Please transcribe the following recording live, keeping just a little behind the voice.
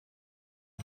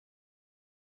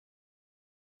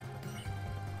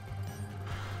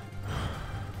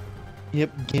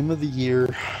Yep, game of the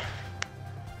year.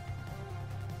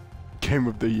 Game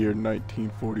of the year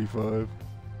 1945.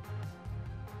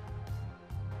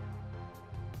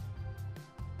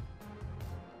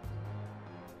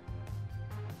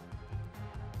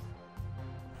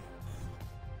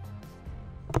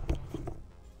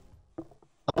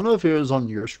 I don't know if it was on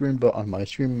your screen, but on my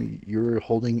screen, you're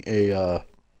holding a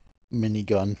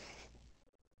minigun.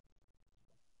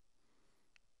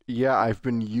 Yeah, I've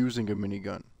been using a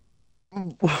minigun.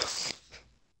 I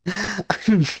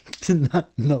did not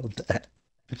know that.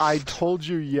 I told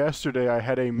you yesterday I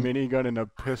had a minigun and a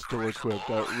pistol equipped.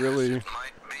 That really...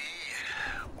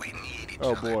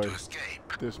 Oh boy.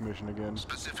 This mission again.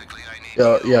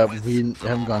 Yeah, we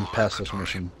haven't gone past this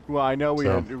mission. Well, I know we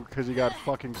So. had because he got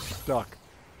fucking stuck.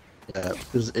 Yeah,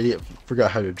 this idiot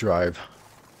forgot how to drive.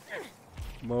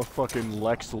 Motherfucking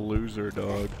Lex loser,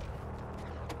 dog.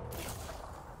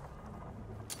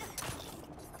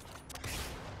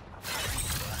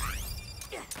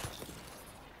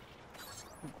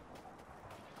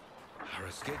 Our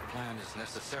escape plan is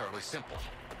necessarily simple.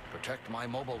 Protect my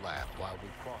mobile lab while we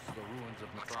cross the ruins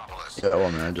of Metropolis. Yeah,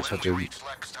 well, man, I just have to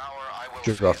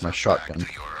jerk off my shotgun.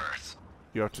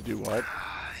 You have to do what?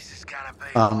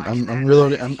 I'm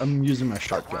reloading. I'm using my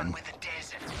shotgun.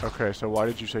 Okay, so why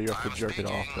did you say you have to jerk it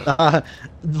off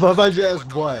then? Why'd you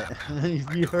ask what?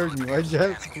 You heard me. Why'd you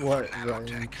ask what,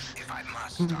 Ryan?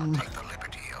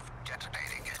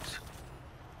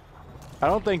 I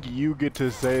don't think you get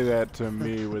to say that to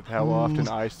me with how often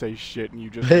I say shit and you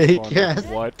just Hey, respond yes, with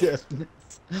what? definite.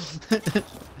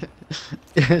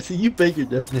 Yeah, see, you fake your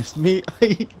deafness. Me,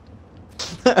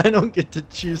 I don't get to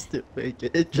choose to fake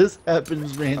it. It just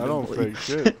happens randomly. I don't fake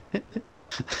shit.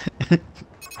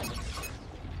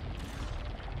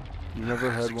 You never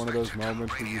had one of those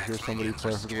moments where you hear somebody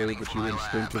perfectly, but you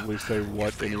instinctively say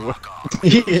what anyway?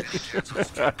 Yeah.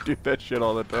 I do that shit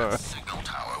all the time. Signal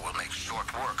tower will make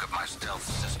short work of my stealth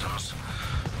systems.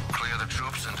 Clear the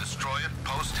troops and destroy it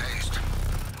post haste.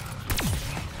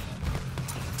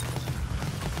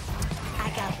 I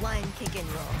got one kick and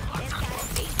roll. It's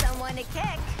gotta be someone to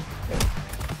kick.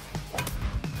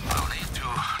 I'll need to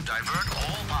divert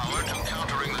all power to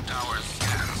countering the tower's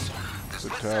scans. The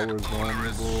tower's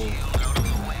vulnerable. Out of the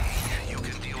way. You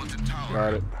can deal with the tower.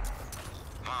 Got it.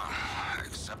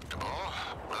 Acceptable.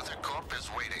 Luther Corp is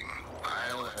waiting.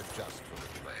 I'll adjust for the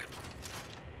delay.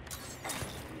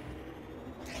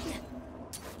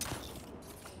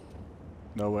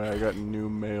 No way, I got new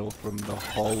mail from the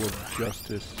Hall of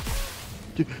Justice.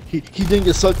 Dude, he didn't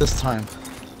get sucked this time.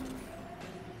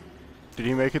 Did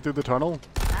he make it through the tunnel?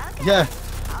 Okay. Yeah.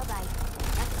 All right.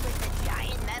 That's with the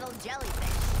giant metal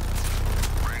jellyfish.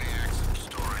 Brainiacs and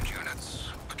storage units.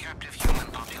 A captive human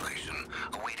population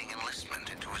awaiting enlistment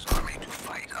into his army to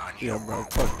fight on Yeah, your bro,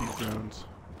 fuck these drones.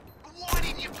 Why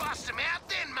didn't you bust him out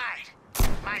then, mate?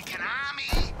 Make an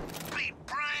army? Beat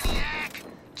Brainiac?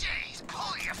 Jeez,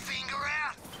 pull your finger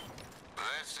out.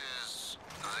 This is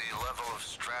the level of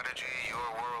strategy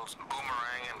your world's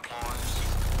boomerang employs.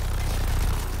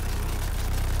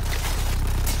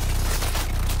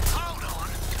 Hold on.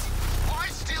 I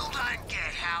still don't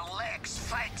get how Lex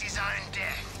faked his own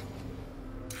death.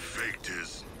 Faked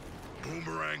his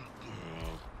boomerang?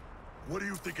 What do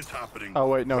you think is happening? Oh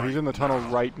wait, no, he's in the tunnel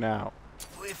right now.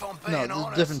 If I'm No, being this is a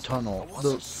honest, different tunnel. I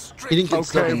The, wasn't he didn't get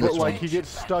stuck Okay, in but this like one. he gets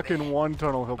stuck in one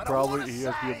tunnel, he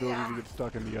has the ability to get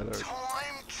stuck in the other.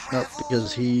 No,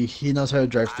 because he knows how to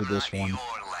drive through this one.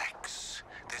 This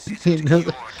He isn't knows-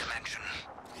 your dimension.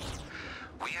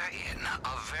 We are in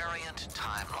a variant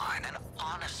timeline, and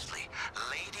honestly,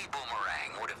 Lady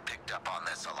Boomerang would have picked up on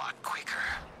this a lot quicker.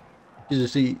 You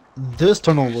see, this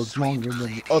tunnel was longer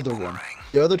than the other one.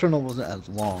 The other tunnel wasn't as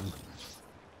long.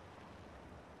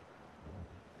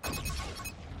 An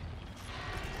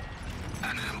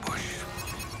ambush.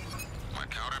 My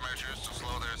countermeasures to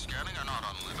slow their scanning are not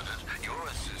unlimited. Your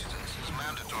assistance is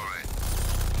mandatory.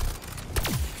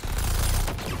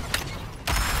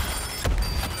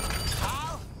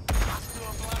 Let's do a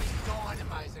bloody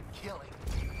dynamite and killing.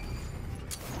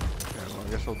 Yeah, well, I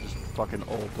guess I'll just fucking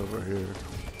ult over here.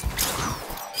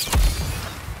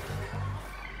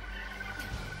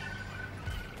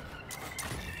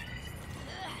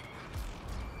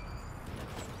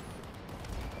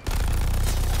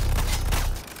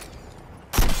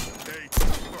 Hey,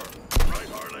 Trooper. Right,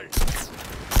 Harley?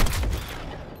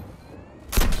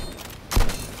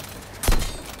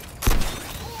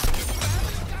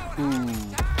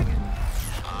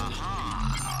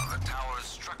 Aha! The tower's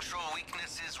structural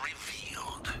weakness is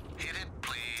revealed. Hit it,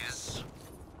 please.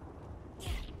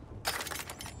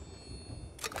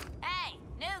 Hey,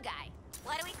 new guy.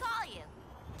 What do we call you?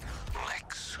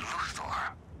 Lex Luthor.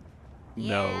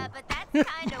 No. Yeah, but that's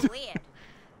kind of weird.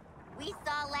 We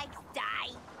saw Lex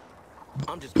die.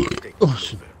 I'm just gonna take Oh, a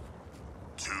shit. little bit.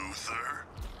 Toother?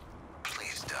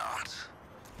 Please don't.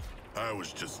 I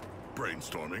was just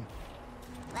brainstorming.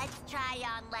 Let's try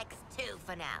on Lex 2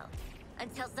 for now.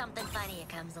 Until something funnier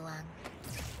comes along.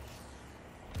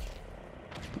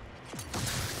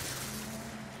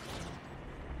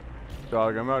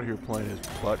 Dog, I'm out here playing as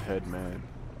Butthead Man.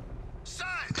 Son,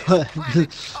 But-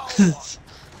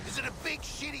 is it a big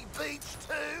shitty beach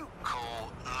too? Kolu?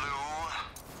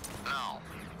 No.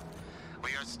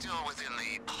 We are still within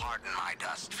the harden my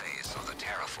dust phase of the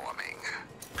terraforming.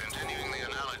 Continuing the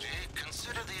analogy,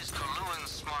 consider these Koluan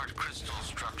smart crystal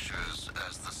structures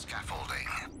as the scaffolding.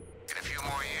 In a few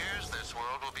more years, this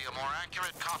world will be a more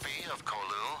accurate copy of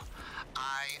Kolu.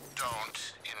 I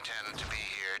don't intend to be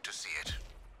here to see it.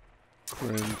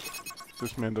 Cringe.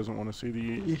 This man doesn't want to see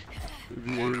the alien.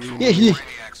 Yeah, he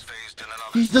Brainiac's phased in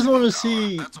another he doesn't want to system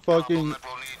see power. That's a problem fucking that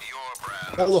will need your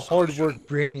brand all the of hard solution. work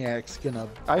Brainiac's gonna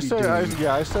I be say, doing.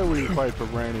 I say we fight for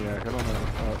Brainiac. I don't know.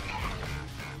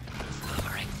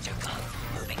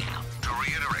 To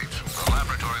reiterate, the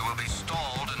laboratory will be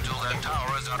stalled until that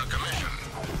tower is out of commission.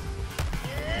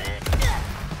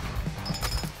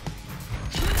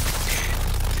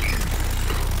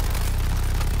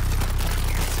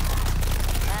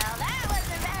 Well, that was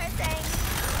embarrassing.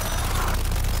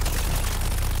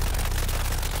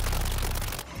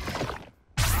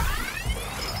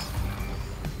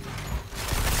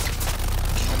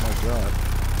 Oh my god.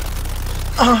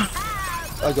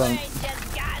 I got him. Boomerang just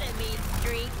got a mean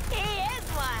streak. He is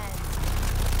one.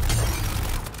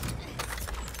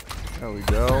 There we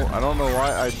go. I don't know why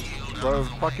I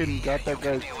fucking got that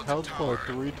guy's health bar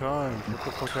 3 times. What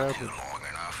the fuck happened? Long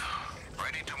enough.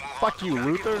 Ready to move Fuck you,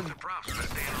 Luther.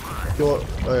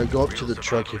 Go up to the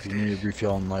truck if you need to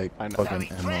refuel on like I know.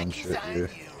 fucking ammo and shit here.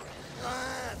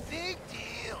 Big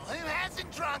deal. Who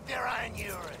hasn't drunk their own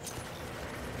urine?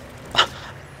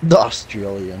 The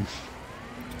Australian.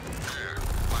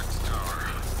 Flex Tower.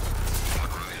 What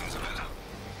remains of it?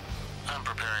 I'm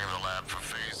preparing the lab for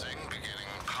phasing,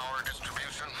 beginning power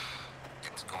distribution.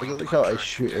 It's I going like to how I attract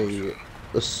shoot attention.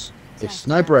 a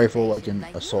sniper rifle like an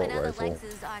Like you assault and other rifle.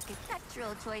 Lex's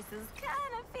architectural choices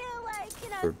kind of feel like,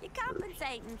 you're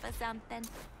compensating for something.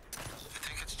 You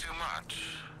think it's too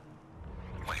much?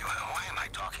 Why am I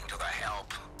talking to the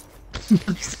help? You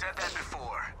said that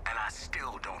before, and I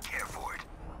still don't care for it.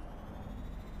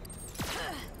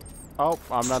 Oh,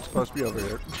 I'm not supposed to be over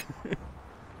here.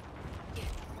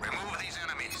 Remove these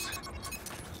enemies.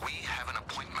 We have an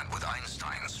appointment with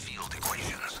Einstein's field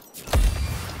equations.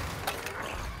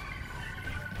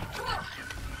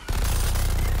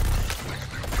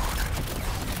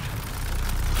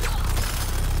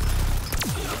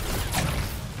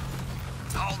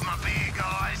 Hold my beer,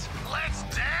 guys. Let's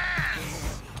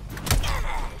dance!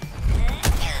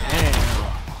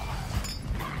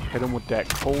 Hit him with that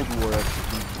Cold War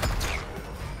execution.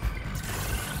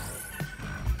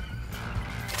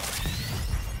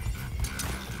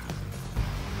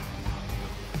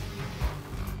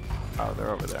 Oh, they're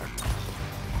over there.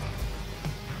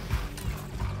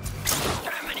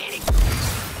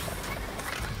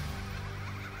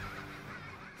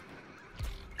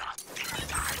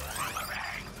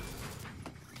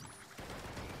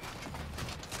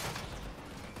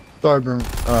 Starburn,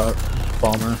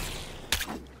 bomber.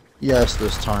 Yes,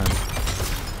 this time. A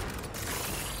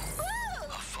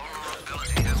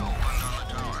vulnerability has opened on the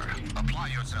tower. Apply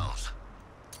yourselves.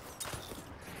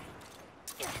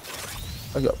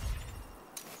 I got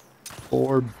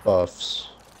 4 buffs.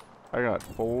 I got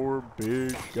 4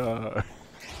 big guys.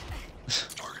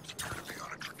 Targets appear to be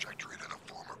on a trajectory to the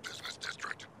former business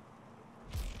district.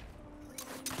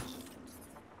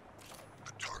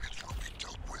 The targets will be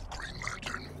dealt with, Green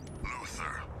Lantern.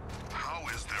 Luther, how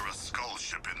is there a skull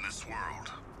ship in this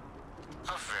world?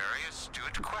 A very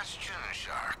astute question,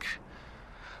 Shark.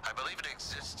 I believe it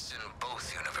exists in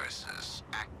both universes,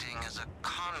 acting as a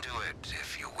conduit,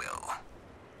 if you will.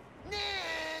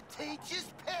 Nah, teacher's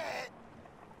pet.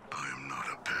 I am not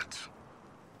a pet.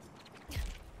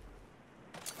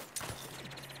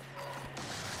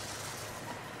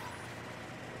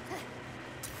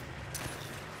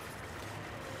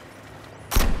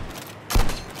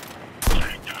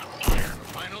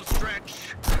 Final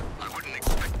stretch. I wouldn't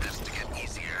expect this to get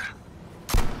easier.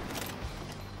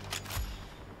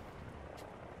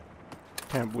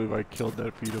 Can't believe I killed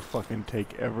that for you to fucking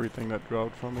take everything that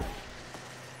dropped from it.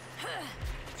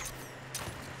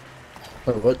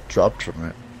 Oh, what dropped from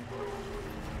it?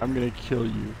 I'm gonna kill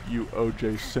you, you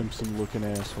O.J. Simpson looking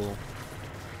asshole.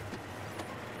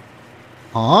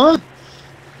 Huh?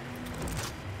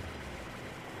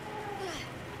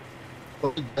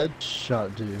 What did that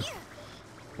shot do?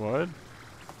 What?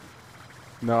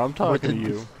 No, I'm talking to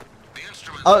you. The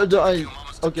instruments Oh, will do take a I? few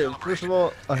moments to Okay, calibrate. first of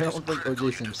all, I Here's don't like clear O.J.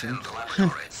 to Simpson. extend the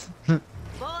laboratory.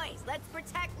 Boys, let's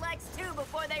protect Lex 2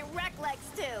 before they wreck Lex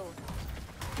 2.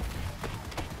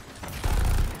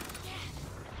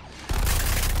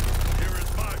 Here is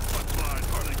my punchline,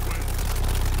 Harley Quinn.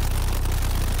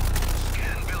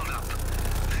 Scan buildup.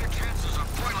 Their chances of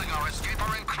foiling our escape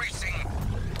are increasing.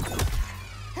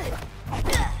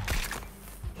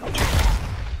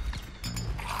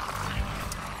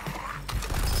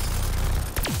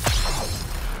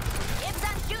 Dibs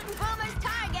on shooting Boomer's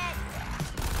target.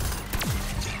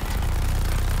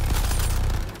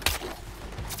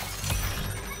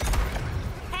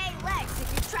 Hey, Lex, if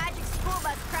your tragic school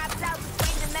bus craps out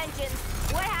between dimensions,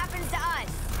 what happens to us?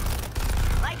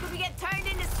 Like if we get turned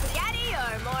into spaghetti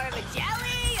or more of a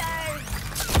jelly or...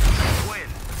 Quinn,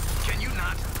 can you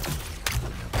not?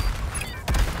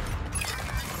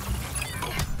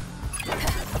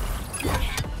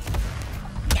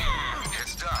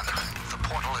 It's done. The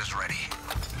portal is ready.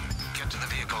 Get to the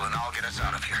vehicle and I'll get us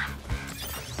out of here.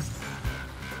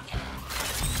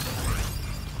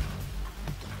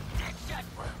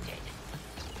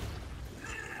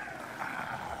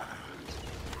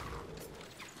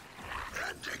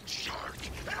 Ending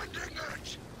charge! Ending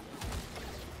it!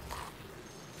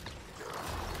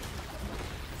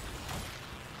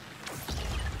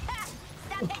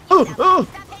 Stop hitting Oh, yourself. oh.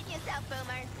 Stop hitting yourself,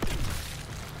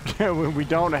 Boomer. We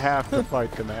don't have to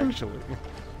fight them, actually.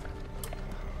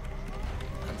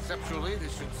 Conceptually,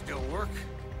 this should still work.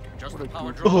 Just What the a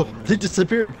power goof. draw. Oh, they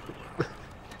disappeared.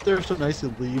 They're so nice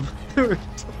to leave. They were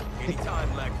so-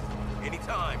 Anytime, Lex.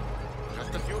 Anytime.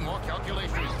 Just a few more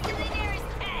calculations. To the nearest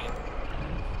 10.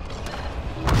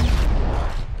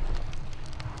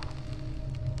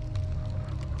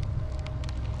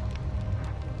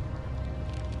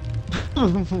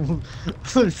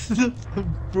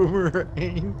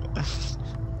 Boomerang.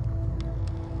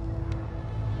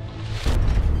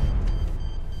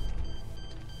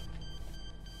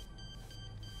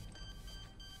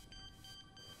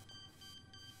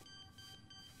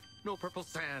 No purple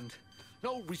sand.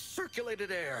 No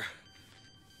recirculated air.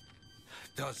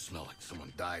 It does smell like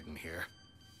someone died in here.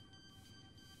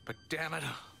 But damn it,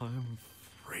 I'm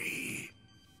free.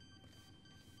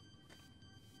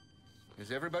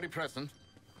 Is everybody present?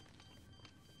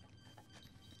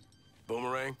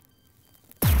 Boomerang?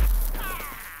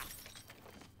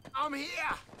 I'm here!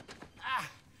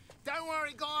 Don't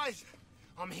worry, guys.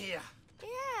 I'm here.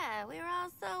 Yeah, we were all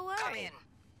so worried. Come in.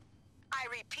 I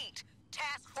repeat,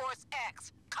 Task Force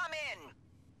X, come in.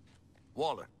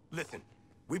 Waller, listen.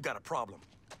 We've got a problem.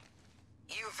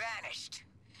 You vanished.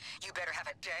 You better have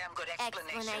a damn good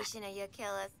explanation. Explanation or you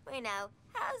kill us. We know.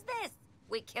 How's this?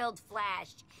 We killed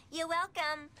Flash. You're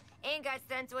welcome. And got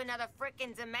sent to another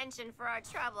frickin' dimension for our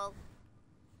trouble.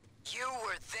 You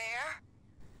were there?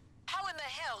 How in the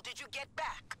hell did you get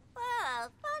back?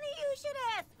 Well, funny you should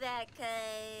ask that,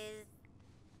 cause...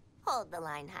 Hold the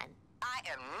line, hun. I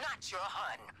am not your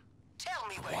hun. Tell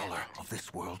me where you Waller went. of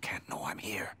this world can't know I'm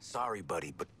here. Sorry,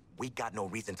 buddy, but we got no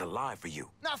reason to lie for you.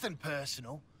 Nothing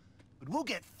personal, but we'll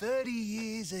get 30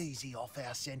 years easy off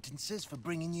our sentences for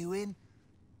bringing you in.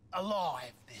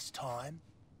 Alive this time.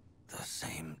 The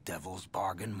same devil's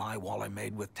bargain my Waller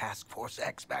made with Task Force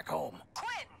X back home.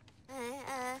 Quinn!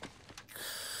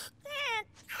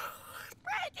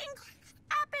 Breaking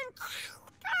up in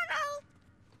Colonel.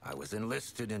 I was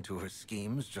enlisted into her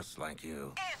schemes just like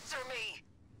you. Answer me!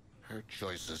 Her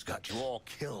choices got you all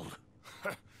killed.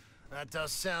 That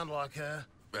does sound like her.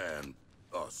 And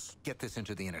us. Get this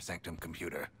into the Inner Sanctum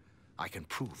computer. I can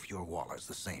prove your Waller's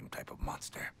the same type of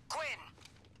monster. Quinn!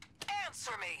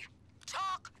 Answer me!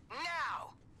 Talk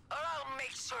now! Or I'll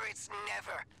make sure it's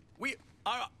never.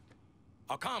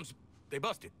 Our comms, they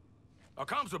busted. Our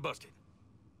comms were busted.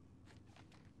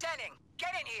 Denning, get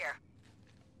in here!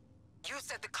 You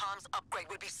said the comms upgrade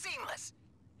would be seamless.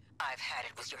 I've had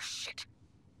it with your shit.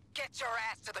 Get your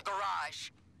ass to the garage.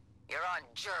 You're on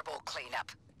gerbil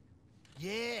cleanup.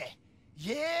 Yeah,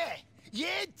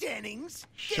 Dennings.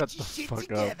 Shut Get your the shit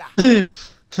fuck up. together.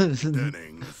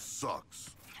 Denning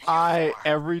sucks.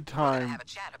 Every We're gonna time have a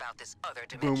chat about this other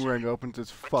dimension. Boomerang opens his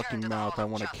fucking mouth, I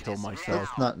want to kill myself.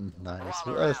 That's not nice.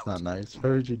 That's not nice. Why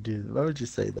would you do? Why would you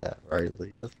say that,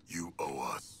 Riley? You owe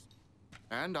us.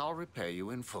 And I'll repay you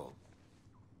in full.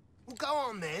 Well, go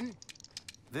on then.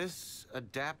 This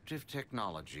adaptive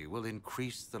technology will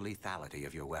increase the lethality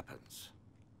of your weapons.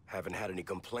 Haven't had any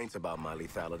complaints about my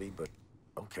lethality, but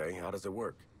okay, how does it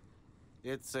work?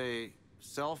 It's a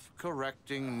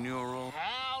self-correcting neural...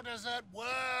 How does it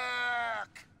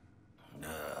work?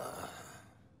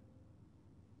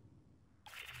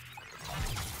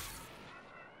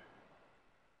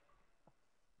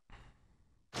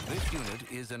 This unit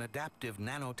is an adaptive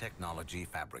nanotechnology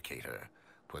fabricator.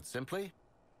 Put simply,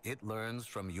 it learns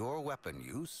from your weapon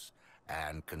use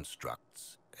and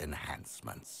constructs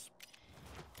enhancements.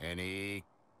 Any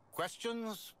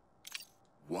questions?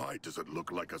 Why does it look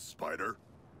like a spider?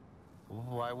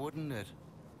 Why wouldn't it?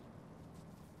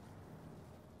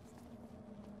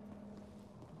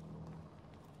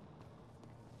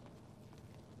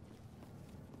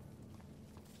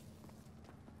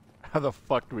 How the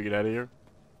fuck do we get out of here?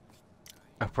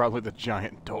 Probably the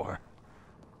giant door.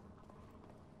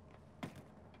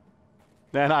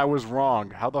 Then I was wrong.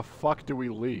 How the fuck do we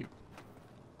leave?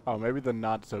 Oh, maybe the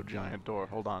not so giant door.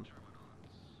 Hold on.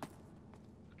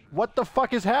 What the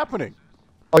fuck is happening?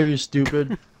 Oh, you're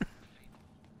stupid.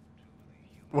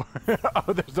 Oh,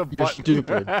 there's a You're button.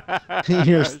 stupid.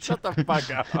 You're Shut the fuck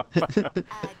up. Door.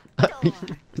 Aren't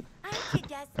you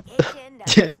just itching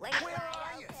to fling it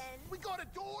open? We got a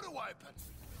door to open.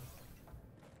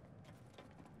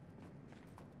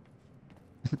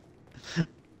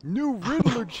 New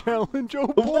Riddler challenge. Oh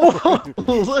Whoa,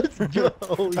 boy. let's go.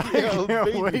 I Yeah, can't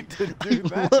baby. wait to do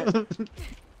that.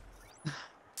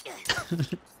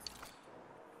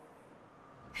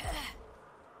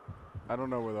 I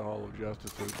don't know where the Hall of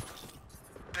Justice is.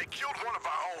 They killed one of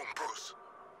our own, Bruce.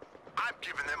 I'm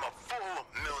giving them a full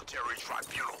military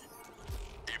tribunal.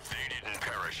 If they didn't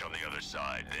perish on the other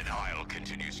side, then I'll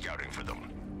continue scouting for them.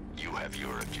 You have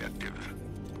your objective.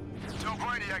 Tell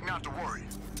Brainiac not to worry.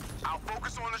 I'll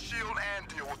focus on the shield and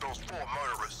deal with those 4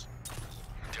 murderers.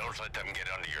 Don't let them get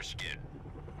under your skin.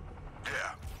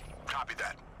 Yeah, copy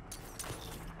that.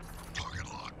 Target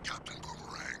lock, Captain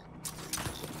Boomerang.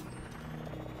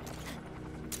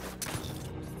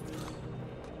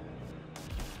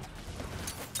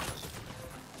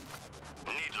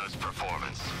 Needless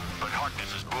performance, but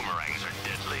Harkness's boomerangs are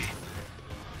deadly.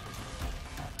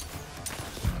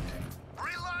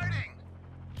 Reloading!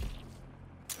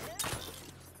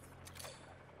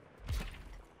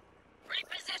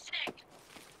 Repositioning!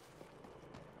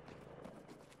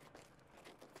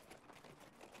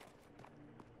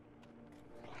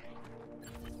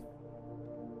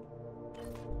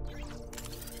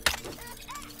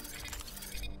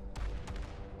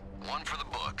 One for the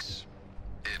books.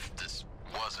 If this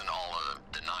wasn't all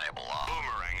a deniable loss.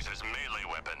 Boomerangs as melee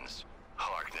weapons.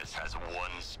 Harkness has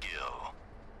one skill.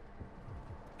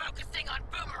 Focusing on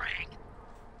Boomerang!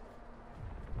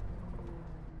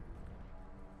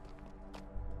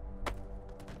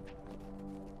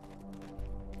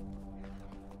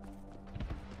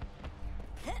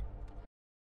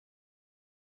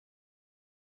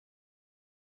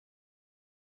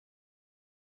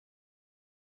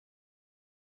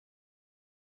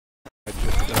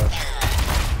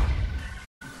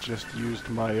 Just used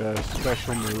my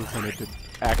special move and it did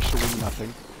actually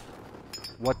nothing.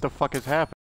 What the fuck is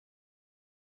happening?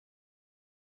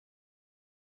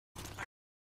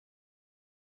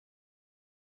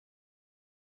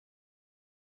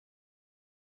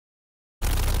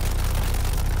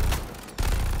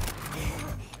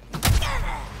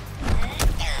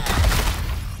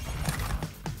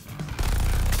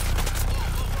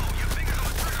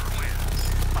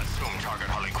 Assume target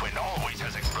Harley Quinn always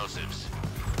has explosives.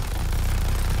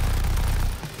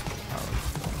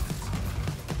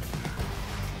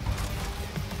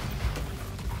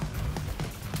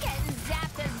 Getting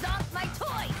zapped is off my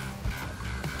toy.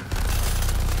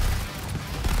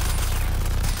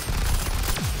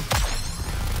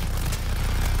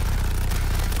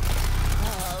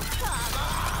 Oh, come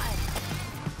on!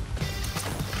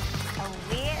 A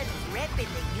weird rip in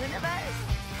the universe?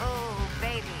 Oh,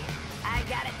 baby, I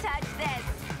gotta touch this.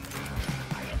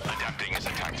 Adapting his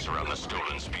attacks around the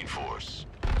stolen Speed Force.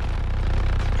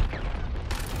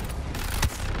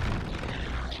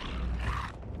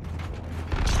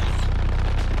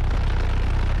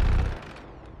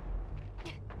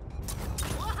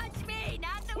 Watch me,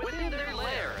 not the wind.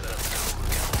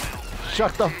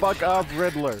 Shut the fuck up,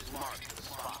 Riddler!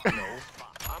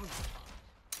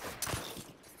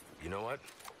 You know what?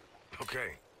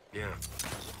 Okay, yeah.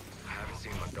 I haven't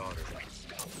seen my daughter. I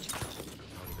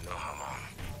don't even know how long.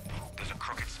 There's a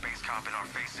crooked space cop in our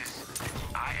faces.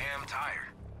 I am tired.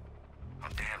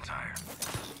 I'm damn tired.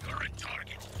 Current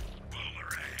target,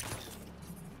 Boomerang.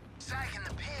 Sagging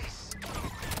the pace.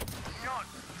 Not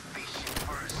fishing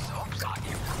for a soap. Got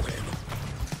you, Quinn.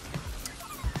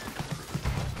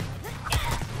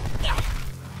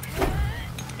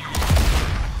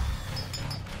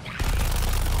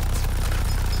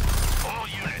 All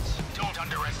units, don't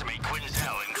underestimate Quinn's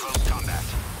hell in close combat.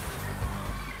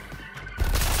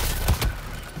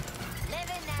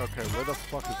 Living that Okay, where the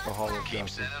fuck is the Hall of Keep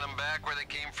Justice? sending them back where they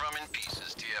came from in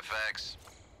pieces, TFX.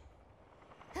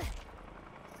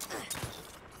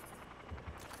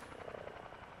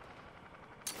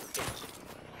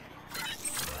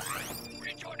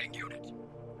 Rejoining unit.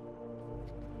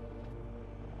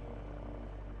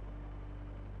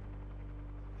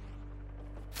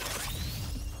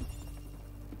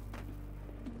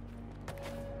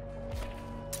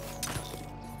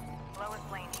 Lois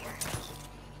Lane here.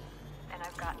 And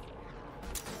I've got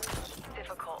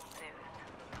difficult news.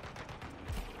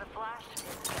 The Flash is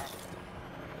dead.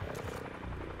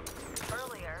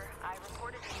 Earlier, I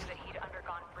reported to you that he'd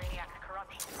undergone Brainiac's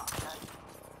corruption process,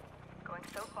 going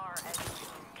so far as to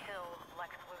kill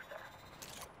Lex Luthor.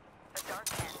 A dark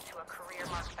end to a career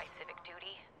marked by civic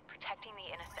duty, protecting the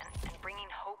innocent, and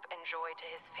bringing hope and joy to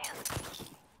his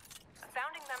fans. A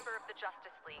founding member of the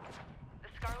Justice League, the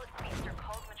Scarlet Speedster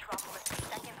called Metropolis his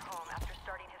second home after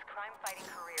starting his crime-fighting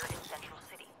career in Central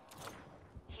City.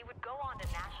 He would go on to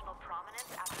national prominence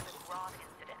after the Grodd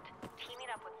incident, teaming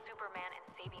up with Superman and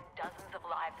saving dozens of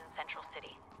lives in Central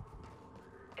City.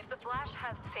 If the Flash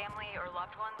has family or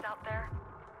loved ones out there,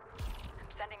 I'm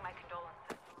sending my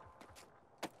condolences.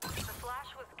 The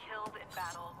Flash was killed in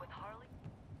battle with Harley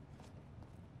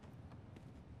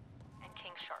and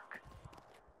King Shark.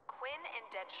 Quinn and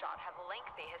Deadshot have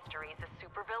lengthy histories as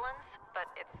supervillains, but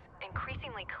it's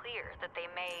increasingly clear that they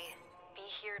may be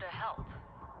here to help.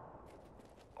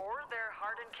 Or they're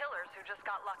hardened killers who just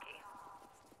got lucky.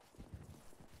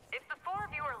 If the four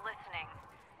of you are listening,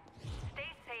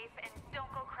 stay safe and don't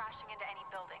go crashing into any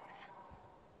buildings.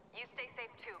 You stay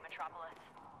safe too, Metropolis.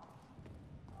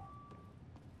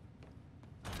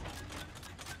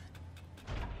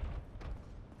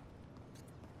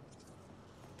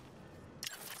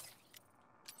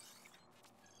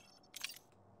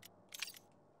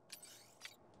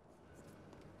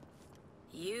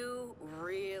 You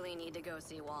really need to go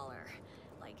see Waller.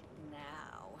 Like,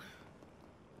 now.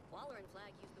 Waller and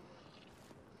Flag use the word.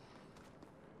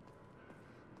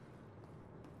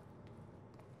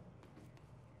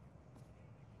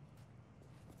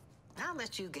 I'll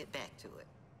let you get back to it.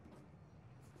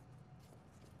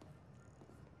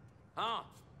 Huh?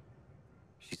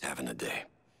 She's having a day.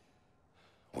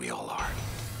 We all are.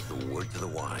 The word to the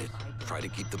wise, try to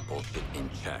keep the bullshit in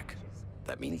check.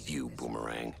 That means you,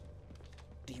 Boomerang.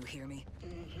 Do you hear me?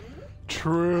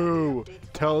 True.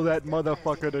 Tell that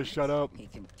motherfucker to shut up. He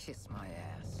can kiss my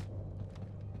ass.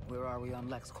 Where are we on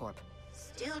LexCorp?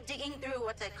 Still digging through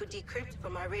what I could decrypt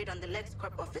from our raid on the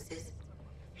LexCorp offices.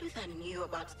 Luther knew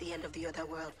about the end of the other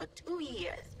world for 2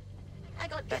 years. I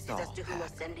got That's guesses as all, to who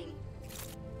was Hack. sending.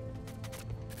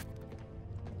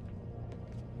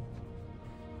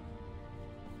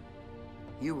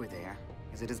 You were there.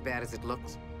 Is it as bad as it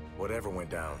looks? Whatever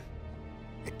went down,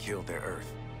 it killed their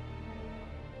Earth.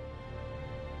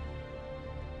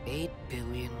 8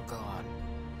 billion gone.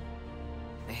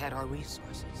 They had our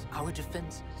resources, our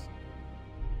defenses.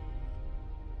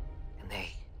 And they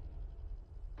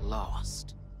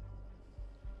lost.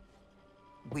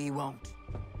 We won't.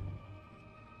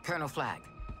 Colonel Flag.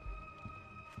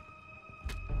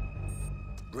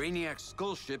 Brainiac's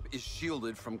skull ship is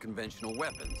shielded from conventional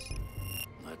weapons.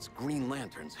 That's Green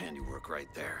Lantern's handiwork right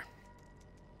there.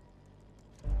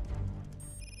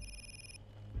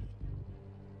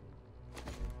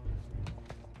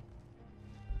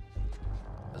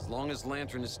 As long as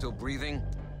Lantern is still breathing,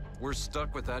 we're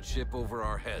stuck with that ship over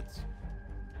our heads.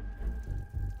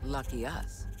 Lucky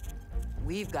us.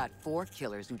 We've got 4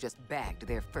 killers who just bagged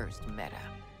their first meta.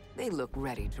 They look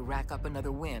ready to rack up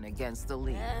another win against the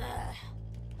League.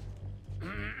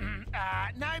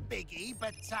 No biggie,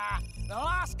 but the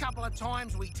last couple of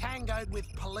times we tangoed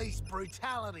with police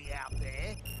brutality out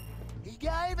there, he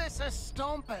gave us a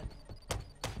stomping.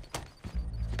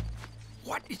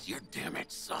 What is your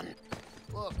damage, son?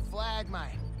 Look, Flag,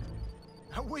 mate,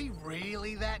 are we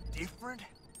really that different?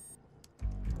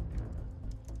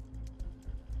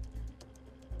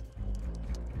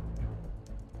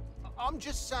 I'm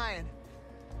just saying,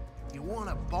 you want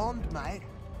a bond, mate?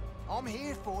 I'm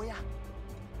here for you.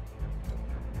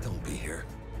 Don't be here.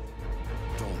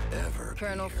 Don't ever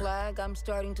Colonel be here. Flag, I'm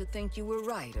starting to think you were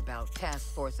right about Task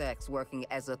Force X working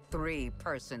as a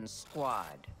 3-person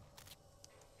squad.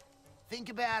 Think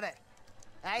about it,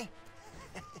 eh?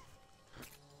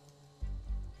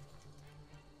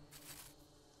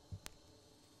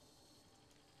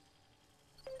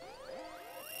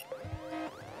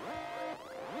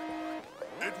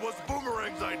 It was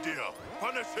Boomerang's idea.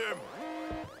 Punish him.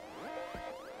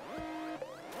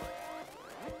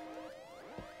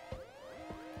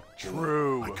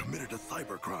 True. I committed a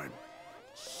cybercrime.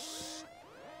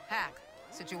 Hack,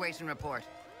 situation report.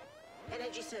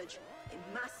 Energy surge. A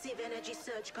massive energy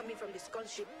surge coming from the skull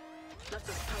ship. Lots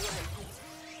of power and heat.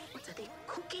 What are they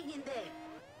cooking in there?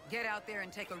 Get out there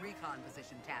and take a recon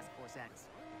position, Task Force X.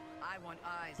 I want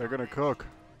eyes. They're on gonna it. cook.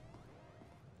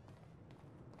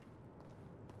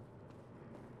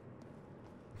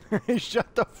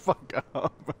 Shut the fuck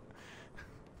up.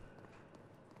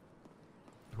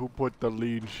 Who put the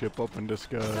lead ship up in the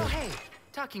sky? So hey,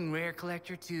 talking rare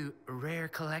collector to rare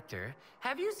collector,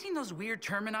 have you seen those weird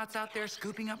Terminauts out there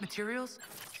scooping up materials?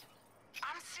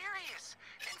 I'm serious.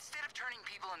 Instead of turning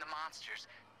people into monsters,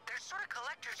 they're sort of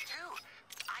collectors too.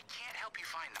 I can't help you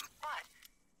find them, but...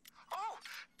 Oh,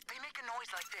 they make a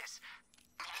noise like this.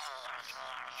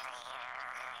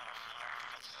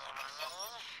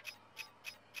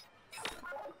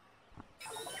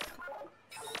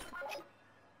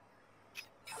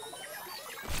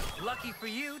 Lucky for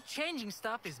you, changing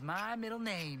stuff is my middle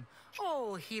name.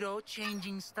 Oh, Hiro,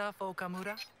 changing stuff,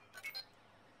 Okamura.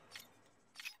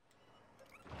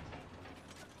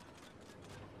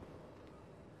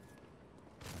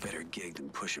 Better gig than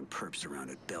pushing perps around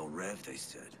at Bel Rev, they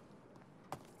said.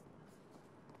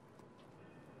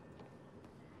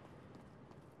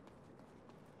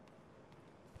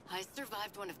 I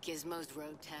survived one of Gizmo's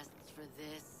road tests for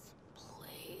this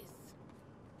place.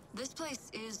 This place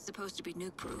is supposed to be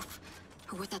nuke-proof.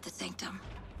 Or without the Sanctum.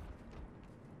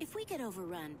 If we get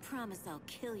overrun, promise I'll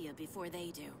kill you before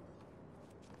they do.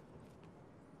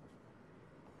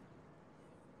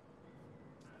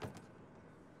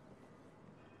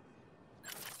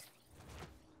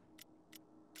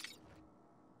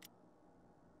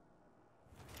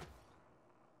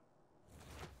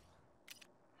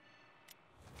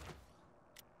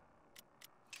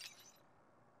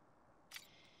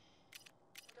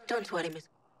 Don't worry, Miss.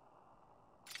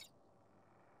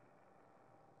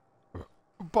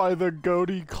 By the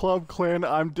Goaty Club Clan,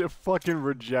 I'm fucking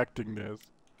rejecting this.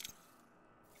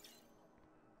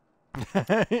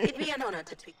 It'd be an honor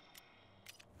to tweet.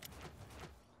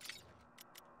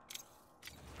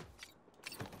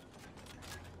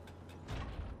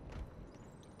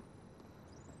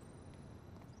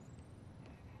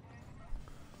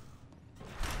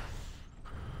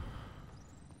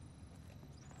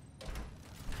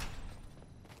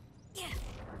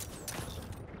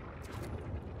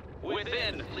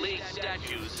 Within, League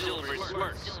statue Silver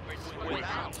Smirks.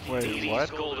 Without, Wait, Hades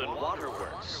what? Golden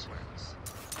Waterworks.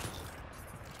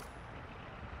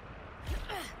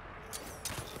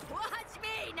 Watch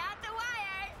me, not the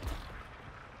wire!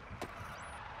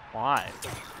 Why?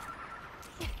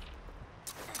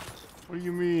 What do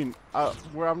you mean?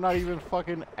 Where I'm not even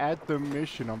fucking at the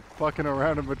mission. I'm fucking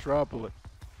around in Metropolis.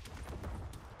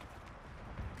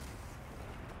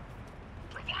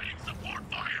 Providing support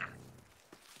fire.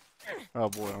 Oh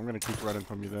boy, I'm gonna keep running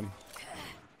from you then.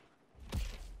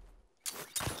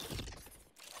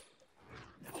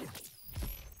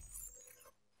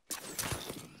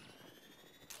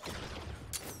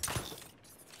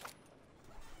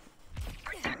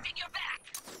 Protecting your back!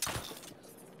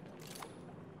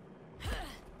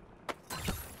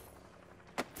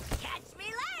 Catch me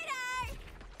later!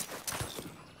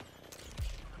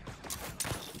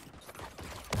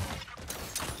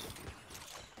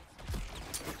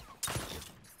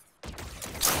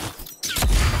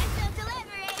 Special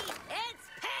delivery! It's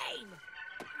pain!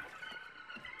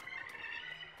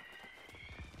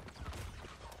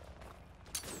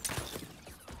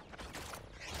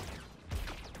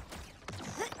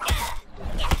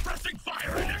 Pressing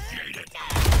fire initiated.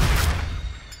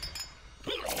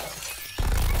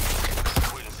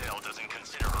 Quinzel doesn't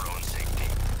consider her own safety.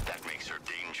 That makes her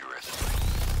dangerous.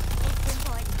 It's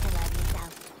important to love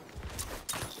yourself.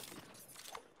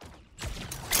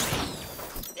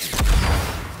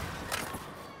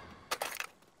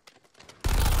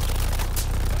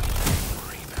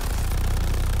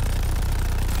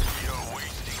 You're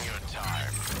wasting your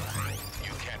time.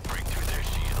 You can't break through their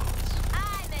shields.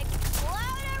 I'm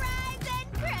exploderizing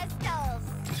crystals!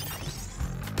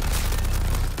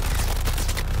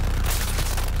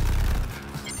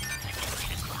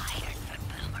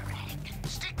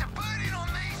 Stick the bird in on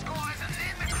these guys and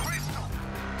then the crystal.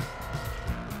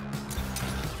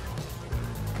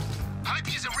 Hope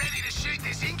you're ready to shoot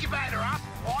this incubator up.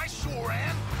 I sure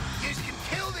am. You can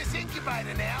kill this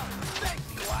incubator now. Thank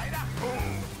you later.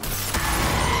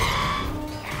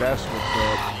 That's what's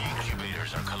up. The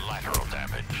incubators are collateral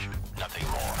damage, nothing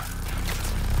more.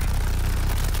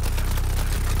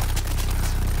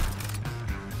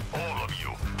 All of you,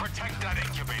 protect that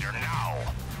incubator now.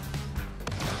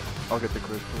 I'll get the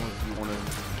crystal if you want to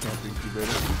camp the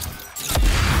incubator.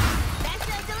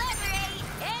 Special delivery!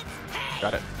 It's pain!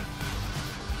 Got it.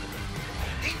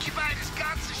 Incubator's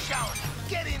guts are showing.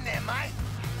 Get in there, mate.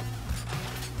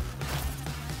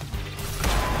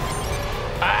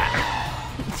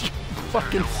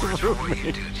 fucking threw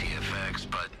me. TFX,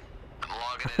 but I'm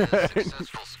logging it as a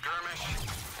successful skirmish.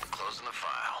 Closing the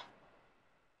file.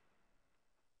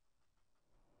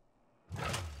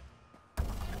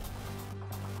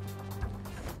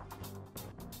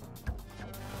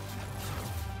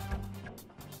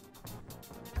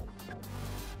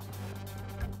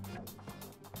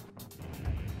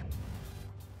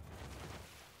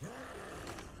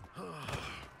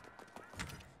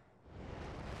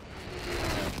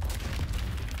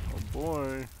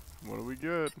 Boy, what do we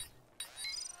get?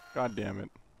 God damn it.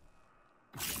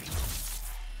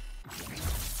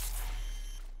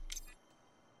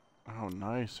 Oh,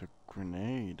 nice. A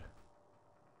grenade.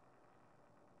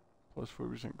 Plus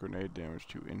 4% grenade damage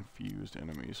to infused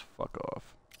enemies. Fuck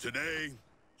off. Today,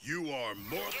 you are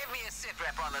more. Give me a sit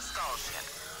rep on the skull ship.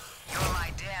 You're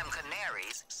my damn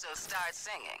canaries, so start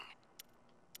singing.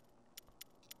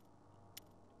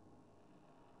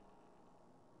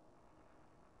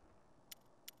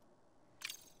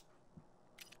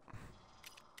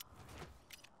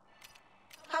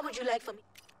 How would you like for me?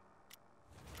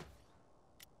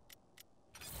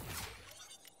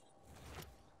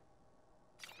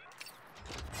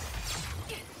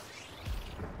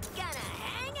 Gonna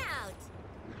hang out.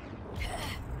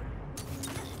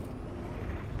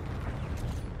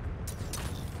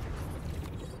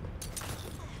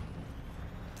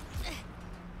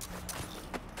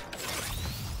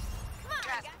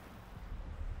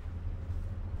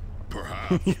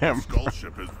 Perhaps Yeah. the skull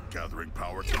ship is gathering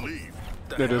power to leave.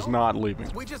 That is not leaving.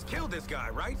 We just killed this guy,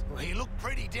 right? Well, he looked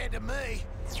pretty dead to me.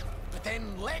 But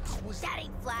then Lex was... That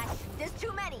ain't Flash. There's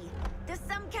too many. There's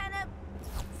some kind of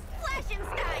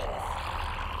Flashensteins.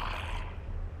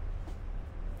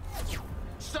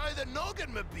 So the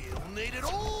Nogginmobile needed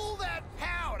all that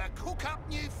power to cook up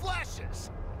new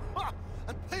Flashes. Huh,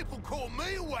 and people call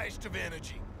me a waste of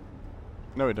energy.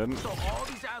 No, he didn't. So all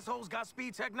these assholes got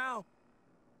speed tech now?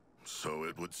 So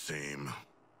it would seem.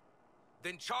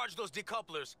 Then charge those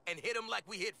decouplers and hit them like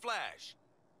we hit Flash.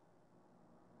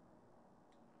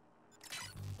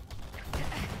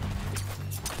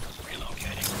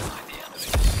 Relocating.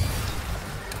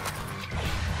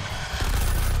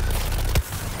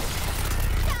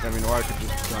 I mean, or I could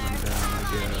just gun him down, I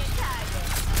guess.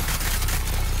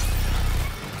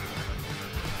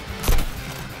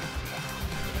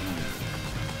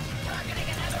 Targeting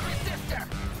another resistor.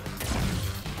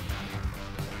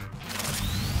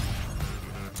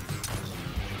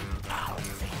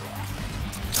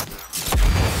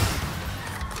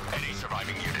 Any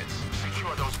surviving units,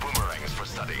 secure those boomerangs for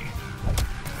study.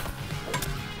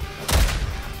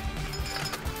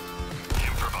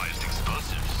 Improvised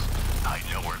explosives. I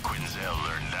know where Quinzel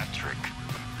learned that trick.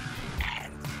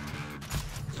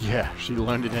 Yeah, she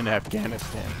learned it in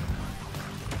Afghanistan.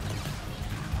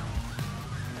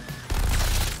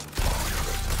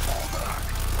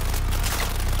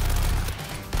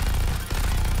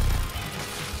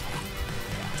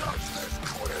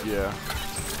 Yeah.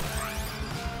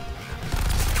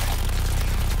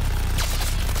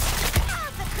 Oh,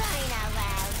 for crying out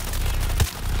loud.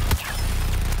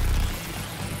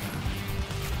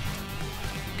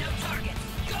 No targets.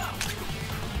 Go.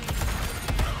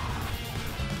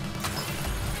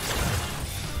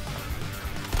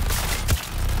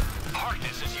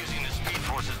 Harkness is using the Speed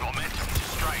Force's momentum to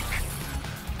strike.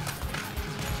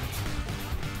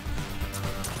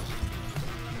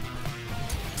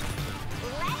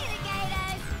 Later,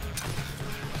 Gators.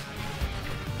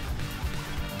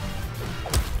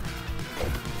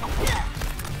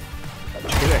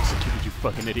 Get executed, you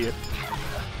fucking idiot.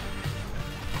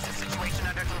 Is the situation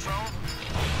under control?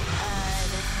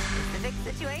 The specific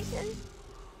situation?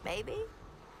 Maybe?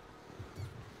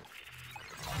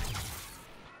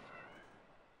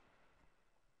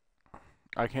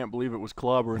 I can't believe it was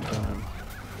clobbering time.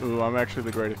 Ooh, I'm actually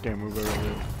the greatest game we've ever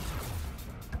lived.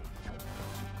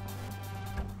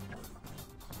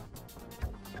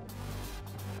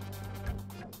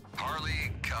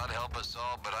 Harley, God help us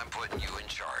all, but I'm putting you in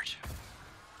charge.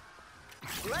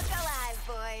 Look alive,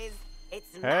 boys.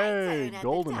 It's my Hey, turn at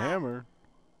golden the top. hammer.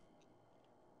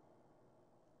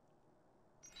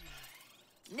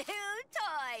 New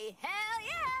toy. Hell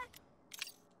yeah.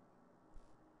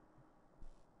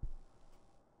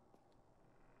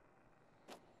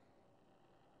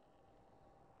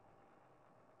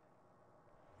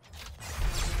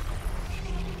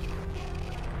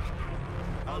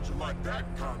 How'd you like that,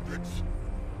 convicts?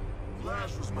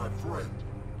 Flash was my friend.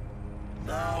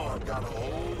 Now I've got a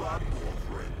whole lot more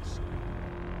friends.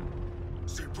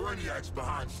 See, Brainiac's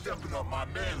behind stepping up my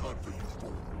manhunt for you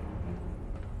fool.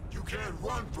 You can't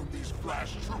run from these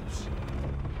flash troops.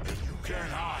 And you can't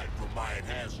hide from my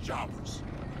enhanced choppers.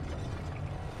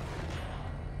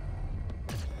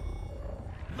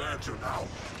 Lantern out.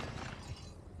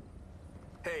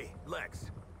 Hey, Lex.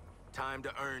 Time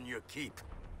to earn your keep.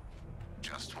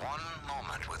 Just one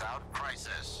moment without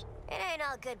crisis. It ain't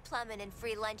all good plumbing and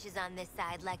free lunches on this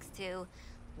side, Lex 2.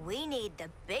 We need the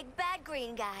big bad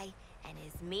green guy and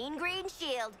his mean green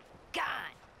shield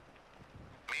gone.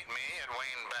 Meet me at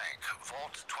Wayne Bank,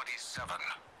 Vault 27.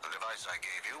 The device I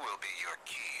gave you will be your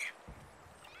key.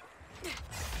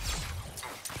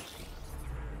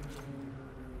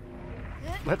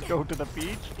 Let's go to the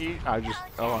beach.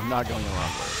 Oh, I'm not going the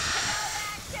wrong way.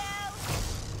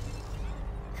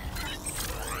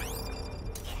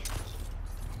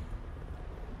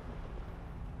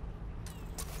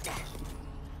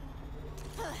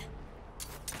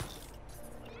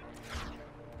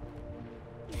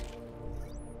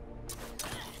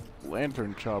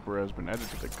 Lantern Chopper has been added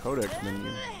to the Codex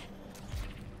menu.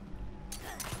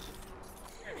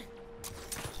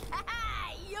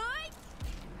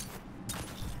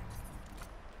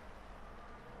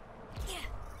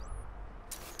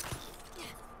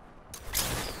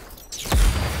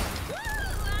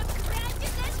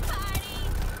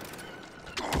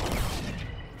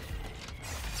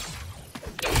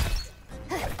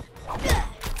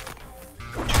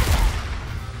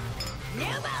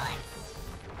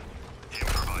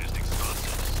 Improvised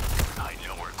explosives. I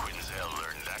know where Quinzel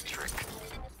learned that trick.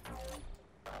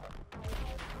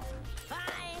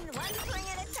 Fine, one swing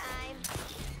at a time.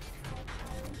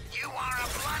 You are a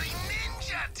bloody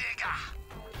ninja digger.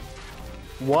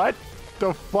 What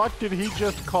the fuck did he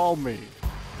just call me?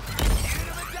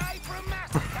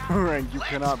 Rank, you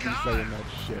cannot be saying that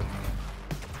shit.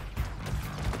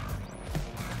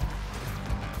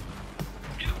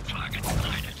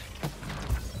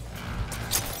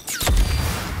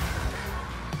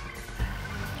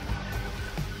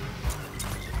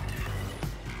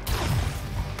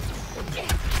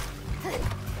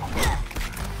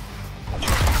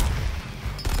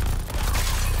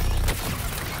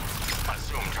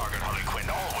 Assume target Harley Quinn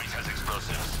always has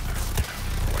explosives.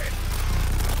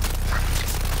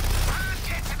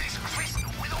 Get to this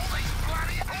crystal with all these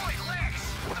bloody boy legs.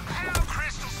 The power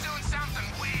crystal's doing something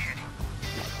weird.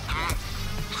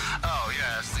 Oh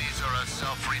yes, these are a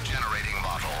self-regenerating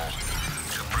model.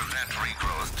 To prevent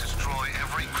regrowth, destroy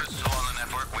every crystal on the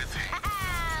network with it.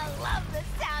 Love the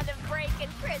sound of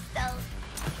breaking crystals.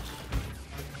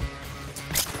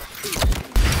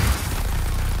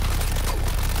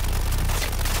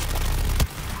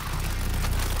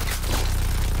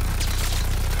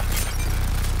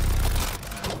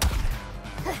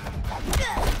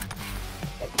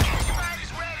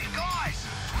 Incubator's ready, guys.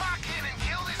 Muck in and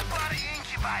kill this bloody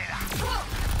incubator.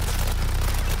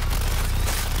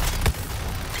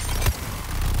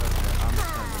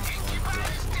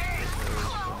 Incubator's dead.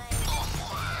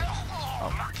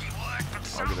 Lucky work, but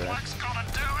some I'll get it. luck's gonna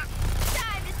do it.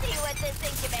 Time to see what this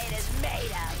incubator's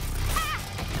made of.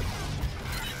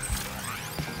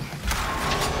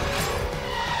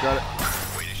 Got it.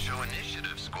 Way to show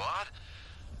initiative, squad.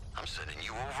 I'm sending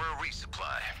you over a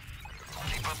resupply.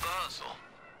 Keep up the hustle.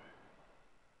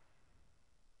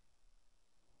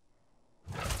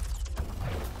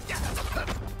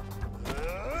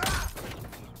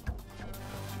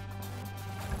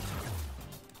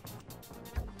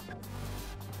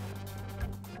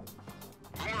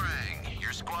 Boomerang,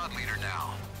 you're squad leader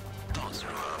now. Don't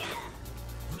screw up.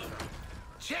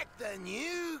 Check the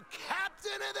new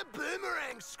captain of the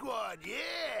Boomerang Squad, yeah!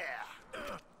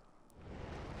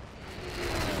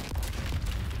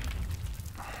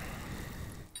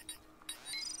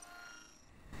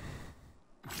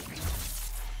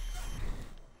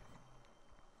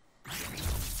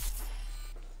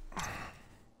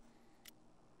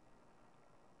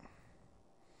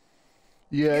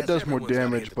 Yeah, it Guess does more everyone's gotta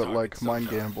damage, hit the but target like mind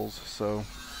sometime. gambles, so.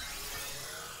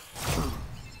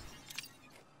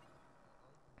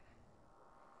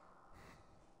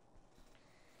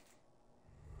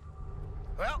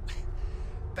 Well,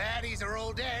 baddies are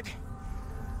all dead.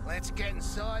 Let's get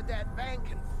inside that bank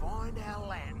and find our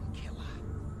land killer.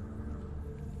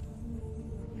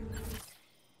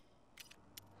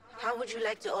 How would you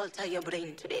like to alter your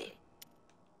brain today?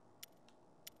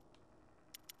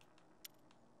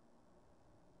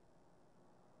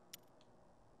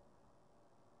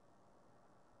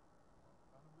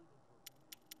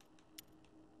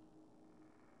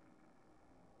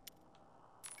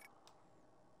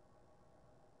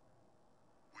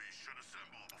 We should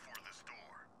assemble before this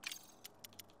door.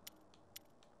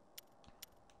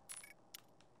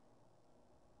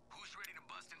 Who's ready to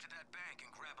bust into that bank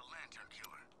and grab a lantern?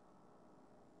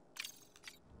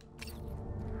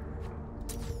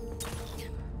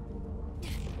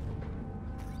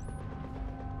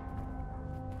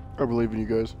 I believe in you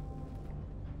guys.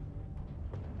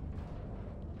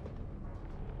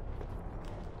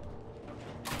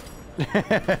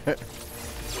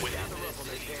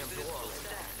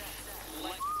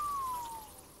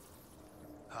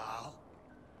 Carl?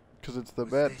 Because it's the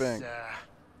Bat Bank.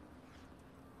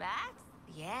 Bats?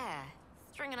 Yeah.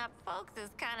 Stringing up folks is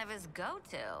kind of his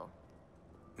go-to.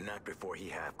 Not before he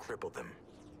half crippled them.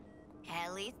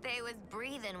 At least they was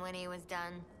breathing when he was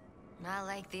done. Not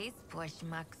like these poor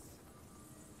schmucks.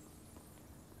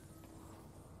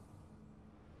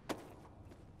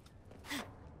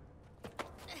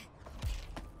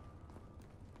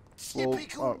 Well,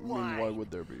 Typical I mean, why would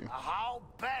there be? A whole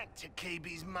bank to keep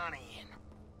his money in.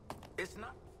 It's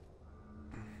not.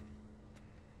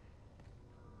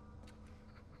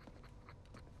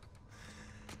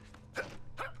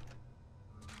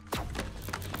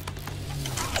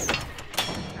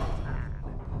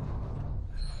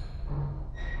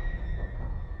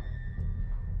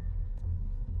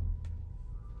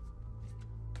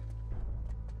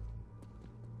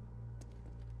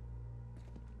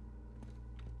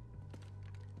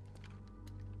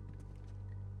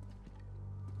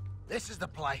 This is the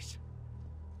place.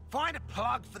 Find a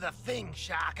plug for the thing,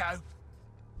 Sharko.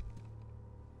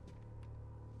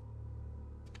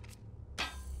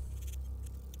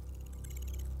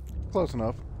 Close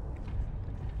enough.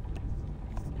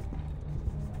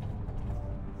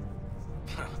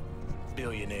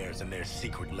 Billionaires and their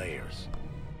secret lairs.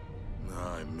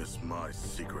 I miss my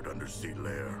secret undersea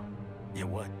lair. Yeah,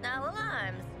 what? No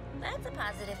alarms. That's a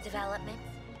positive development.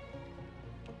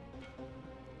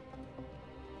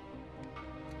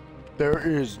 There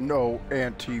is no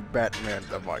anti-Batman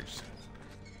device.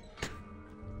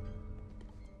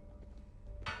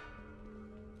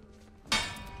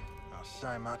 Not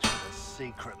so much for the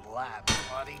secret lab.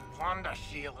 Bloody Wonder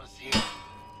Shield is here.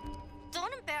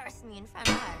 Don't embarrass me in front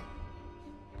of her.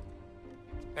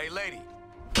 Hey, lady.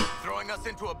 Throwing us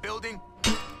into a building?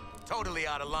 Totally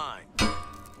out of line.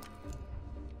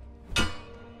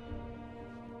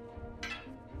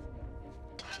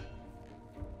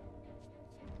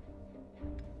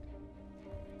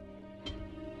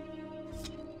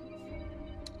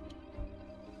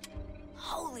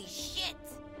 Holy shit!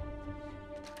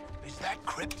 Is that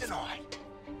kryptonite?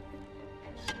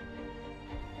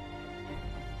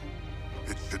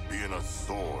 It should be in a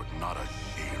sword, not a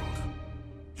shield.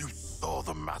 You saw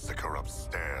the massacre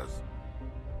upstairs.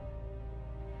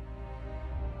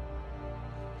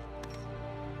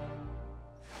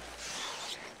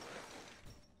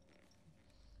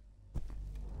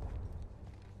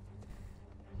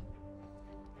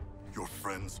 Your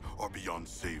friends are beyond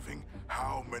saving.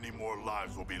 How many more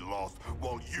lives will be lost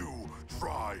while you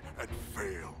try and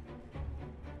fail?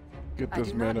 Get I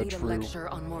this do man not a need a true. lecture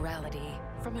on morality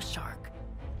from a shark.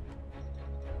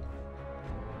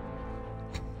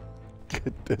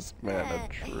 Get this man a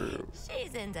true.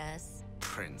 She's into us.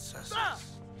 Princesses.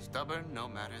 Stubborn no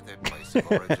matter their place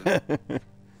of origin.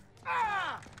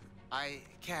 I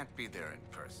can't be there in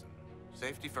person.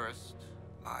 Safety first,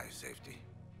 my safety.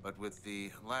 But with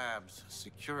the lab's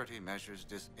security measures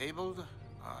disabled,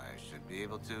 I should be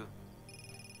able to...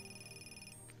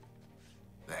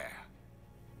 There.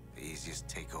 The easiest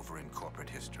takeover in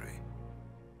corporate history.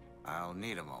 I'll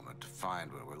need a moment to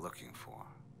find what we're looking for.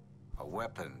 A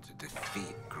weapon to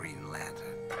defeat Green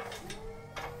Lantern.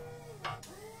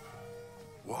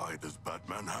 Why does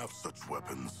Batman have such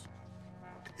weapons?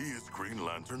 He is Green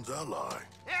Lantern's ally.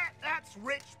 Yeah, that's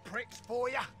rich pricks for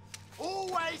you.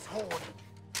 Always horny.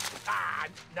 Ah,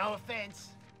 no offense.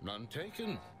 None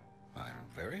taken. I'm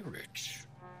very rich.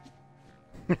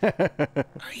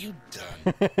 Are you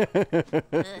done?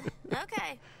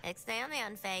 Okay, stay on the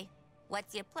unfay.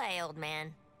 What's your play, old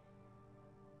man?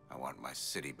 I want my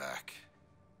city back.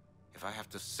 If I have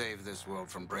to save this world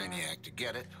from Brainiac to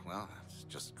get it, well, that's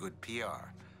just good PR.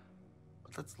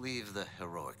 But let's leave the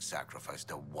heroic sacrifice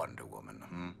to Wonder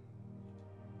Woman,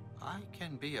 I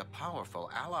can be a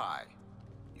powerful ally.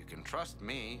 You can trust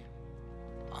me.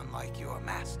 Unlike your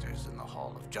masters in the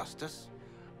Hall of Justice,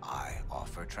 I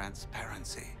offer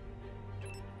transparency.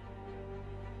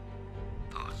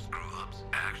 Those screw-ups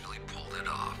actually pulled it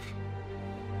off.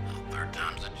 Well, third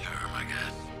time's a charm, I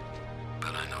guess.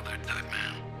 But I know their type,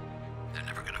 man. They're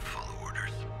never gonna follow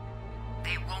orders.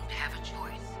 They won't have a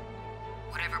choice.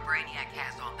 Whatever Brainiac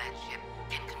has on that ship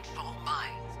can control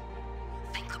minds.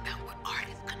 Think about what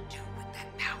artists could do with that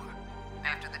power.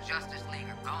 After the Justice League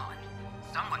are gone,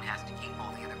 someone has to keep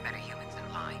all the other metahumans in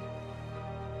line.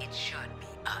 It should be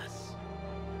us.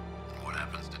 What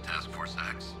happens to Task Force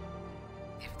X?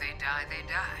 If they die, they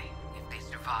die. If they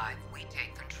survive, we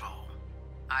take control.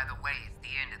 Either way, it's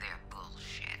the end of their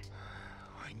bullshit.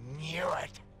 knew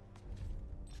it.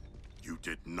 You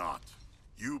did not.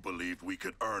 You believed we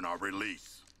could earn our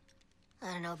release.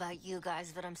 I don't know about you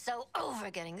guys, but I'm so over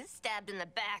getting stabbed in the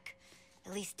back.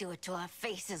 At least do it to our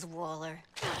faces, Waller.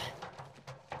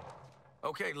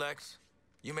 Okay, Lex.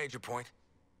 You made your point.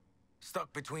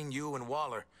 Stuck between you and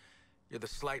Waller, you're the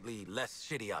slightly less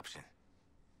shitty option.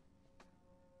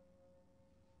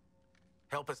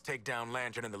 Help us take down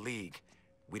Lantern and the League.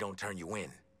 We don't turn you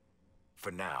in.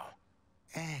 For now.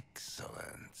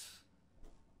 Excellent.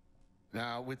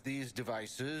 Now, with these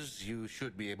devices, you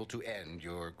should be able to end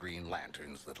your Green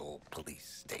Lantern's little police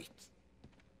state.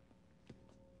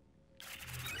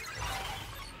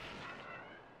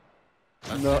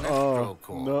 No,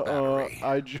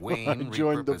 I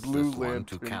joined the Blue Lanterns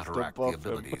to counteract the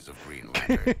abilities of Green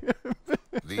Lantern.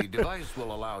 The device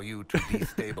will allow you to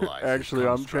destabilize. Actually,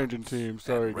 I'm changing teams.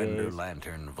 Sorry, render guys.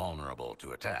 Lantern vulnerable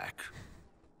to attack.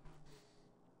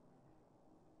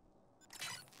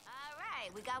 All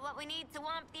right, we got what we need to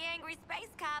womp the angry space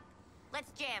cop.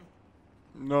 Let's jam.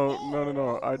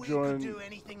 No. I joined.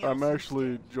 I'm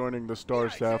actually joining the Star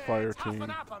Sapphire team.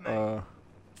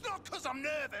 It's not because I'm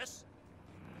nervous.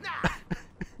 Nah.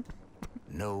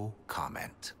 No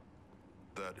comment.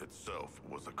 That itself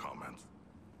was a comment.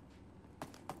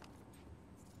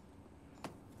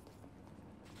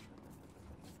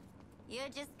 You're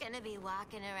just gonna be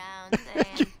walking around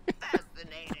saying,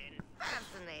 fascinating,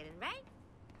 right?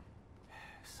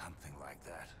 Something like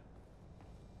that.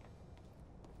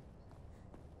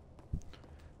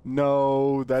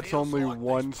 No, that's only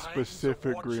one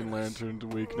specific Green Lantern's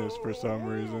weakness for some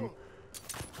reason.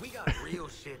 We got real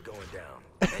shit going down.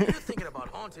 And you're thinking about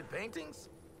haunted paintings?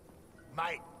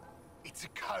 Mate, it's a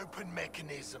coping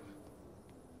mechanism.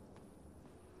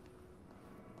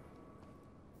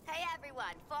 Hey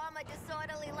everyone, form a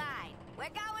disorderly line. We're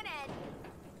going in.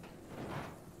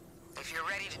 If you're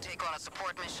ready to take on a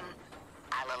support mission,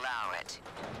 I'll allow it.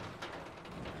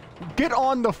 Get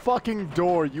on the fucking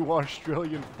door, you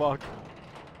Australian fuck.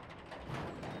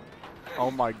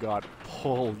 Oh my god,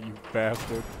 pull, you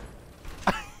bastard.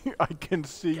 I can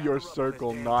see your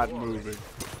circle not moving.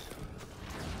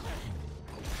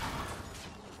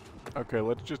 Okay,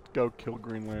 let's just go kill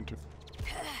Green Lantern.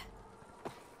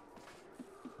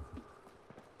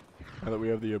 Now that we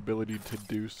have the ability to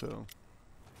do so.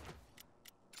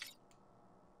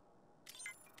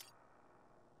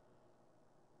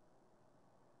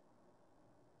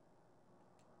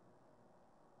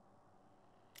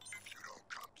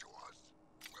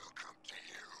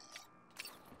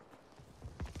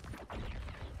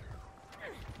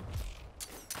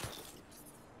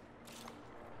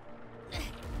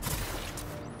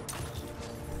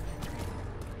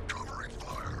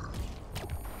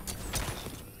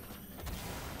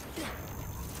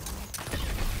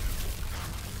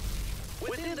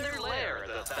 Within their lair,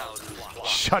 the thousands flock.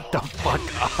 Shut the fuck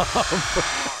up.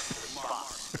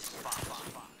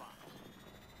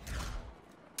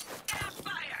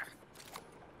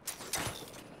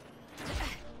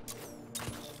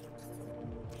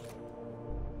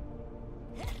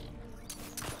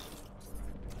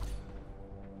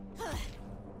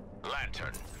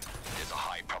 Lantern. There's a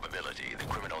high probability the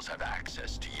criminals have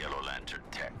access to Yellow Lantern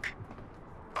tech.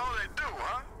 Oh, they do,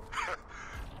 huh?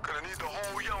 Gonna need the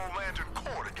whole Yellow Lantern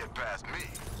Corps to get past me.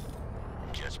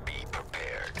 Just be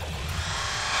prepared.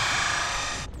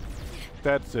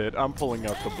 That's it. I'm pulling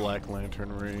out the Black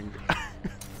Lantern ring.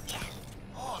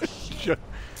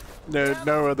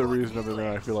 No other reason other than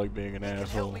I feel like being an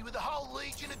asshole. With the whole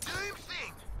Legion of Doom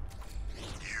thing.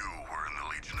 You were in the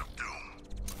Legion of Doom.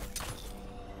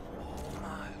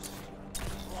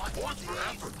 What's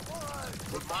happened?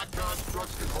 But my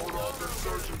constructs can hold off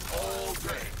insurgents all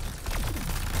day.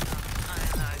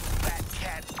 Fat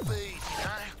cat feed, you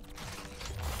know?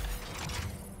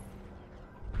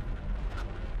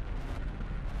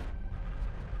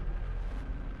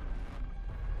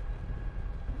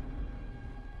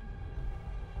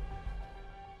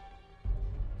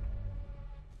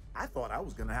 I thought I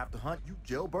was gonna have to hunt you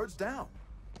jailbirds down.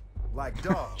 Like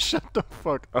dogs. Shut the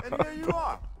fuck up. And here you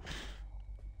are.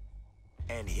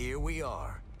 And here we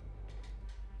are.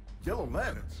 Yellow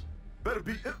Lanterns. Better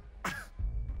be...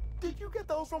 Did you get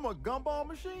those from a gumball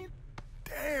machine?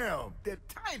 Damn, they're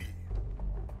tiny.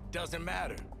 Doesn't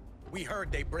matter. We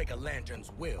heard they break a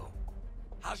Lantern's will.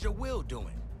 How's your will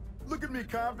doing? Look at me,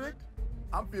 convict.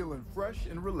 I'm feeling fresh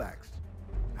and relaxed.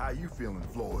 How you feeling,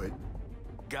 Floyd?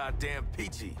 Goddamn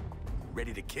peachy.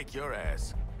 Ready to kick your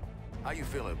ass. How you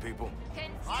feeling, people?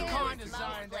 I kinda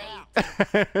zoned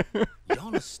out.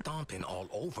 Y'all are stomping all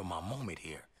over my moment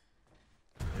here.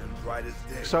 right as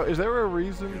day. So is there a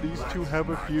reason these two have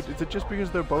a feud? Is it just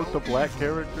because they're both the black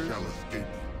characters? Shall escape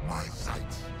my sight.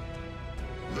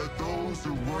 Let those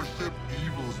who worship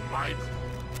evil's might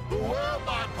beware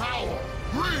my power.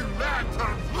 Green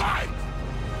Lantern's light.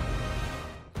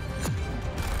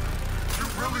 You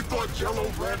really thought Yellow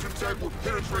Lantern Tech would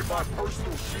penetrate my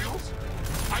personal shields?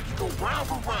 I can go round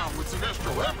for round with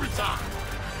Sinestro every time.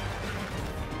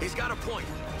 He's got a point.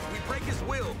 We break his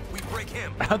will, we break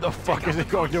him. How the fuck is he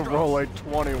going to roll a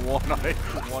 21 on a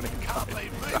 20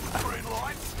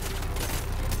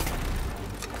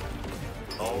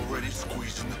 Already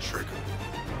squeezing the trigger.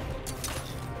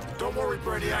 Don't worry,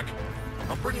 Brainiac.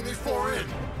 I'm bringing these 4 in.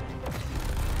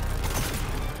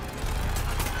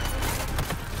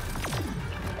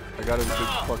 I got his big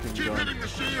fucking keep gun. hitting the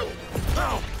shield.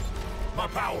 Now, my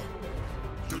power.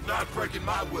 You're not breaking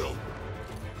my will.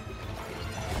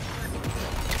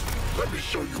 Let me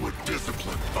show you a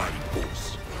disciplined fighting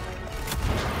force.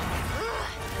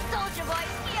 Soldier Boy,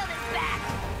 shield is back!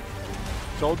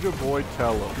 Soldier Boy,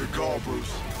 tell him. Good call,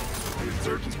 Bruce. The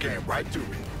insurgents came right to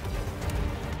me.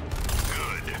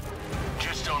 Good.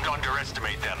 Just don't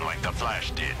underestimate them like the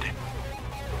Flash did.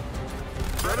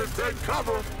 Better take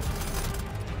cover.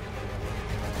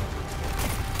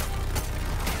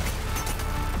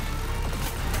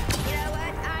 You know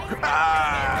what?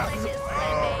 I delicious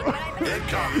lemonade, but I bet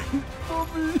Incoming.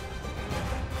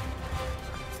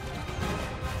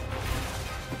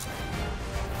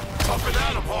 Up and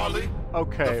at him, Harley.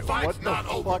 Okay, The fight's what the not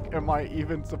over. fuck am I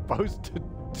even supposed to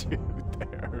do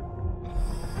there?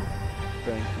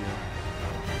 Thank you.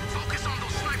 Focus on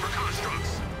those sniper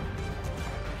constructs.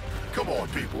 Come on,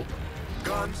 people.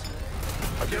 Guns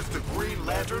against the Green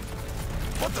Lantern?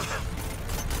 What the hell?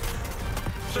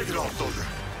 Shake it off, soldier.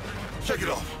 Shake it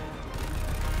off.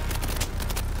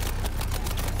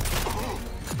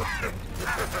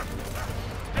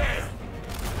 Damn!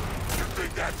 You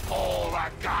think that's all I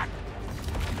got?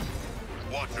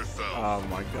 Watch yourself. Oh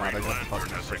my god, I Green got Lantern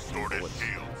fucking has 16 restored his bullets.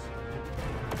 shields.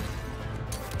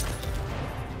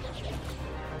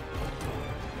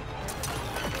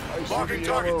 Marking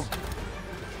targets.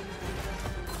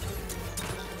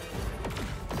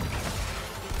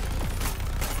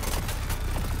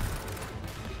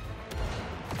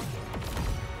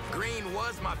 Green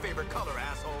was my favorite color,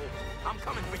 asshole. I'm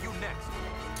coming for you next.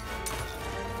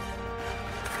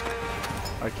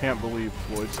 I can't believe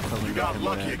Floyd's coming You got in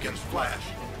lucky there. against Flash.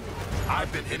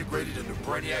 I've been integrated into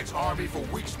Brainiac's army for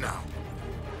weeks now.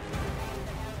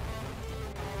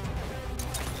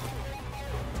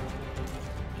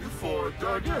 You four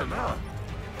dug in, huh?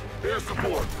 Here's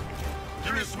support.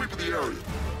 Give me a sweep of the area.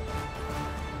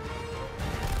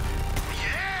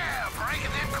 Yeah,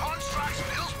 breaking them constructs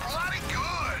feels bloody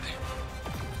good.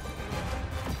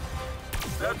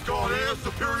 That's called air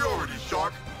superiority,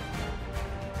 Shark.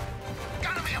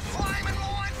 Gonna be a flaming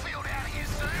minefield out here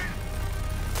soon.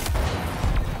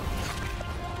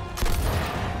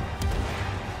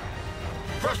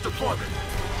 Fresh deployment.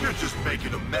 You're just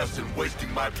making a mess and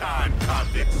wasting my time,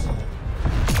 convicts.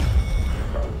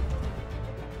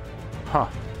 Huh.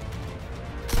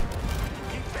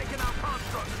 Keep taking out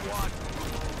construct, squad.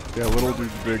 Yeah, little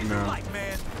dude's big now. Like,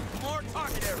 man. More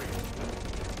target area.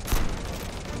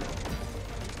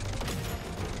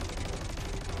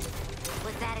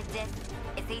 was that a diss?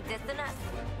 Is he dissing us?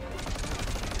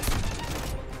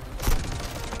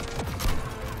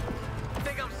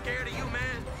 Think I'm scared of you,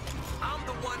 man? I'm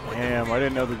the one with Damn, I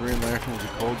didn't know the Green Lantern was a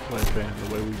Coldplay fan,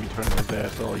 the way we be turning his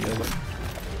ass all yellow.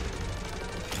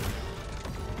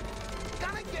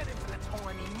 Gonna get him for the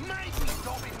time he made me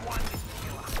Robin one to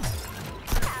kill him.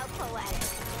 How poetic.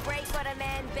 Break what a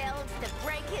man builds to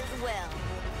break his will.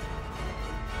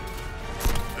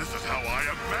 This is how I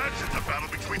imagined the battle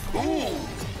between... Ooh!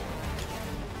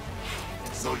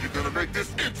 So you're gonna make this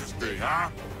interesting, huh?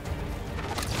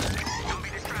 Don't be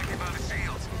distracted by the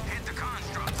shields. Hit the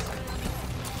constructs.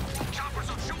 Choppers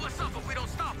will chew us up if we don't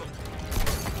stop them.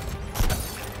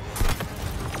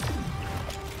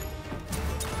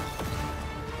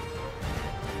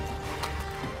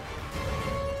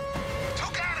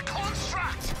 Took out a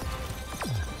construct.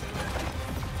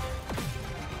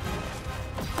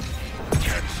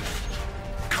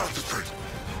 Concentrate.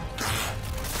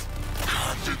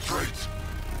 Concentrate.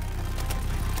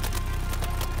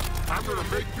 I'm gonna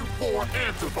make you four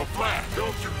answer for Flash.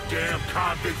 Don't you damn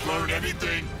convicts learn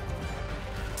anything?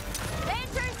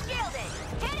 Lantern shielding!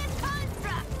 Hit his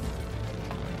construct!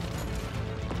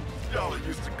 Y'all are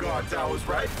used to guard towers,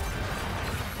 right?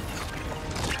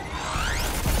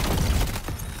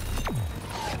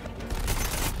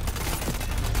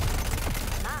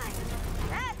 Mine.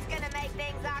 That's gonna make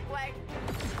things awkward.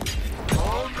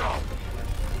 Oh no!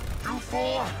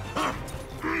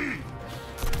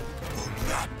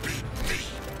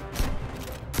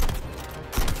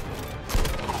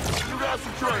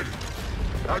 Concentrated!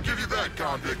 I'll give you that,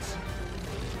 convicts.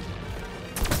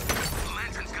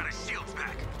 Lantern's got his shields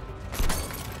back.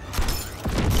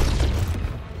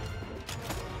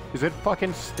 Is it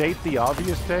fucking state the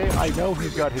obvious day? I know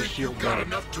he's got his shield Got back.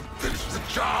 enough to finish the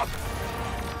job?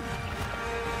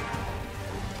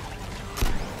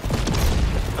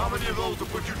 How many of those will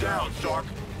put you down, Shark?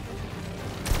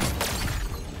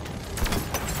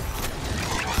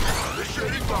 The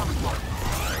shady bomb is one.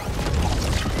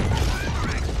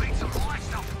 Beat some high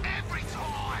stuff every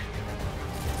time.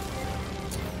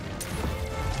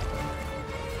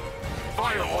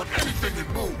 Fire on anything that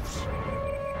moves.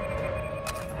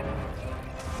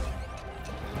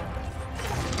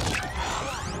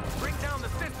 Bring down the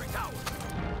sentry tower.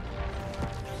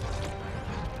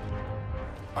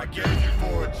 I gave you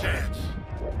more a chance.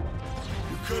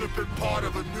 You could have been part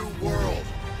of a new world.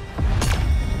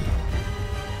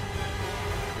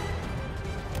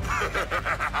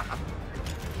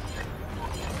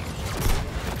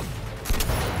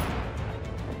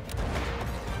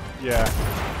 Yeah.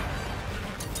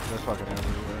 They're fucking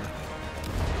everywhere.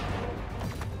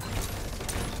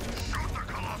 Shoot the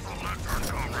colossal lantern,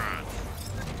 comrades.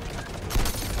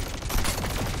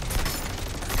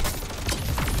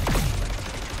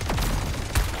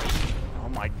 Oh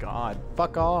my god.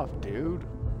 Fuck off, dude.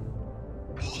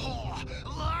 Oh,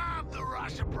 love the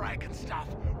rush of breaking stuff.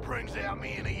 Brings out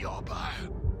me in a yobbo.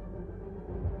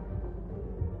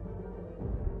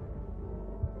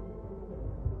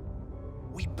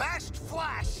 We bashed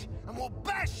Flash, and we'll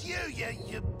bash you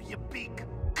big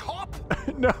cop.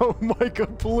 No, Micah,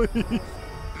 please.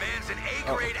 Man's an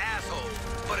A-grade asshole,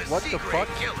 but a What the C-grade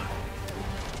fuck? killer.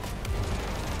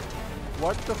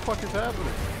 What the fuck is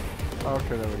happening?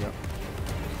 Okay, there we go.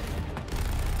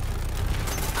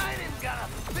 I ain't even gotta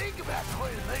think about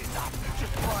cleaning these up,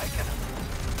 just breaking them.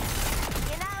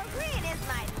 You know, green is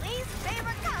my least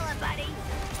favorite color, buddy.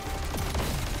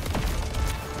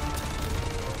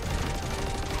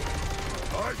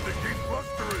 I think he's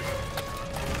blustering.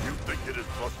 You think it is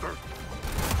Buster?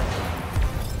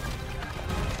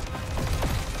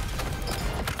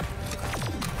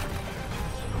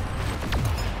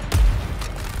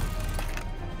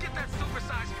 Get that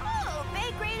supersized car. Oh,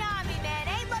 big green army man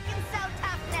ain't looking so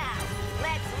tough now.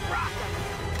 Let's rock 'em.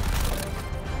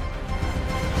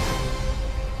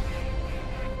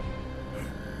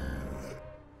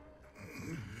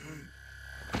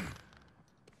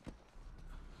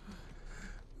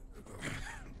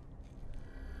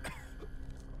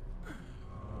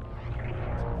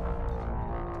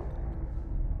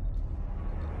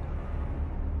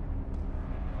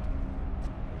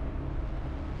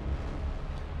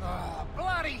 Oh,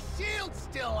 bloody shield's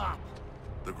still up.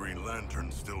 The Green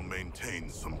Lantern still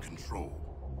maintains some control.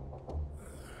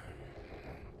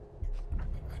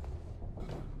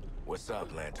 What's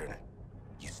up, Lantern?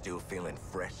 You still feeling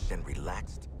fresh and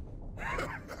relaxed?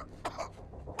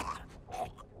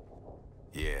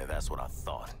 Yeah, that's what I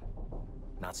thought.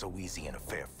 Not so easy in a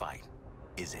fair fight,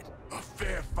 is it? A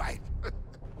fair fight?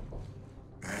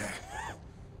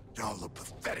 Y'all are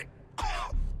pathetic.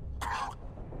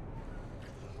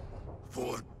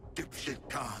 4 dipshit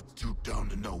gods too dumb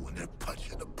to know when they're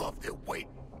punching above their weight.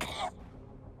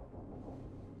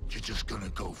 You're just gonna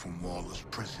go from Waller's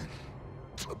prison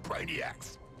to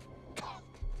Brainiac's.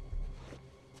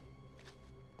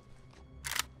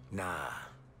 Nah.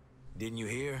 Didn't you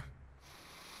hear?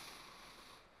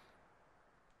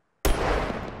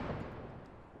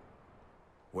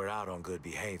 We're out on good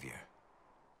behavior.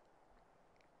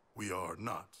 We are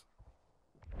not.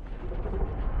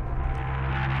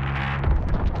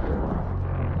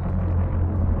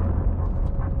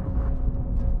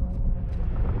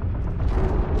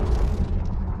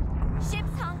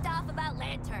 Ship's honked off about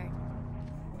Lantern.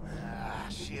 Ah,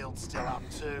 shield's still up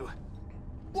too.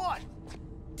 What?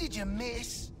 Did you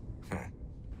miss?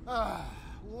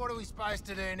 What are we supposed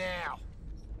to do now?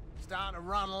 Starting to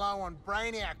run low on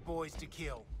Brainiac boys to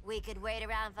kill. We could wait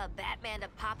around for Batman to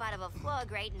pop out of a floor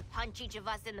grate and punch each of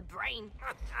us in the brain.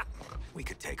 We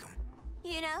could take him.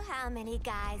 You know how many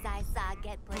guys I saw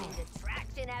get put into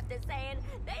traction after saying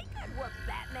they could whoop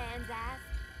Batman's ass?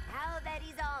 Now that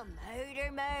he's all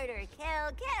murder, murder,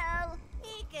 kill, kill,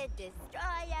 he could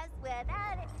destroy us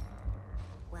without it.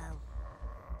 Well,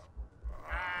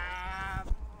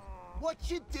 what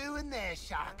you doing there,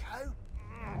 Sharko?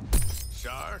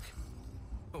 Shark?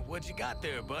 What you got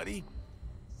there, buddy?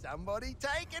 Somebody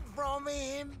take it from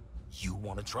him. You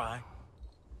wanna try?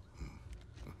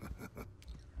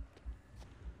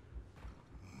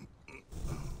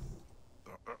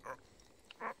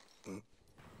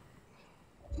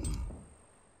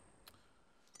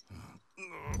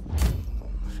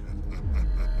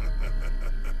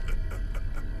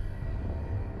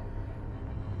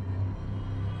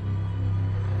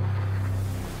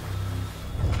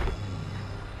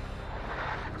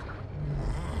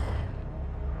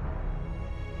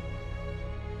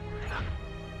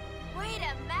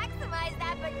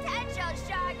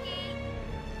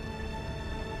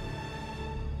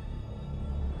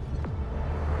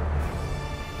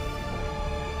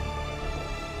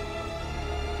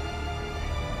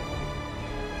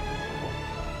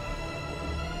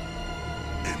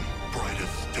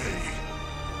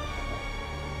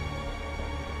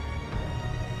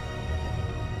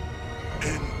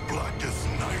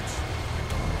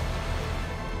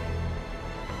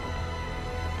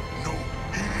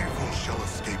 shall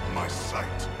escape my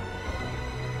sight.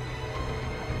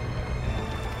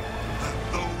 Let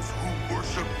those who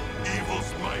worship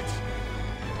evil's might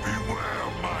beware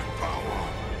my power.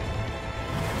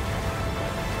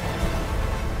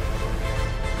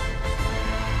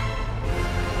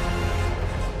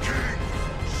 King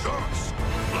Shark's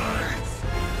Blades!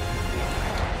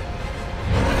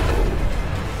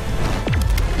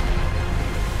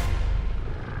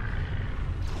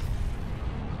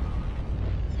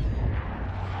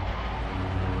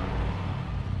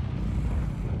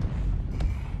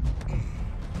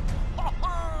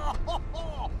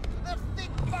 The thick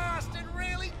bastard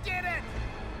really did it!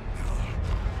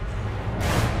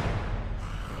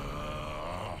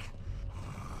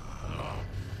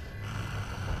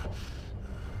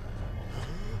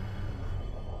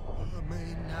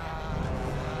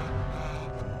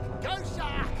 Go,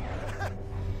 Shark!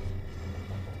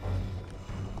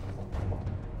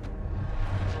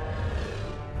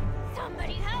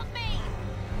 Somebody help me!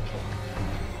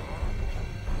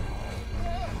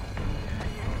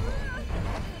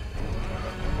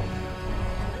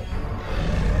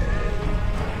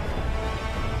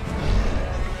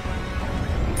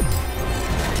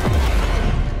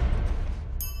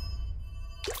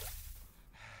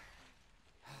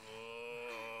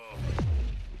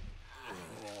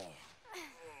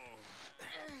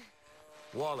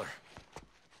 Waller,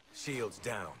 shields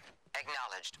down.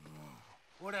 Acknowledged.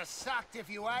 Would have sucked if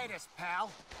you ate us,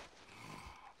 pal.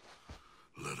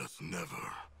 Let us never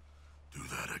do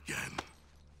that again.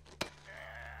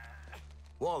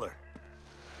 Waller.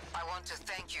 I want to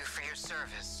thank you for your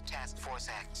service, Task Force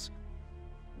X.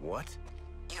 What?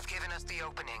 You've given us the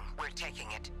opening. We're taking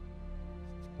it.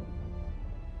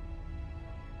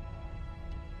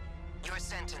 Your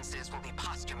sentences will be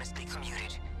posthumously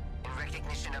commuted in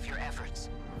recognition of your efforts.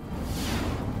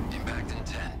 Impact in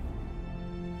 10.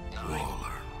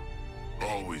 Waller,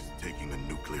 always taking the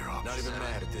nuclear option. Not even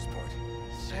mad at this point.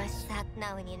 Sure suck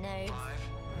knowing you know.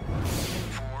 5,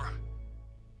 4,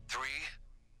 3,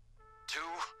 2,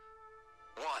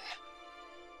 1.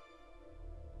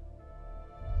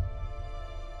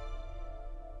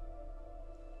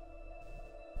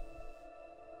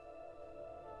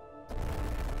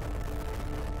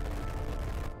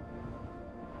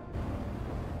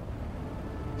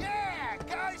 Yeah,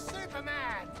 go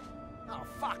Superman! Oh,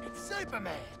 fuck, it's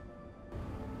Superman!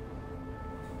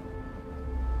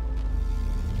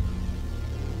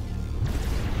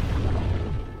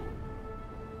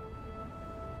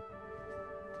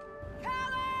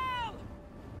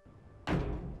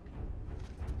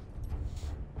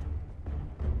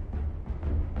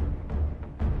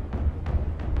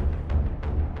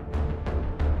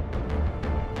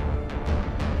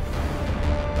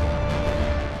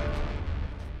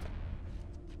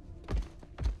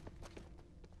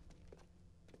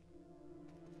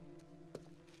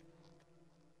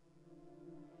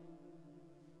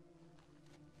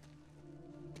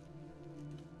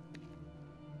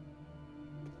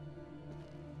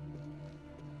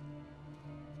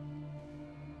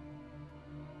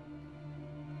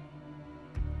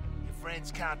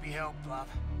 Friends can't be helped, love.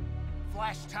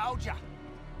 Flash told ya.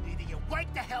 Either you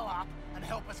wake the hell up and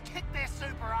help us kick their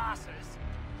super asses,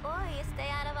 Or you stay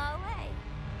out of our way.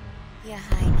 Your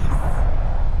Highness.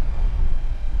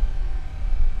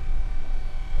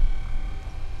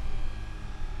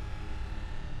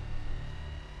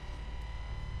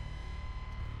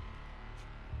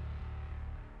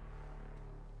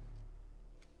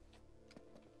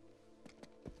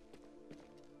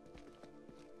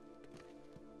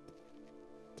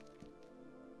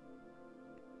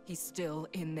 He's still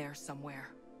in there somewhere.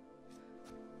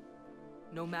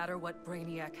 No matter what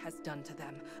Brainiac has done to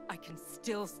them, I can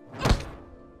still...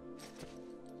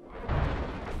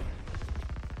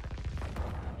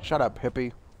 Shut up,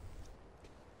 hippie.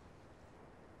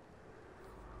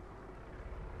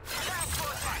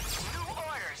 New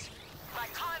orders. My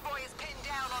convoy is pinned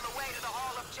down on the way to the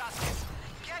Hall of Justice.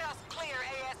 Get us clear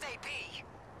ASAP.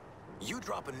 You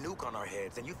drop a nuke on our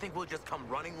heads and you think we'll just come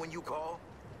running when you call?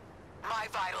 My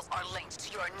vitals are linked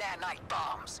to your nanite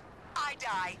bombs. I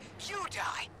die, you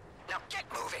die. Now get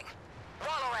moving.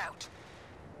 Waller out.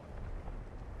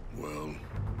 Well,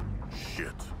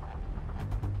 shit.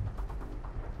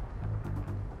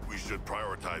 We should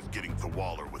prioritize getting to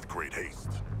Waller with great haste.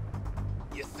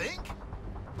 you think?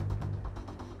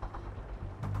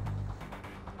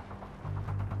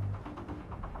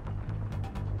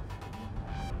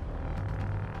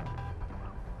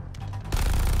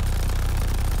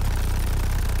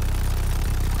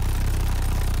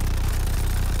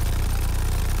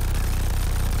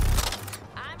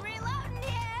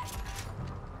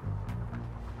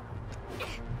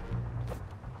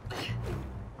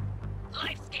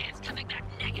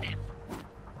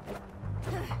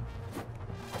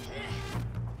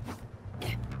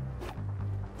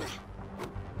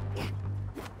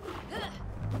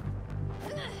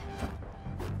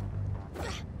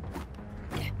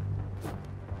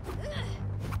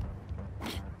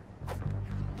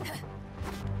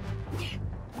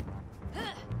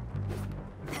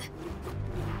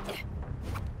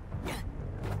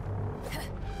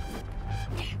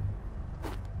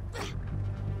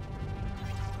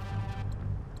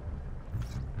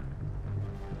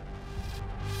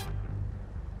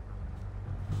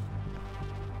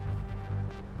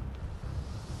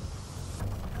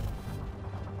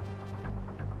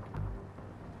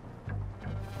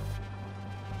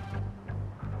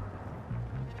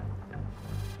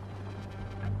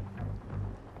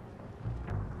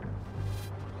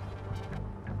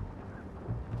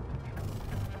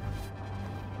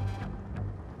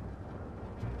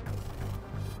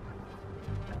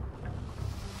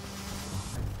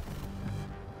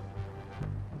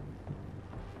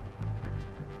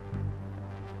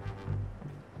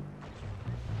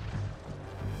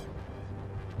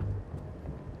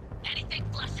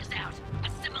 everything flushes out.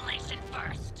 Assimilation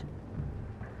first.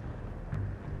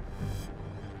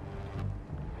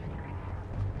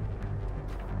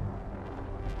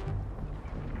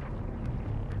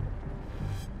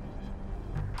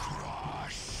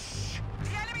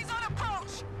 The enemy's on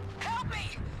approach! Help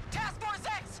me! Task Force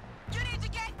X! You need to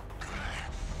get...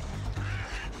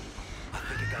 I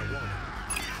think it got one.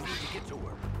 We need to get to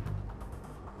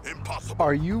her. Impossible.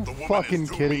 Are you The woman fucking is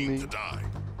too kidding mean me? to die.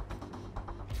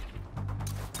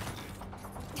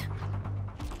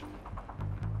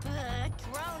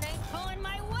 Drone ain't pulling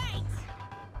my weight!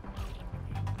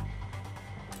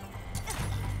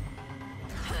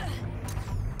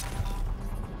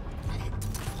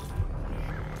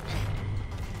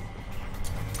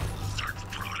 Search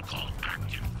protocol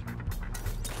active.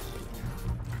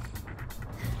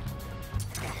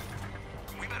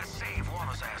 We better save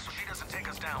Walla's ass so she doesn't take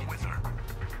us down with her.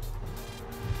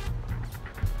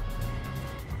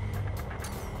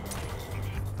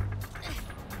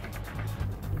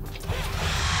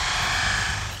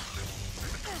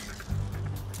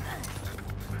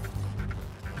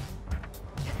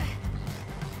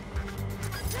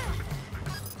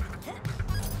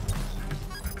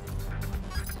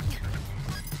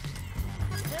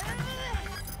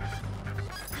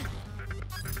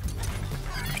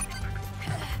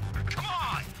 Come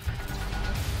on!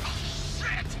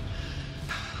 Shit!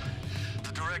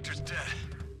 The director's dead.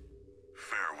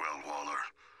 Farewell, Waller.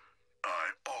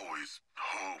 I always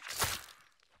hoped.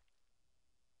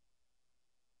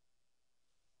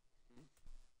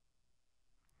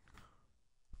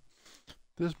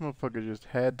 This motherfucker just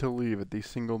had to leave at the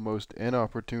single most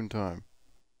inopportune time.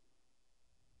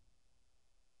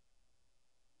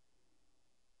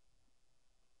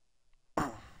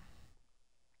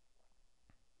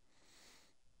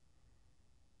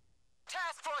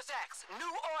 Task Force X, new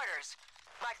orders.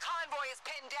 My convoy is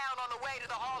pinned down on the way to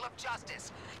the Hall of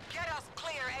Justice. Get us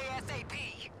clear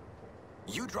ASAP.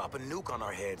 You drop a nuke on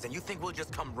our heads and you think we'll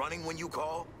just come running when you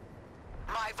call?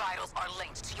 My vitals are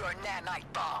linked to your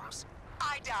nanite bombs.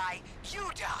 I die,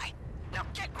 you die. Now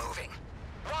get moving.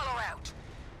 Waller out.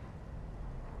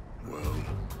 Well,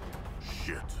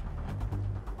 shit.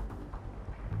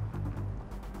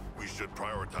 We should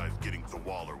prioritize getting to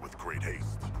Waller with great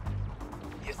haste.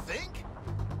 You think?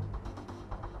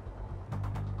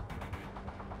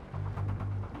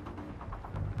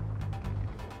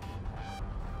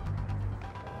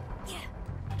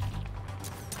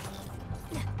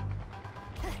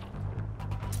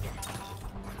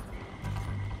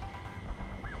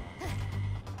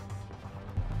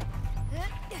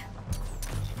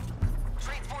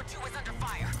 Transport 2 is under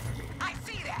fire. I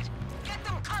see that. Get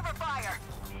them cover fire.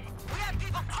 We have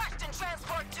people crushed in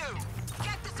Transport 2.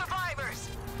 Get the survivors.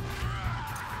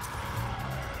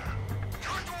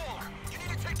 You're Waller. You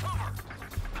need to take cover.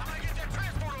 I'm gonna get that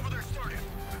transport over there started.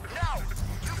 No!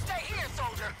 You stay here,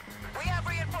 soldier. We have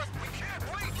reinforcements. We can't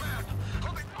wait, man.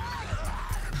 I'll be...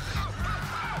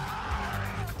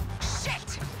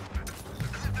 Shit!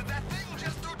 That thing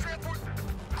just threw transport...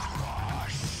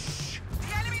 Crush!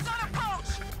 The enemy's on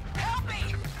approach! Help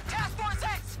me! Task Force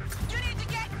X! You need to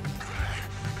get...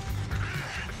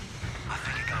 I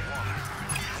think it got Waller.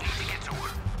 We need to get to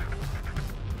her.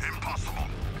 Impossible.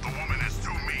 The woman is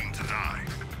too mean to die.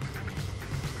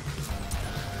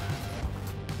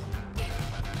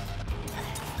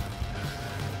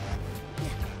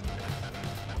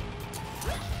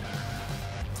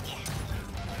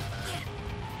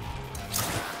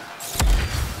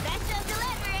 Special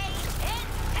delivery!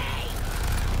 It's paid!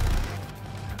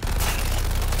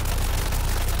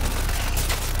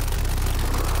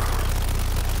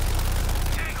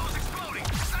 Tango's exploding.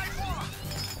 Side wall.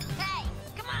 Hey,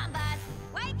 come on, bud.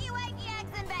 Wakey, wakey,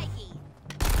 eggs and bakey.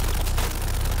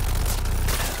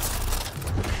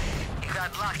 You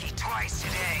got lucky twice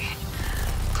today.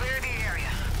 Clear the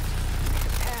area.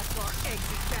 Pass our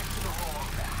exit back to the hall.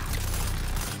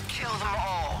 Kill them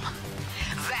all.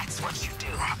 That's what you do.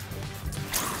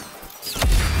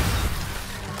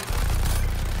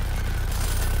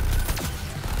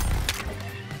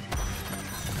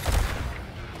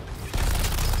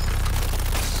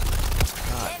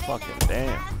 God fucking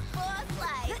damn.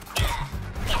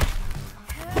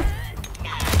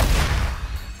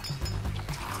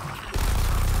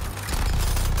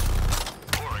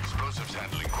 Poor explosives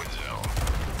handling Quinzel,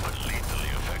 but lethally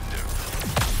effective.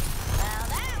 Well,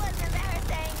 that was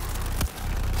embarrassing.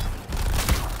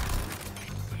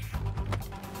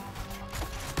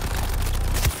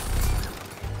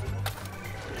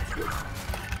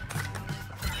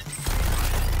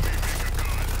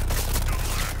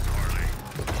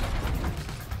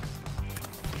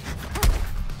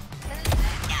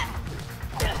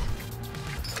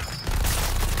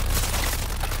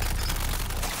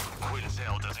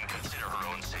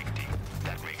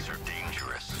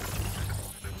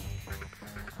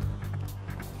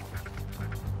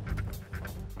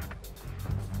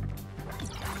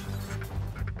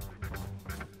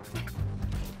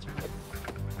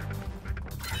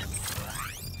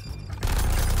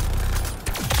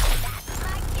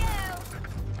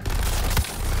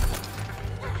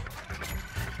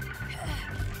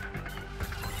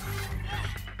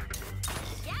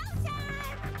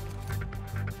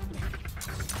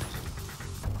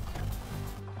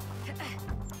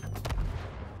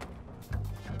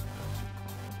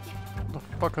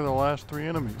 fuck are the last 3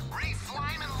 enemies?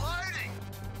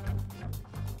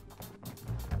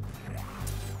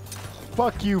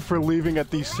 Fuck you for leaving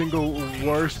at the single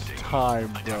worst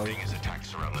time, bro.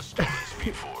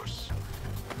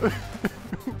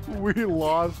 We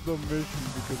lost the mission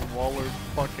because Waller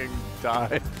fucking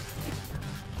died.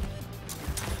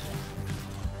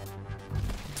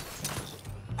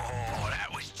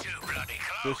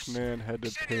 This man had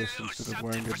to piss instead of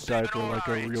wearing a diaper like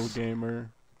a real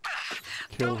gamer.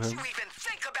 Kill him. Don't you even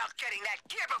think about getting that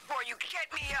gear before you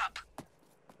get me up!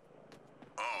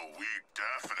 Oh, we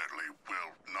definitely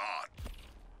will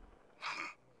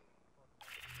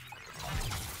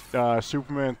not.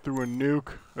 Superman threw a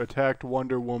nuke, attacked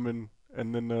Wonder Woman,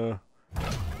 and then, I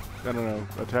don't know,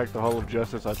 attacked the Hall of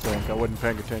Justice, I think. I wasn't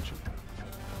paying attention.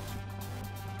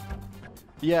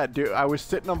 Yeah, dude, I was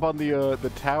sitting up on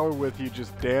the tower with you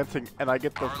just dancing, and I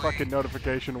get the fucking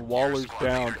notification Waller's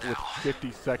down with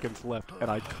 50 seconds left, and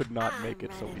I could not make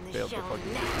it, so we failed the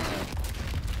fucking mission.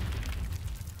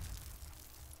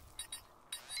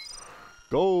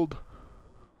 Gold!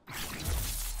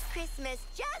 Christmas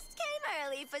just came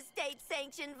early for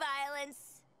state-sanctioned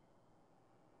violence.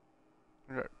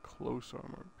 I got close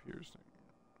armor piercing.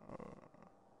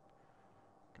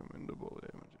 Commendable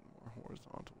damage and more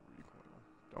horizontal recoil.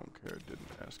 Don't care,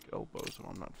 didn't ask elbow, so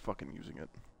I'm not fucking using it.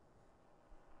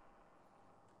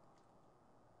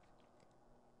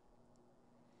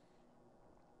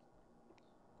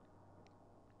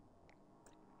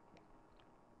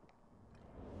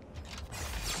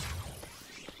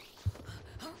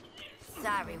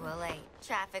 Sorry we're late.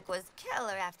 Traffic was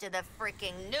killer after the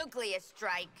freaking nuclear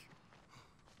strike.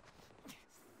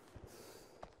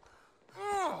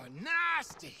 Oh,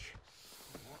 nasty!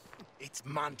 It's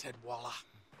Mounted, Waller.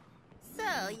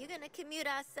 So, you gonna commute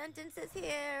our sentences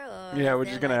here, or Yeah, we're is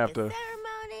just there, gonna like, have to. a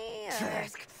ceremony, or...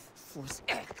 Task Force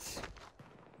X.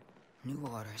 New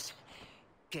orders.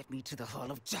 Get me to the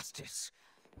Hall of Justice.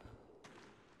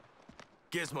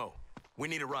 Gizmo, we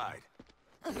need a ride.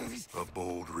 A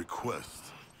bold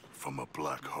request from a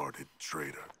black-hearted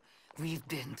traitor. We've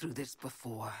been through this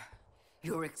before.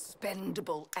 You're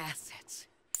expendable assets.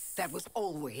 That was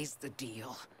always the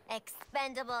deal.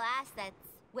 Expendable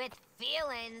assets with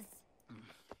feelings.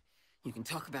 You can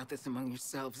talk about this among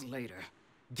yourselves later.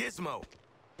 Gizmo!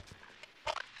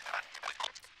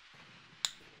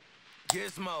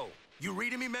 Gizmo, you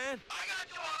reading me, man?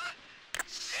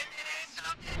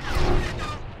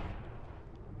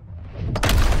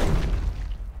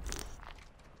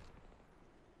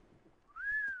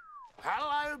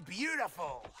 Hello,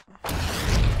 beautiful.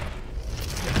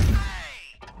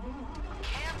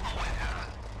 Careful with her.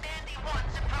 Mandy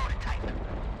wants a prototype.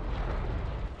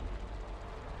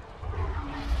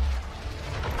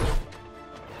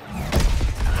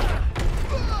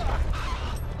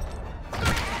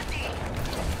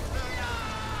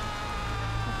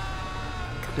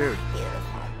 Dude,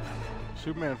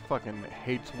 Superman fucking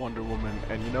hates Wonder Woman,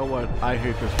 and you know what? I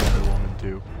hate this Wonder Woman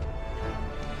too.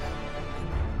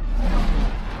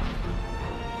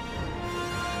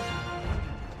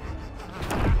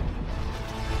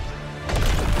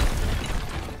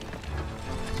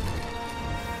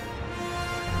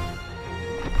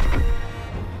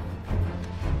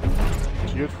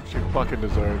 She gets what she fucking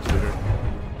deserves, dude.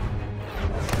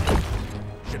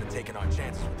 Should have taken our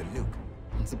chances with the nuke.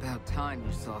 It's about time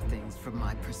you saw things from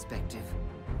my perspective.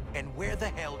 And where the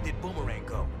hell did Boomerang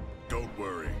go? Don't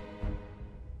worry.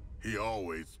 He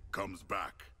always comes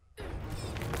back.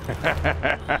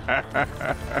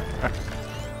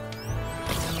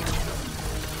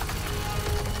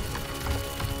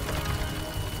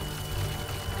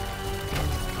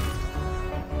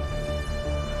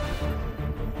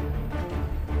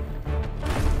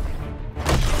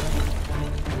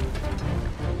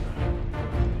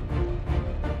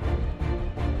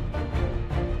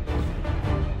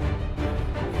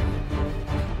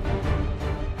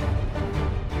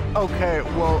 Okay,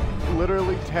 well,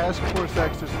 literally Task Force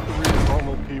X is 3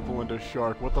 normal people into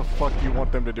Shark. What the fuck do you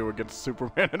want them to do against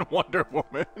Superman and Wonder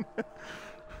Woman?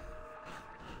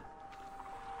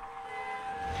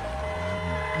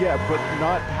 Yeah, but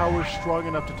not power strong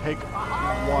enough to take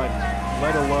one,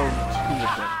 let alone 2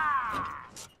 of them.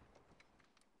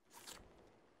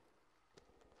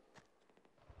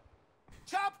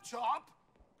 Chop chop!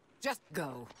 Just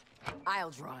go. I'll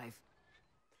drive.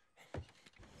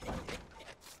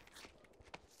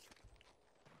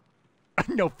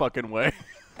 No fucking way.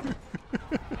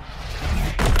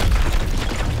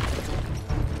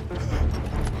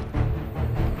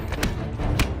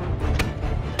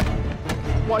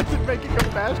 Why is it making a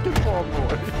basketball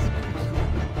noise?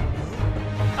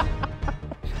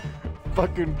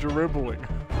 fucking dribbling.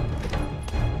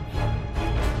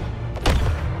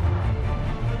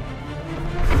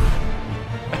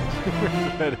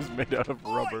 His head is made out of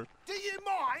rubber. Do you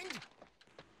mind?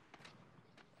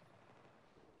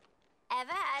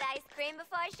 Ever had ice cream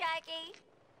before, Sharky?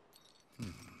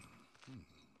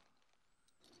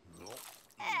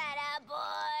 Atta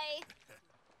boy.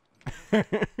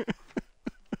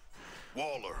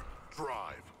 Waller,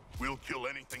 drive. We'll kill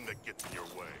anything that gets in your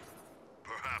way.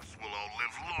 Perhaps we'll all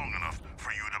live long enough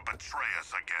for you to betray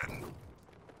us again.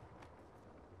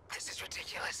 This is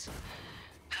ridiculous.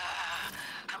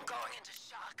 I'm going into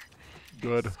shock.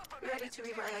 Good. Ready to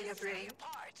rewire your brain? And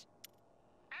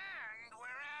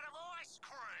we're out of ice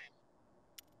cream.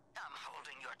 I'm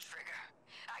holding your trigger.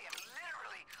 I am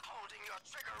literally holding your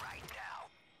trigger right now.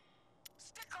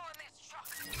 Stick on this truck.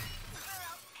 Clear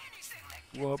out anything that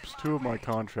Whoops, 2 of my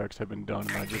contracts have been done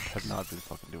and I just have not been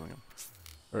fucking doing them.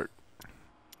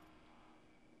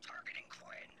 Targeting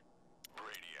Quinn.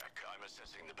 Brainiac, I'm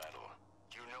assessing the battle.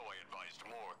 You know I advised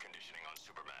more conditioning on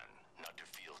Superman, not to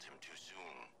field him too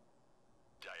soon.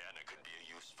 Diana could be a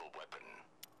useful weapon.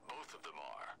 Both of them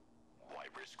are. Why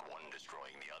risk one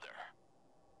destroying the other?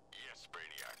 Yes,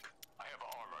 Brainiac. I have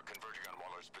armor converging on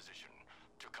Waller's position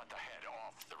to cut the head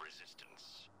off the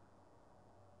resistance.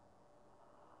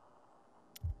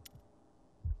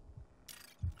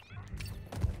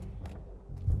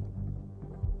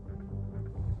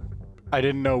 I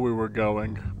didn't know we were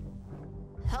going.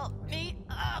 Help me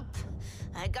up.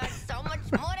 I got so much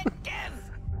more to give.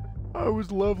 I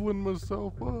was leveling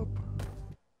myself up.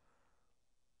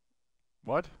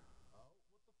 What?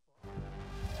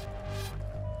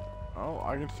 Oh,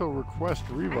 I can still request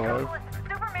revive.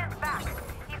 Superman's back.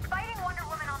 He's fighting Wonder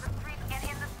Woman on the streets and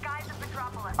in the skies of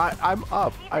Metropolis. I'm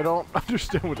up. I don't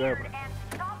understand what happened. And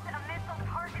stopped a missile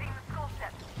targeting the school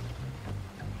ship.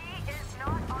 He is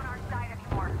not on our side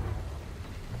anymore.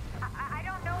 I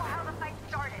don't know how the fight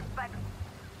started, but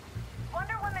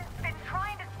Wonder Woman's been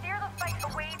trying to steer the fight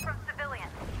away from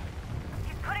civilians.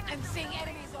 He's putting I'm seeing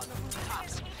enemies on the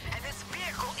rooftops, and this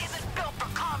vehicle isn't built for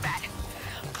combat.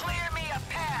 Clear me a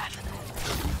path.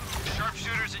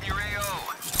 Sharpshooters in your AO.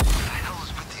 What the hell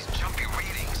is with these jumpy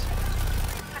readings?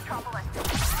 Metropolis.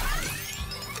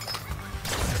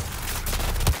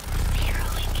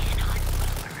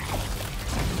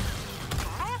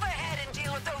 Move ahead and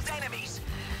deal with those enemies.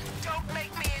 Don't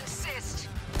make me insist.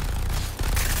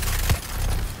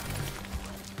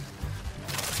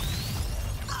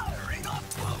 Firing up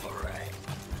Boomerang.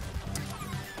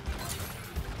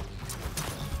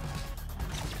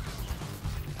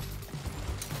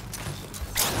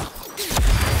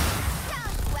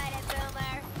 Don't sweat it,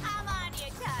 Boomer. I'm on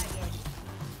your target.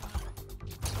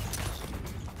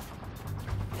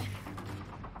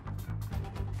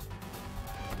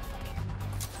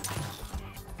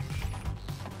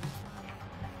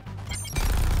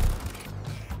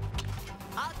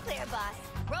 All clear, boss.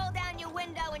 Roll down your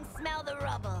window and smell the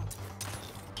rubble.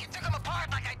 You took them apart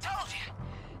like I told you.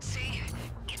 See?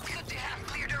 It's good to have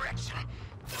clear direction.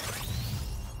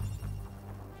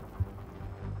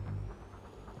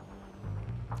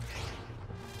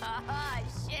 Oh,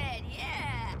 shit,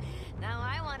 yeah. Now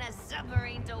I want a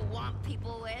submarine to whomp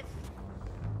people with.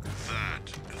 That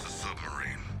is a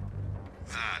submarine.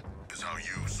 That is how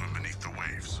you swim beneath the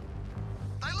waves.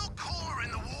 They look cooler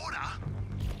in the water.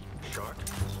 Shark,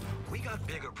 we got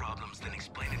bigger problems than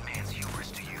explaining man's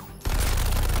hubris to you.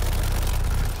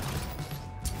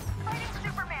 Fighting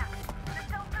Superman. The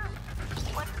shelter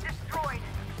was destroyed.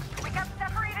 We got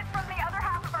separated from the other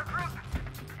half of our group.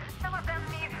 Some of them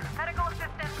need medical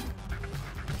assistance.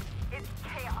 It's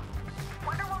chaos.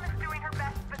 Wonder Woman's doing her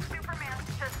best, but Superman's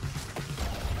just...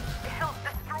 He'll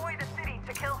destroy the city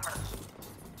to kill her.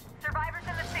 Survivors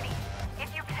in the city,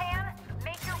 if you can,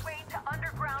 make your way to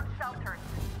underground shelters.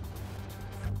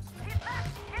 He's back!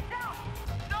 Get down!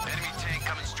 Enemy tank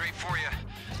coming straight for you.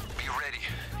 Be ready.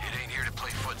 It ain't here to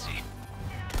play footsie.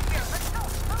 Here, let's go!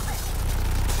 Move it!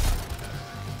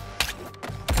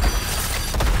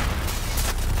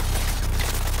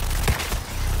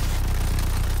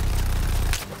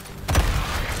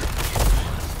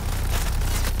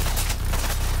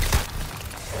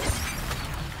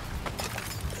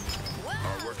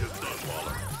 Our work is done,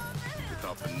 Waller.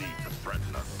 Without the need to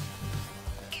threaten us.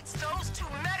 It's those two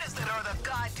metas that are the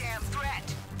goddamn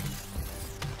threat.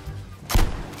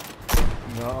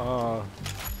 Nuh-uh.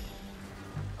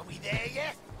 Are we there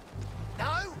yet?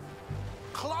 No?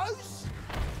 Close?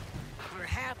 We're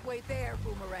halfway there,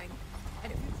 Boomerang.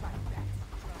 And if you try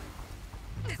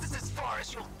that, this is as far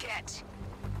as you'll get.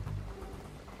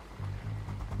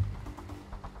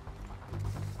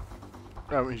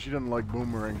 I mean, she doesn't like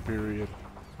Boomerang, period.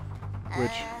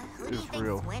 Which is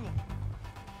real.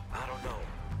 I don't know,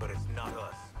 but it's not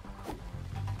us.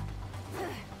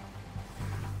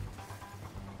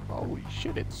 Holy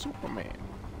shit, it's Superman.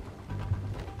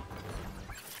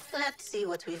 Let's see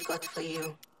what we've got for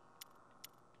you.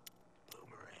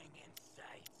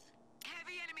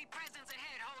 Heavy enemy presence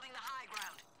ahead, holding the high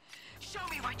ground. Show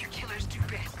me what your killers do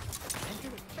best. And do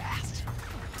it fast.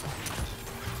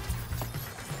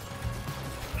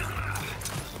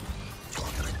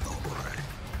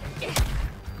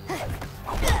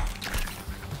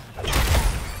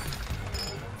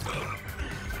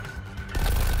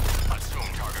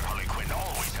 Assume target Harley Quinn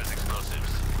always has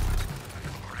explosives.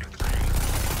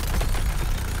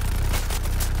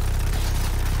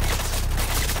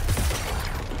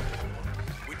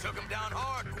 We took him down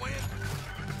hard, Quinn.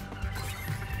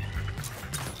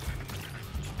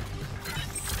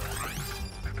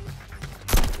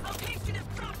 Location is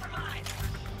compromised.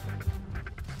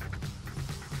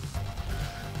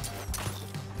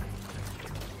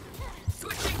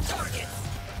 Switching targets.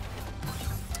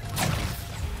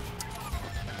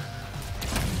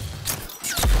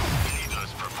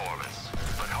 Needless performance.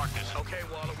 But Harkness. Okay,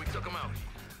 Waller, we took him out.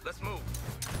 Let's move.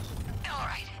 All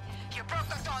right. You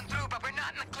broke us on through, but we're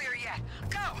not in the clear yet.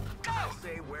 Go! Go! I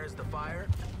say where's the fire,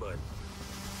 but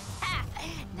Ha!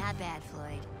 Not bad,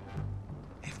 Floyd.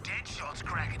 If Deadshot's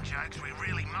cracking jokes, we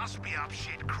really must be up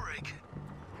Shit Creek.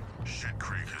 Shit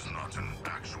Creek is not an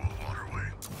actual waterway.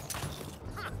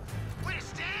 Huh. We're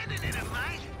standing in it,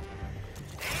 mate.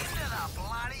 End of the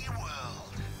bloody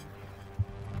world.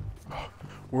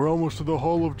 We're almost to the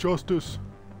Hall of Justice.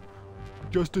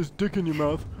 Justice dick in your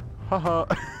mouth. Haha.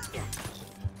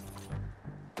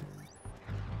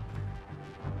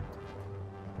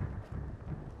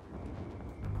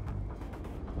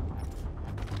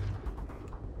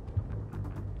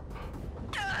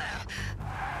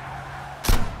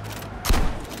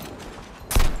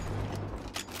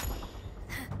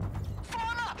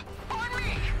 Form up! On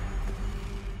me!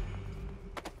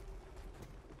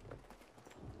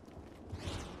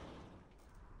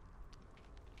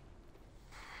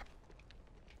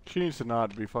 She needs to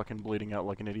not be fucking bleeding out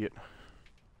like an idiot.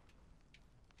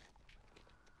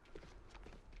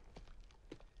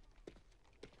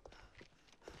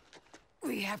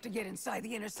 We have to get inside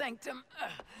the inner sanctum.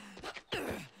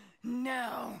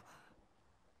 Now.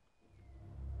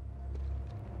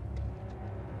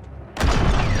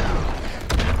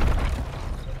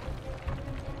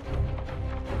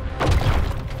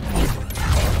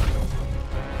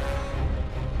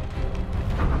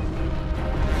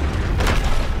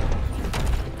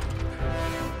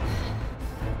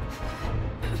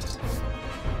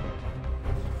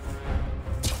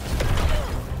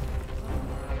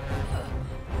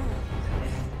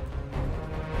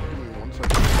 Give me 1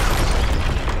 second.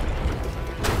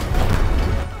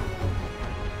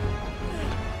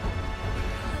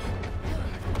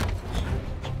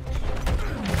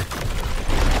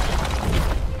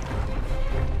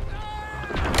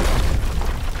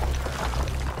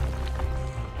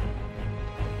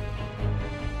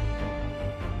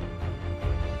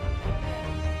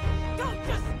 Don't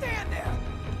just stand there!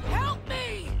 Help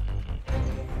me!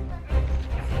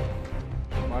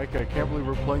 Mike, I can't believe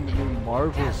we're playing the new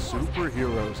Marvel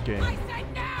Superheroes game. I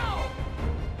said now!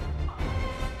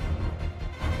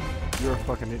 You're a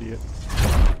fucking idiot.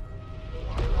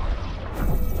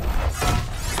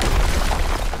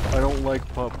 I don't like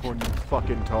popcorn, you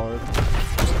fucking tard.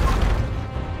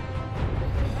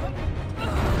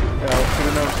 Yeah, I should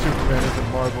have known Superman isn't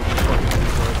Marvel, you fucking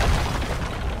retard.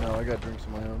 No, I got drinks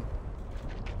of my own.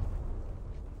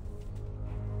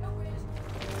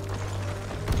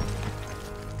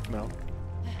 No.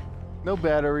 No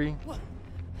battery.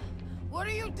 What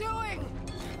are you doing?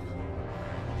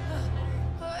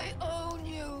 I own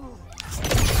you.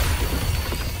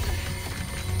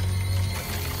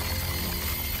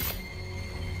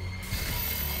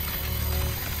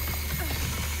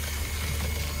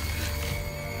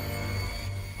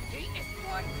 He is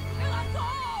going to kill us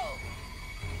all!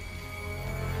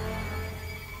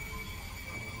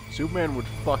 Superman would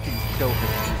fucking kill him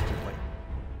instantly.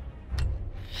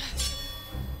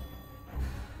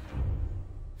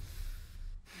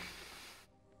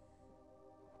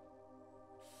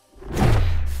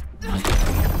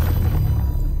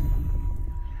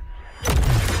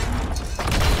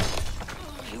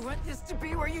 You want this to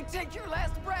be where you take your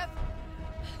last breath?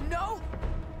 No?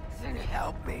 Then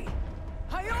help me.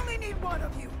 I only need one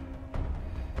of you.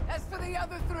 As for the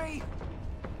other three,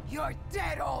 you're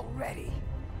dead already.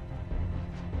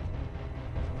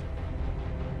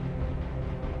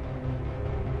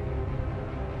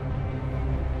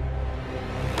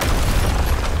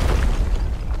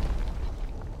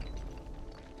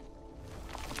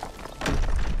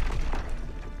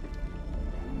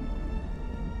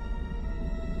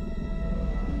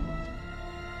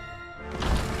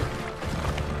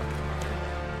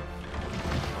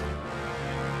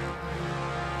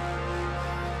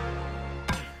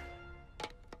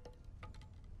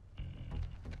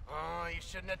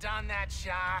 shouldn't have done that,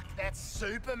 Shark. That's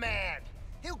Superman.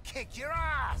 He'll kick your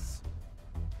ass.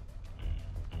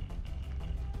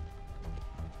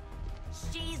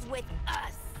 She's with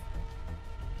us.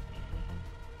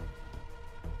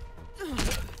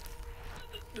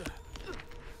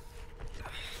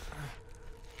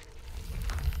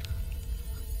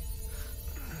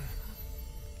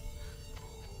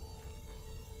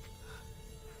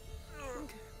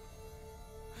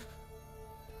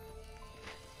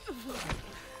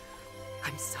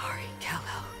 I'm sorry,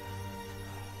 Kal-El.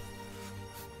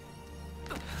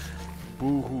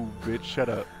 Boo-hoo, bitch, shut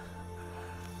up.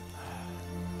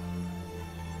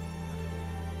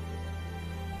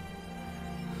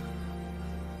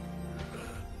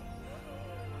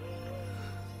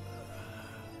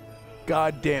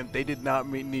 God damn, they did not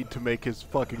need to make his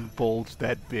fucking bulge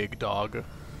that big, dog.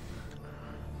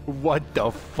 What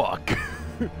the fuck?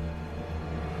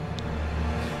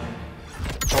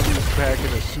 Always packing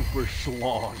a super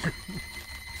schlong.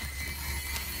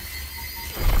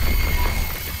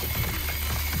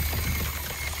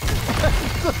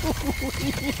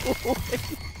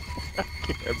 I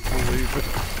can't believe it.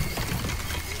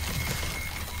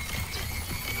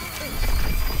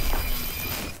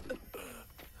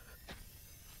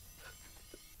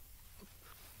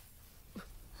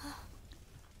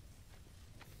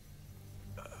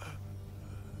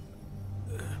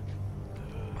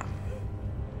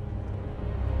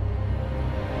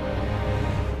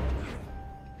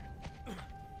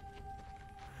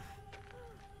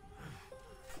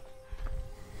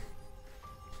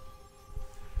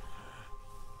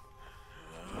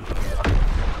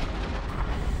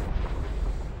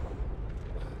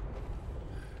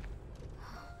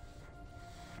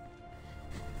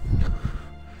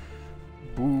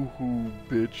 Boo-hoo,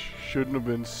 bitch. Shouldn't have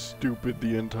been stupid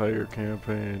the entire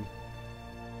campaign.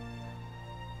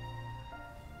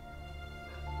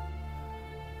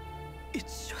 It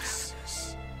should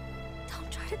have.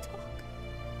 Don't try to talk.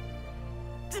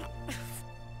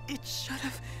 It should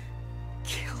have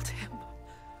killed him.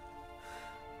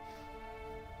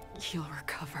 He'll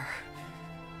recover.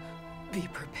 Be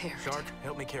prepared. Shark,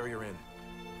 help me carry her in.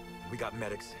 We got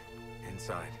medics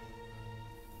inside.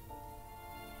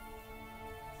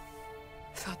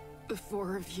 Thought the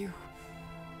four of you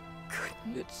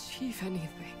couldn't achieve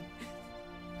anything.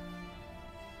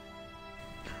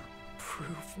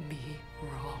 Prove me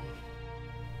wrong.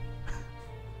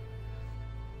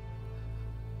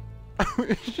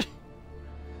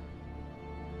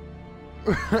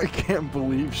 I can't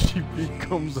believe she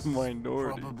becomes a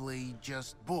minority. Probably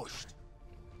just bushed.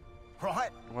 Right?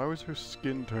 Why was her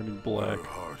skin turning black? Her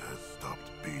heart has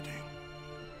stopped beating.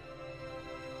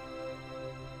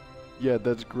 Yeah,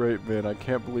 that's great, man. I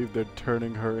can't believe they're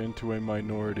turning her into a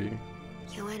minority.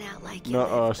 You went out like you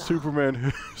Nuh-uh, Superman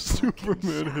hit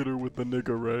her with the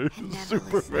nigga ray.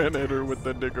 Superman hit her with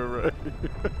the nigga ray.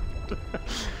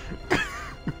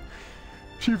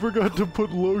 She forgot to put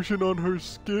lotion on her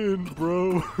skin,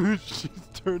 bro. She's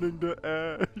turning to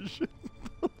ash.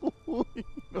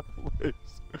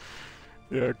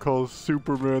 Yeah, call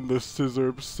Superman the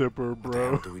scissor sipper,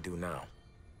 bro. What do we do now?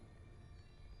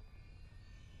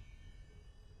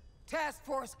 Task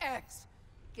Force X,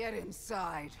 get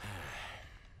inside.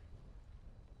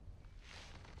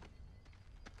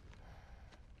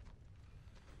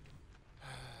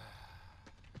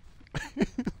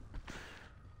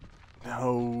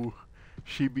 No,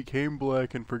 she became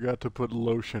black and forgot to put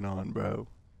lotion on, bro.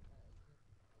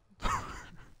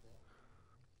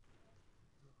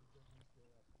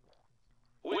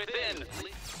 Within.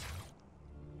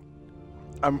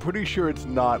 I'm pretty sure it's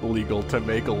not legal to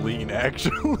make a lean,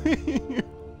 actually.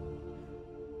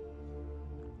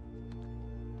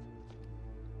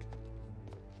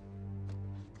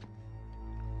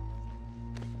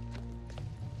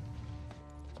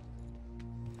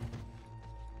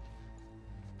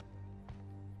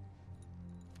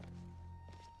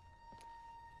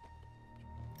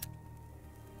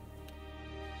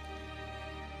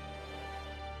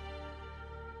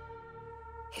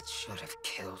 It should have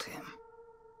killed him.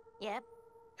 Yep.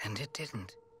 And it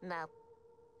didn't. No.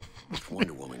 With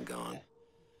Wonder Woman gone,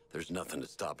 there's nothing to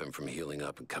stop him from healing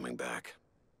up and coming back.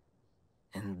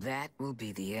 And that will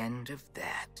be the end of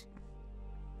that.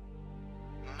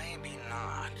 Maybe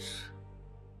not.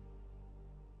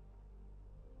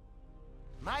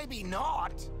 Maybe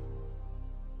not.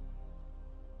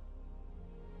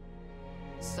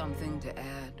 Something to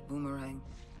add, Boomerang?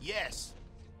 Yes.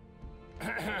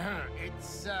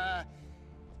 It's, I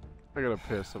gotta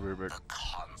piss, I'll be right back.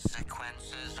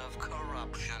 consequences of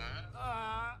corruption.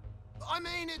 I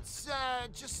mean, it's,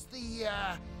 just the,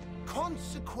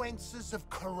 consequences of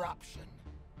corruption.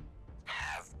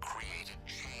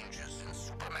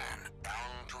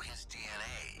 to his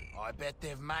DNA. I bet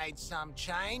they've made some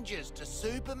changes to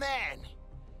Superman.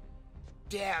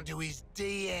 Down to his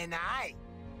DNA.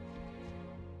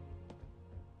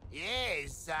 Yeah,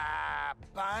 his,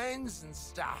 bones and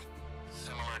stuff.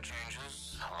 Similar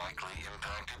changes likely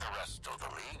impacted the rest of the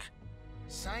League.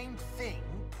 Same thing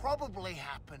probably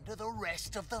happened to the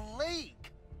rest of the League,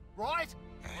 right?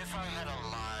 If I had a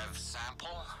live sample,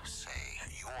 say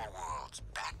your world's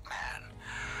Batman.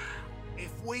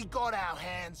 If we got our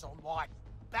hands on, like,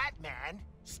 Batman,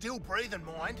 still breathing,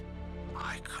 mind,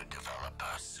 I could develop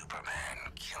a Superman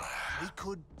killer. we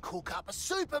could cook up a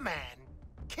Superman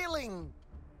killing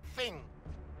thing.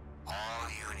 All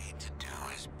you need to do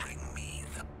is bring me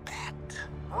the bat.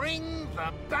 Bring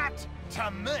the bat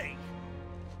to me.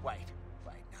 Wait,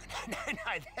 no,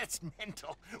 that's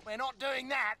mental. We're not doing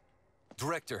that.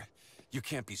 Director, you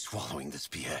can't be swallowing this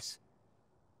BS.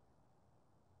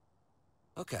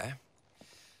 Okay.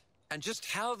 And just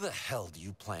how the hell do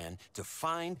you plan to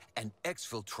find and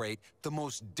exfiltrate the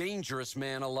most dangerous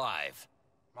man alive?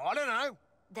 I don't know.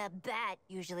 The bat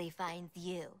usually finds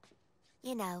you.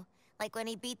 You know, like when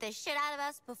he beat the shit out of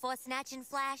us before snatching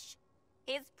Flash.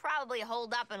 He's probably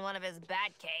holed up in one of his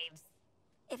bat caves.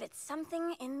 If it's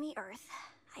something in the earth,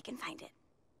 I can find it.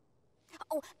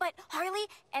 Oh, but Harley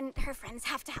and her friends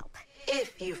have to help.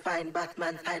 If you find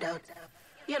Batman's hideout,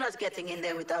 you're not getting in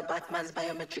there without Batman's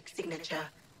biometric signature.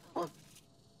 Or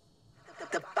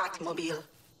the Batmobile.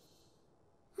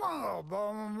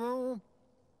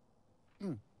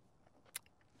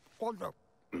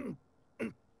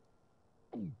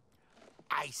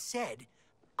 I said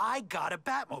I got a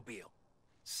Batmobile.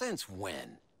 Since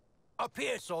when? Up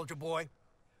here, soldier boy.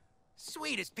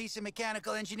 Sweetest piece of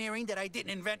mechanical engineering that I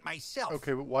didn't invent myself.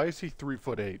 Okay, but why is he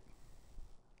 3'8"?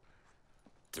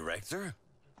 Director?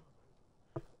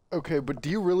 Okay, but do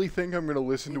you really think I'm gonna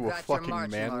listen to a fucking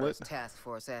manlet? Task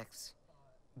Force X,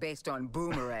 based on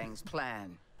Boomerang's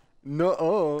plan.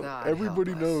 Nuh-uh. God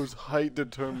Everybody help us. knows height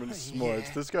determines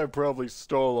smarts. This guy probably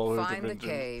stole all his Find the inventions.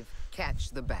 cave, catch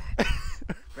the bat.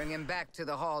 Bring him back to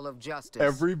the Hall of Justice.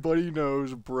 Everybody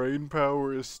knows brain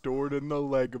power is stored in the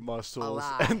leg muscles,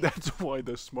 Alive. and that's why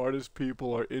the smartest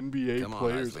people are NBA Come on,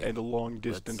 players Isley. and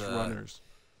long-distance Let's, runners.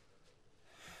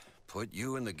 Put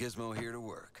you and the gizmo here to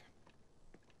work.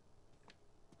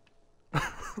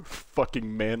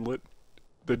 Fucking manlet.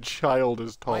 The child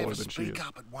is I taller ever than she is. speak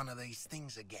up at one of these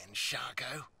things again,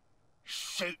 Sharko,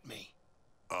 shoot me.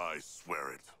 I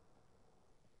swear it.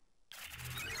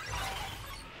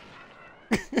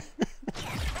 I'll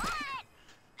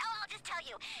just tell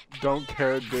you. Don't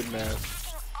care, didn't ask.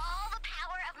 Taking all the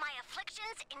power of my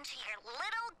afflictions into your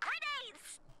little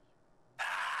grenades.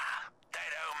 They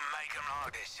don't make them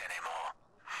like this anymore.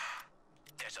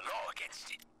 There's a law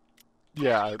against it.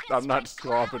 Yeah, I'm not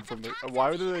stopping from the.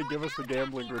 Why did they give us the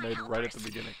gambling grenade right at the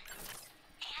beginning?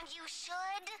 And you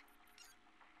should.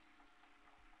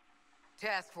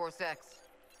 Task Force X,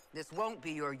 this won't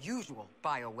be your usual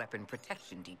bioweapon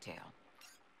protection detail.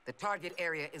 The target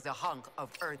area is a hunk of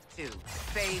Earth-2,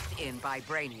 phased in by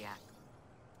Brainiac.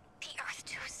 The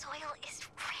Earth-2 soil is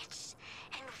rich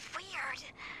and weird.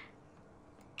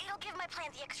 It'll give my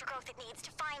plant the extra growth it needs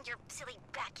to find your silly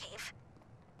Batcave.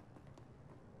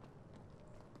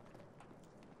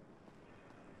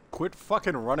 Quit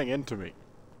fucking running into me.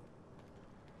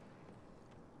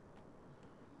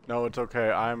 No, it's okay.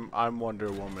 I'm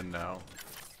Wonder Woman now.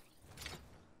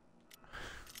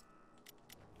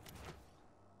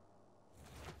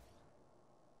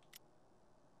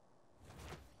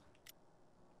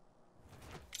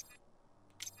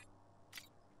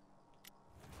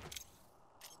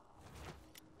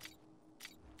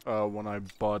 When I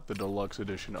bought the deluxe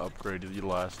edition upgrade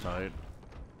last night.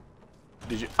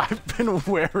 Did you? I've been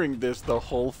wearing this the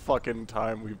whole fucking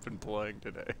time we've been playing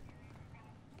today.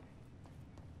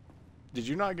 Did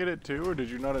you not get it too, or did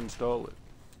you not install it?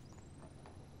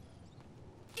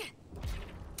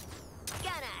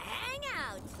 Gonna hang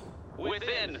out.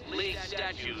 Within League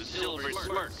statues, Silver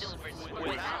smirks.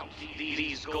 Without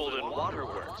these golden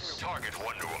waterworks. Target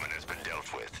Wonder Woman has been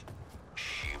dealt with.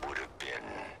 She would have been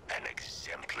an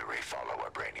exemplary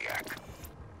follower, Brainiac.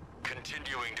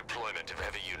 Continuing deployment of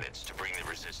heavy units to bring the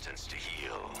resistance to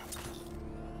heel.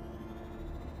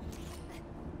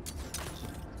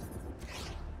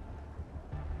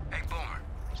 Hey, Boomer.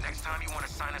 Next time you want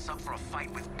to sign us up for a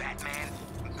fight with Batman?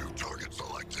 New target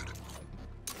selected.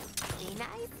 Be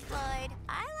nice, Floyd.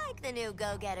 I like the new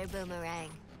go-getter Boomerang.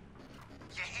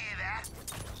 You hear that?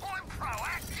 I'm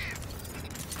proactive.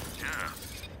 Yeah.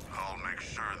 I'll make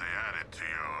sure they add it to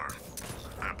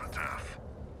your epitaph.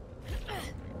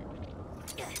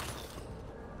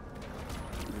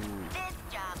 This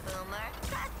job, Boomer.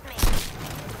 Trust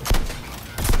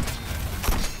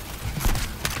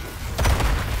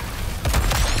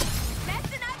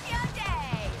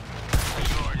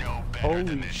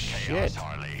Holy shit.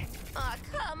 Aw,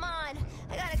 come on.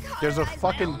 I gotta There's a colonize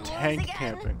my fucking own rules tank again.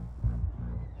 camping.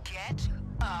 Get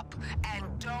up and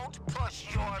don't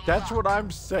push your That's luck. what I'm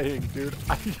saying, dude.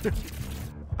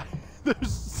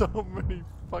 There's so many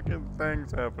fucking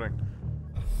things happening.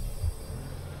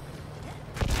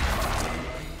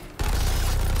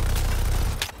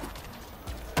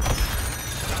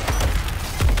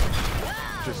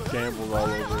 Just gambled all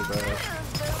over there.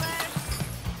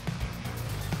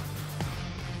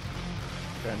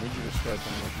 Okay, I need you to start the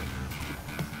mission.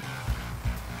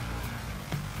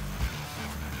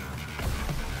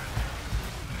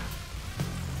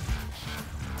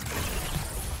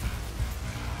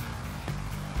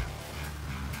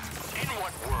 In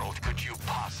what world could you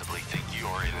possibly think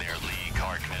you're in their league,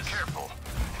 Harkness? Careful.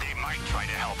 They might try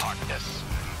to help Harkness.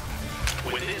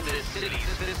 Within this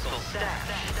city's fiscal stash,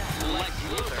 Lex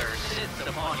Luthor sits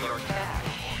upon your cash.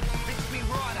 Fix me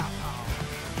right up.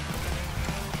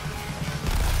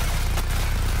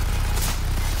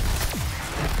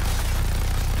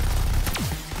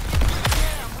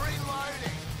 Yeah, I'm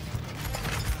reloading.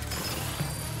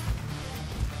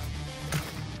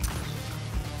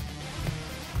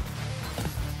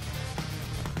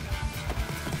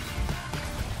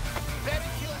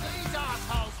 Better kill these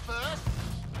assholes first.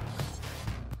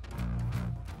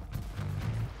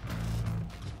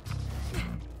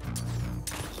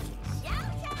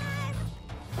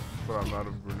 But I'm out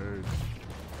of grenades.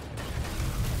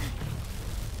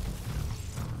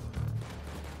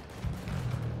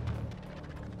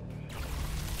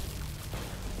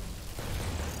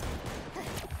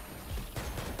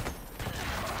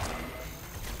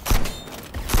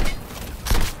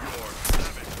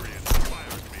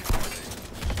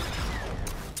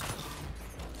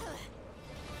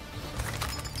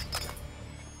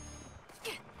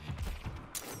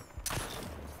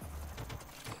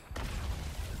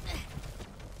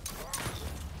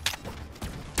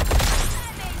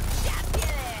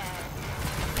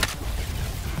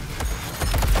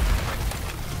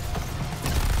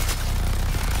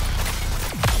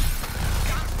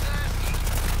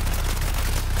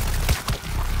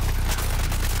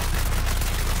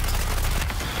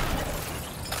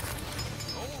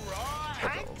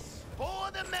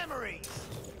 For the memories.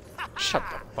 Shut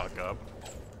the fuck up.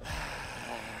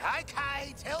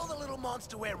 Okay, tell the little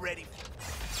monster we're ready.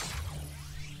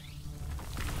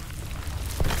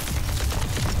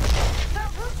 The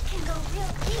roots can go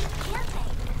real deep, can't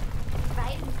they?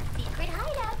 Right in secret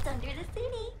hideouts under the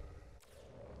city.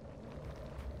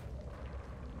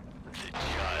 The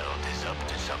child is up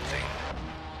to something.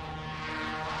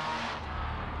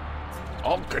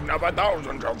 I'll kidnap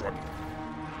 1,000 children.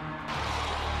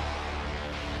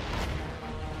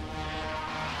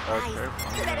 Okay.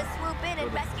 You better swoop in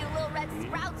and rescue Little Red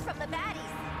Sprouts from the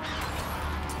baddies.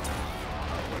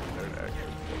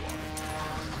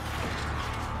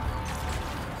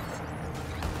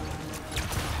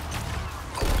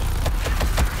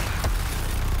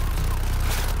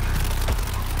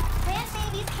 Plant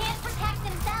babies can't protect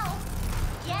themselves.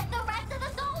 Get the rest of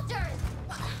the soldiers.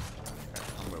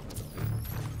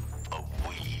 A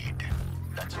weed.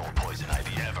 That's all poison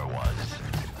ivy ever was.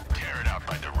 Tear it out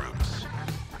by the roots.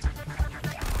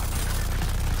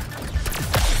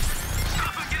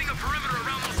 Stop him getting a perimeter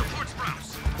around those support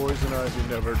sprouts. Poison ivy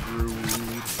never grew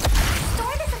weed.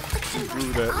 Store this affliction He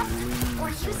grew burst that up weed. or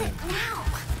use it now.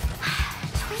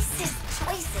 Choices,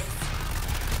 choices.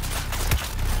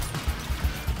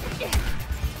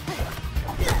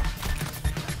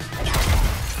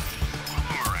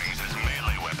 Boomerangs as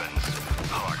melee weapons.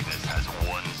 Harkness has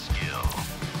one skill.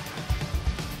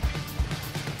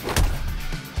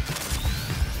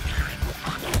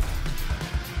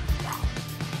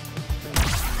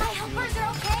 My helpers are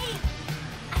okay.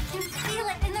 I can feel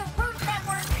it in the root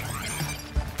network.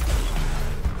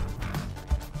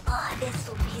 Oh, this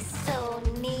will be so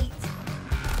neat.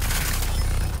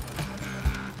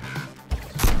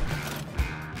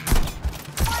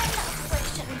 One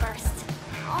affliction burst.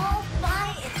 All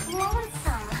by its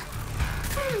lonesome.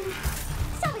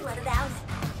 Shall we let it out?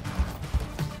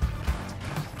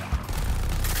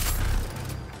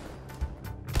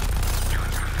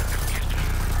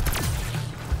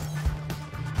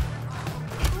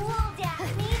 Cool,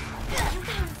 Daphne. You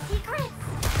found secrets.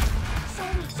 Show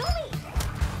me, show me.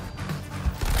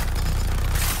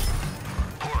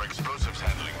 Poor explosives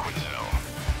handling Quinzel,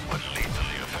 but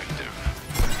lethally effective.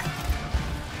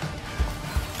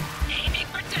 Aiming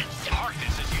for attention.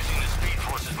 Harkness is using the Speed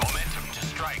Force's momentum to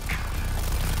strike.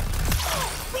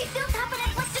 We built up an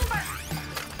affliction burst.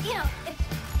 You know,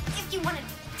 if you want to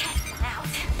test one out.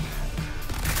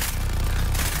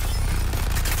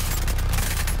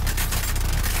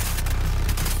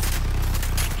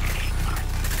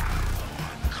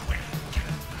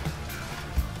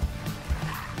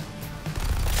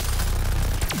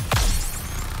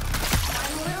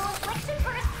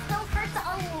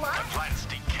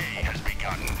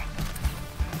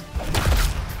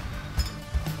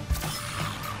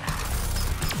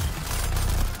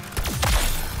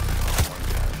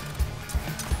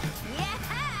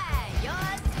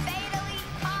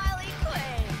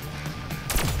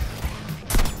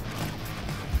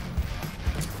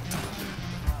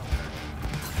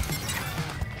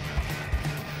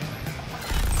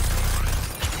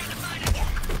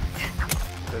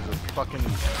 fucking I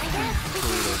guess we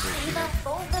screwed can over save here. up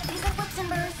both of these affliction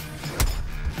bursts.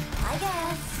 I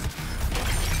guess.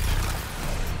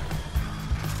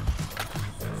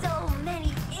 So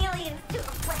many aliens to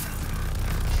afflict.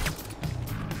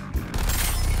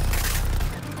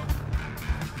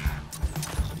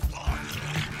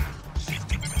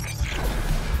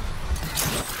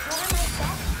 You're my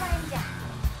best friend, Jack.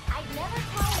 I'd never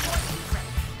tell your secrets.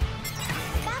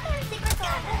 Batman's secrets are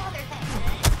a whole other thing.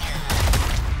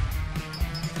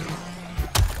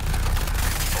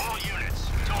 All units,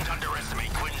 don't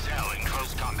underestimate Quinzel in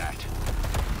close combat.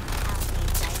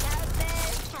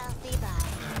 Healthy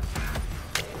body.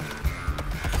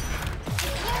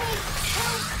 You need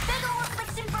two big ol'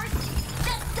 affliction bursts?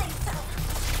 Just say so.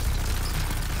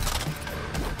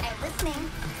 I'm listening.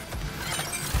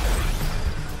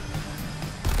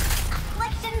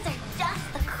 Afflictions are just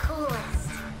the coolest.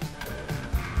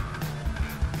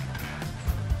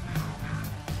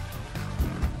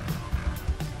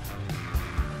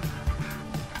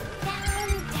 Down,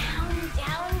 down,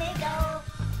 down they go.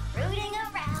 Rooting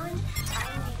around,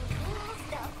 finding cool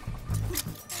stuff.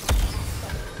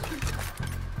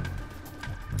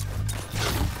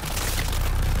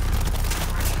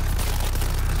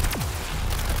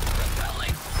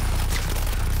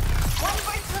 One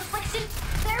burst of affliction,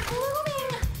 they're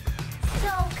blooming.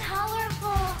 So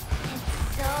colorful and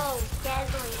so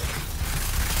deadly.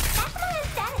 That's my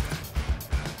aesthetic.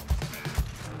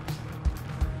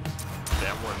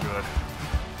 That one good.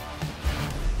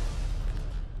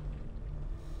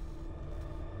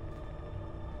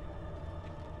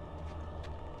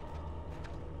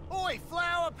 Oi,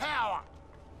 Flower Power!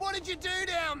 What did you do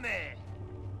down there?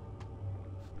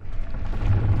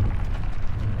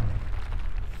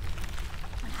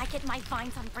 When I get my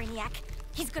vines on Brainiac,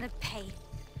 he's gonna pay.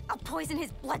 I'll poison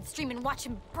his bloodstream and watch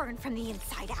him burn from the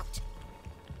inside out.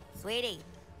 Sweetie,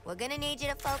 we're gonna need you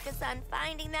to focus on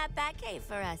finding that Batcave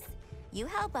for us. You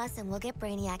help us and we'll get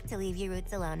Brainiac to leave your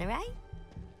roots alone, alright?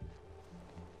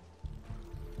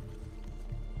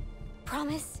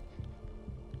 Promise?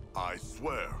 I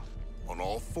swear, on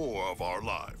all 4 of our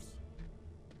lives.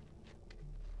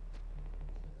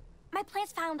 My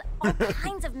plants found all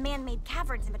kinds of man-made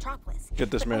caverns in Metropolis. Get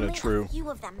this but man a only true. A few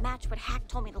of them match what Hack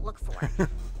told me to look for.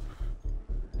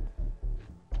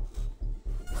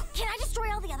 Can I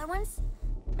destroy all the other ones?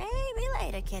 Maybe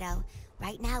later, kiddo.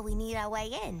 Right now, we need our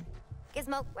way in.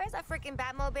 Gizmo, where's our freaking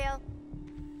Batmobile?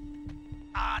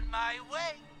 On my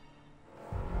way.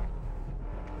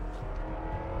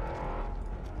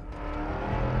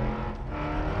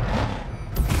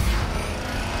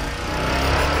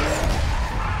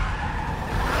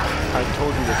 I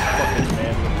told you this fucking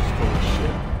man was full of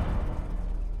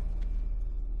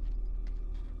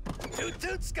shit. Toot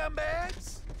toot, scumbags!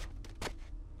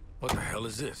 What the hell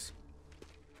is this?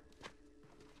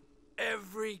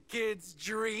 Every kid's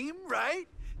dream, right?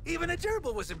 Even a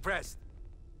gerbil was impressed.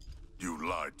 You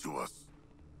lied to us.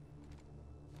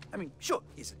 I mean, sure,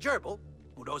 he's a gerbil.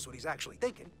 Who knows what he's actually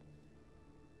thinking?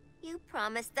 You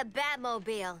promised the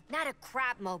Batmobile, not a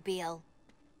crapmobile.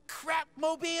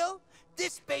 Crapmobile?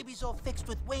 This baby's all fixed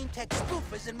with Wayne Tech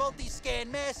spoofers and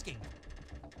multi-scan masking.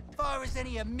 Far as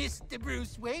any of Mr.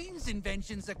 Bruce Wayne's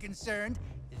inventions are concerned,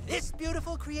 this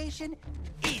beautiful creation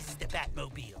is the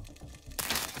Batmobile.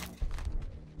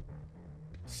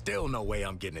 Still no way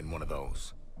I'm getting in one of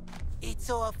those. It's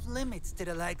off limits to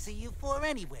the likes of you four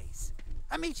anyways.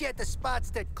 I'll meet you at the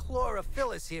spots that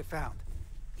Chlorophyllus here found.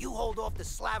 You hold off the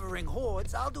slavering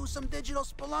hordes, I'll do some digital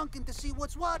spelunking to see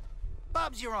what's what.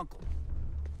 Bob's your uncle.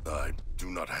 I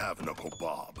do not have an Uncle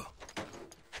Bob.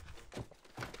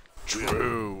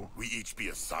 True. We each be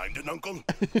assigned an uncle?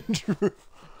 True.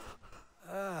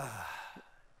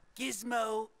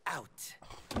 Gizmo out.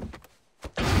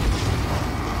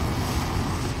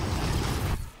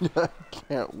 I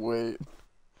can't wait.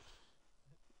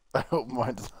 I hope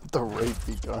mine's not the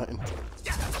rapey kind.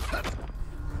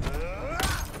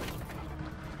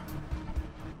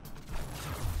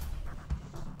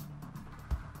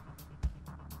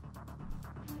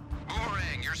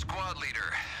 Morang, your squad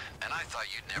leader. And I thought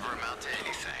you'd never amount to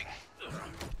anything.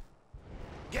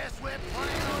 Guess we're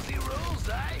playing Aussie rules,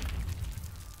 eh?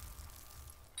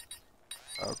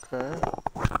 Okay.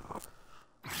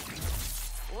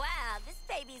 Wow, this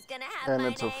baby's gonna have And my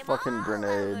it's a name fucking all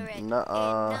grenade. over it.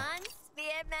 Nuh-uh.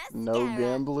 Non-spear No mascara.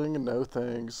 gambling, no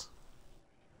thanks.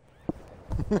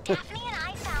 Daphne and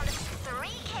I found 3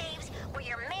 caves where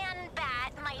your man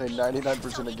Bat might Hey, be.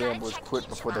 99% of gamblers quit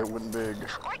before they win big.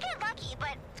 Or get lucky,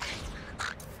 but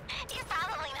you're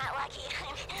probably not lucky.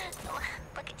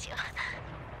 Look at you.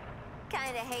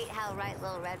 Kinda hate how right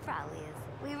Little Red probably is.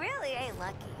 We really ain't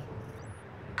lucky.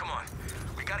 Come on.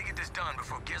 We gotta get this done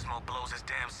before Gizmo blows his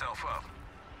damn self up.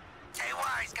 Hey,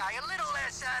 wise guy, a little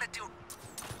less attitude.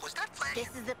 Was that flash?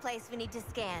 This is the place we need to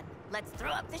scan. Let's throw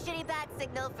up the shitty bat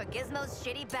signal for Gizmo's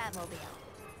shitty Batmobile.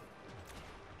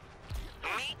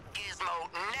 Meet Gizmo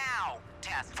now,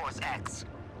 Task Force X.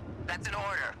 That's an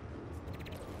order.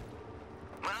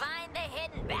 Find the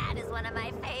hidden bat is one of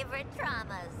my favorite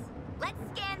traumas. Let's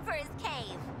scan for his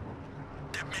cave.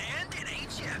 Demanded,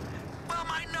 ain't ya? Well,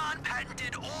 my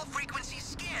non-patented all-frequency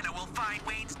scanner will find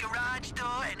Wayne's garage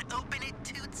door and open it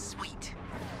toot sweet.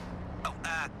 Oh,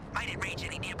 might it range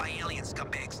any nearby alien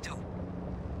scumbags, too.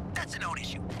 That's a known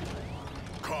issue.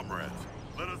 Comrades,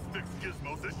 let us fix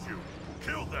Gizmo's issue.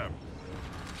 Kill them!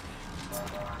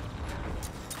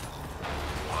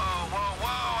 Whoa, whoa,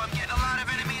 whoa! I'm getting a lot of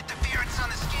enemy interference on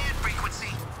the scan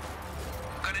frequency.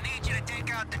 Gonna need you to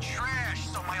take out the trash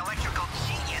so my electrical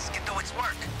genius can do its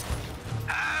work.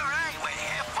 Alright, we're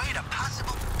halfway to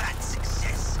possible bat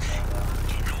success.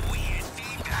 Getting weird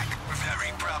feedback.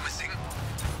 Very promising.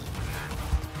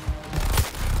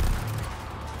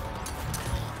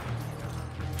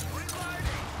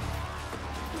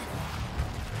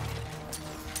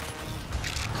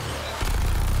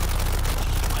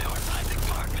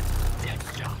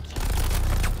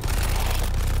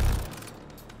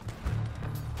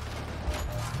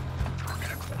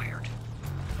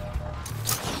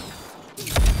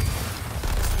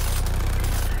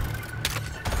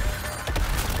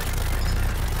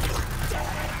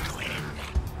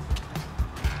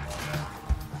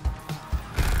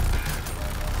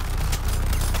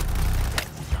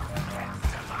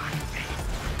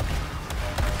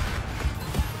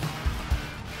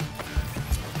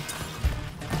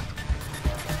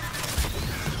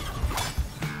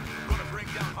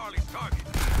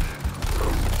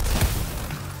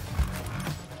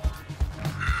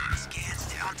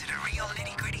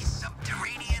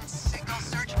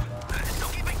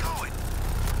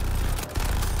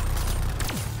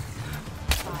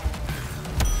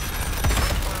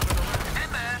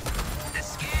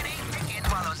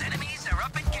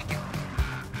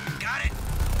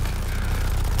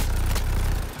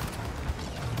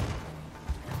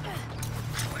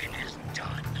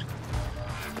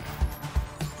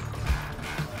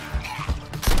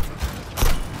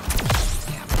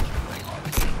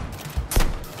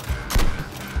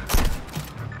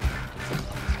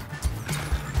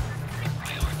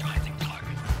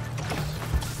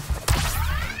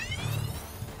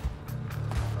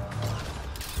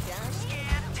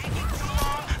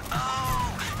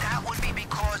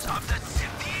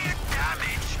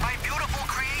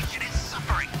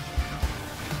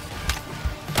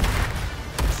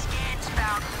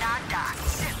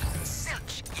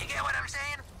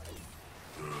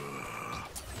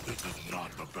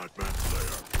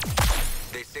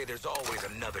 There's always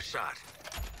another shot.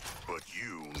 But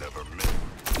you never miss.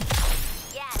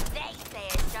 Yeah, they say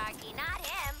it, Sharky, not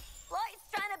him. Floyd's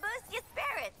trying to boost your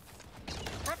spirits.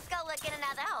 Let's go look in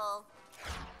another hole.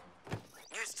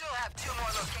 You still have 2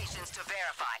 more locations to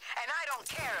verify, and I don't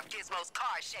care if Gizmo's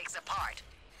car shakes apart.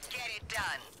 Get it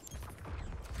done.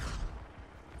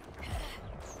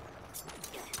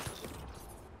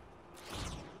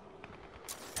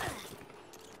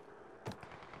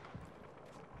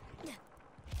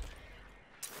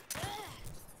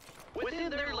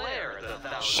 Within their lair,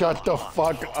 Shut the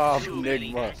fuck up,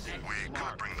 Nigma.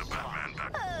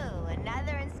 Ooh,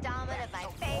 another installment of my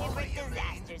favorite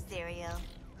disaster cereal.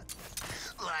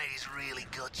 Lady's really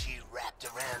got you wrapped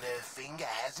around her finger,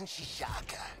 hasn't she,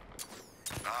 Shaka?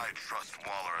 I trust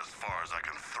Waller as far as I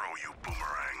can throw you,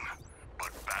 Boomerang.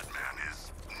 But Batman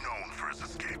is known for his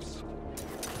escapes.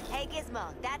 Hey,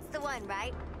 Gizmo, that's the one,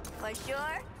 right? For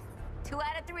sure? 2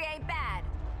 out of 3 ain't bad.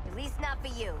 At least not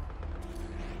for you.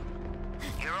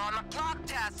 You're on the clock,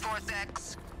 Task Force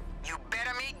X. You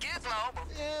better meet Gizmo.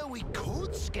 Yeah, we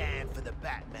could scan for the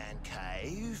Batman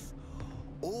cave.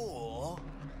 Or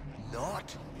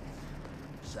not.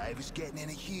 Save us getting in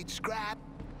a huge scrap.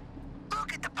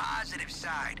 Look at the positive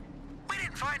side. We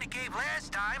didn't find a cave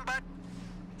last time, but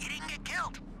you didn't get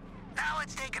killed. Now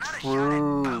let's take another shot at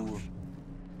both.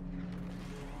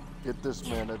 Get this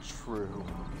man a true.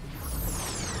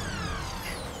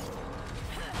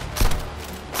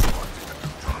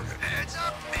 Heads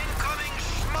up, incoming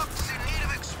schmucks in need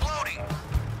of exploding.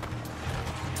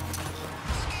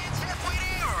 Scan's halfway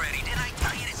there already. Didn't I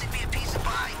tell you this would be a piece of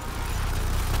pie?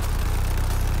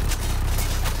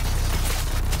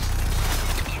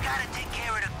 You gotta take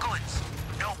care of the goods.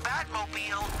 No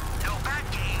Batmobile, no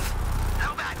Batcave,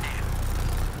 no Batman.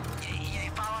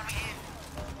 You following me here?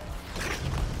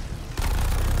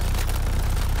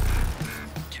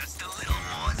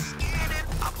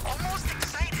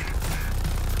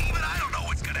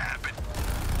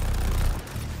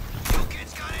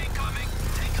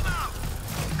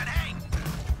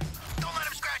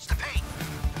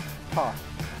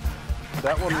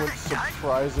 That one went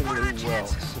surprisingly well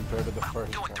compared to the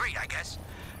first one. 3, I guess.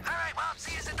 All right, well,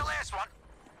 see you at the last one.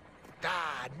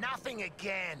 Ah, nothing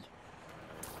again.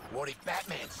 What if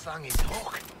Batman slung his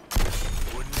hook?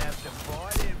 Wouldn't have to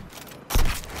fight him.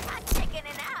 Not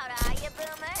chickening out, are you,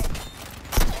 Boomer?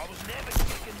 I was never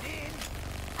chickened in.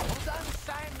 I was only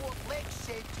saying what Lex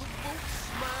said to boot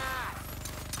smart.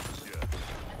 Yeah,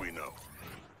 we know.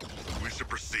 We should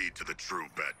proceed to the true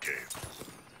Batcave.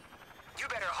 You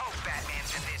better hope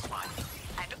Batman's in this one.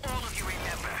 And all of you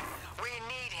remember, we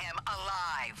need him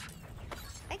alive.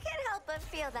 I can't help but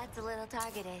feel that's a little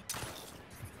targeted.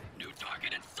 New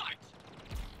target in sight.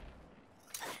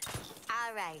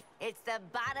 All right, it's the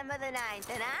bottom of the 9th,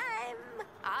 and I'm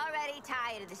already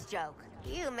tired of this joke.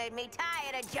 You made me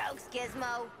tired of jokes,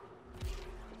 Gizmo.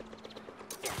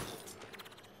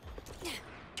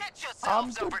 Get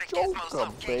yourselves over to Gizmo's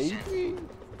location baby.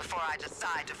 before I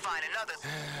decide to find another.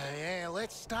 Yeah,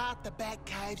 let's start the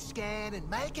Batcave scan and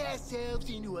make ourselves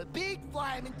into a big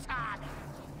flaming target.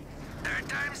 3rd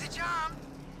time's the charm.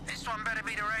 This one better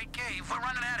be the right cave. We're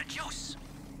running out of juice.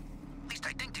 At least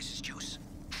I think this is juice.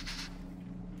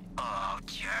 Oh,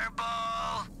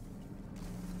 gerbil.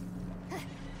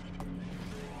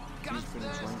 He's been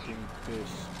drinking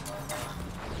piss.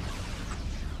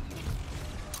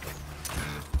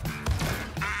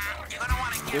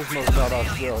 Gizmo's not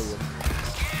Australian.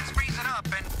 Scan's freezing up,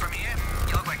 and from here,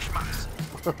 you look like schmucks.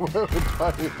 We're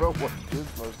talking about what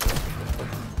Gizmo said.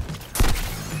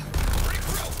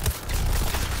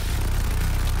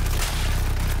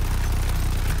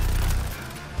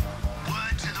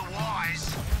 Word to the wise,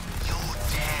 you're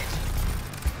dead.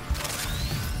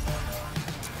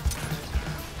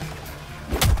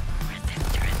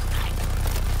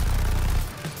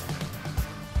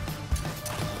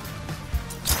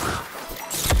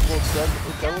 Well,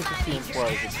 that was the scene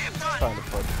where it's kind of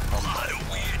hard to come by.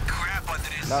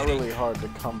 Not really hard to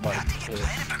come by piss.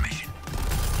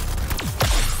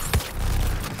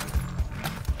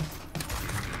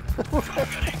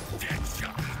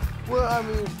 Well, I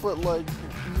mean, but like,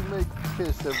 you make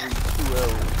piss every 2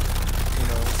 hours, you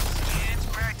know? It's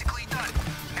practically done.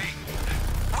 Hey,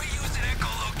 we're using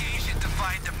echolocation to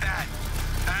find the bat.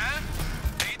 Huh?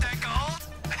 Ain't that gold?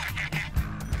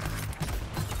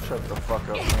 Shut the fuck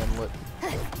up, manlet.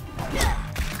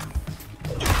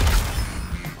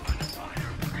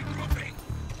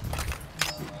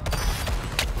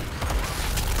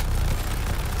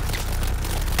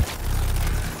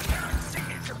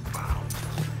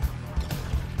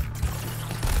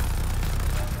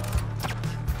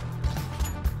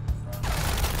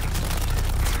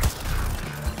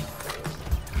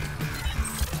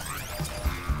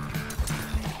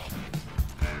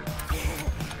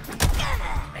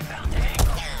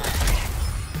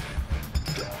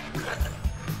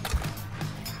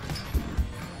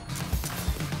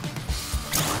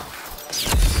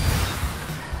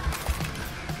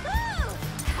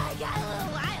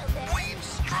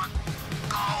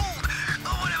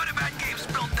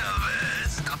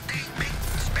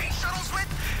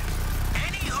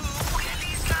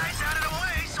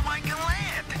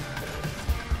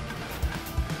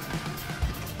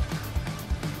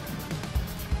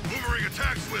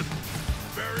 Attacks with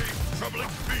very troubling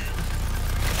speed.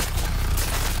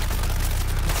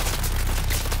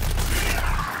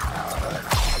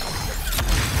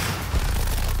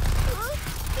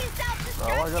 Oh,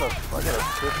 I got a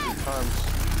 50 times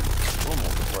skill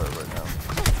multiplier right now.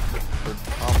 For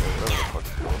combo, whatever the fuck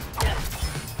it's called.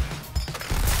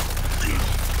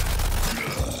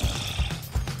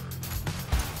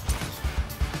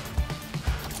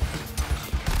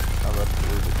 I left the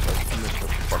way to check to miss the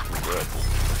fucking red.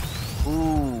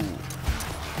 Ooh.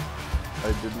 I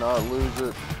did not lose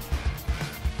it.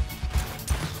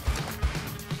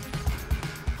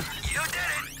 You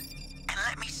did it! And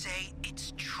let me say,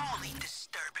 it's truly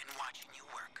disturbing watching you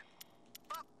work.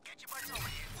 Well, get your butts over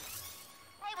here.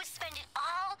 I would spend it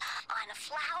all on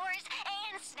flowers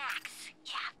and snacks.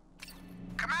 Yeah.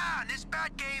 Come on, this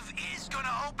Batcave is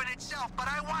gonna open itself, but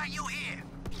I want you here.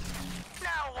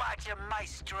 Now watch a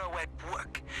maestro at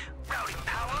work. Routing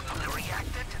power from the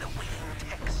reactor to the winged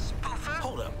tech spoofer.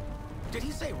 Hold up. Did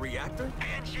he say reactor?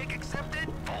 Handshake accepted,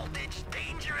 voltage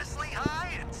dangerously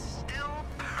high, and still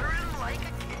purring like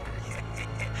a kid.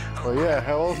 Well, yeah,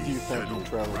 how else do you think you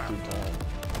travel through time?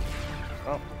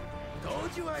 Oh.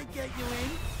 Told you I'd get you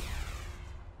in.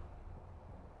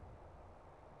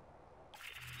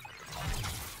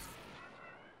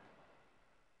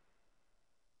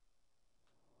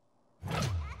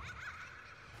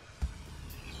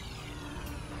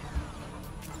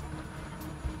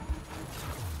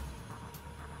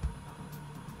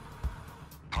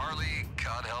 Harley,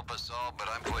 God help us all, but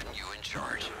I'm putting you in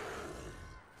charge.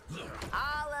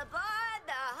 All aboard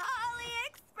the Holy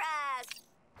Express!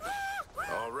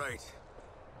 All right.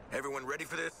 Everyone ready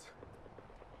for this?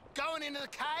 Going into the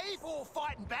cave or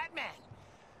fighting Batman?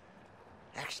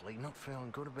 Actually, not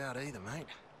feeling good about either, mate.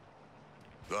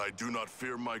 I do not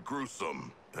fear my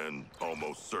gruesome and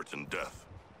almost certain death.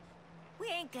 We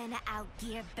ain't gonna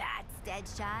outgear Bats,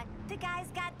 Deadshot. The guy's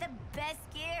got the best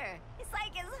gear. It's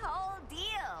like his whole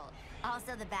deal.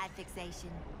 Also the bat fixation.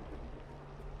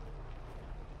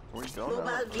 We don't know.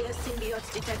 Mobile gear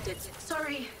symbiote detected.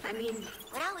 Sorry, I mean...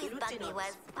 What always bugged me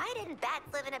was, why didn't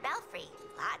bats live in a belfry?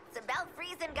 Lots of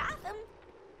belfries in Gotham.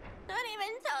 Not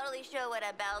even totally sure what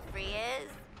a belfry is.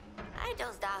 I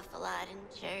dozed off a lot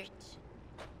in church.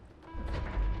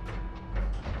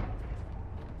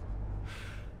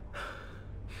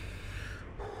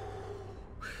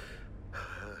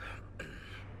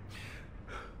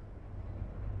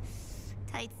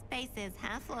 Tight spaces,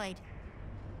 huh, Floyd?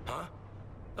 Huh?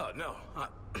 Oh, no.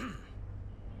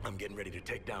 I'm getting ready to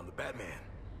take down the Batman.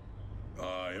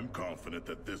 I am confident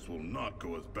that this will not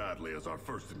go as badly as our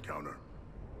first encounter.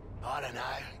 I don't know.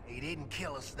 He didn't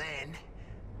kill us then.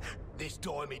 This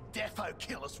time he'd defo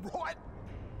kill us, right?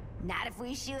 Not if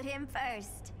we shoot him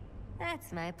first.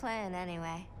 That's my plan,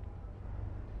 anyway.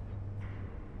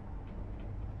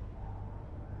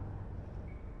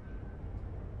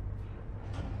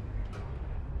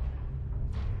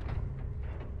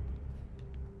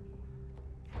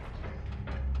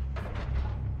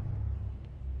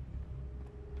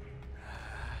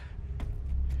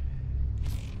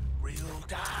 Real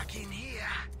dark in here.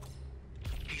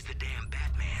 He's the damn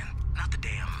Batman, not the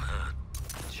damn,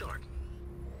 shark.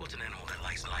 What's an animal that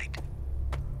likes light?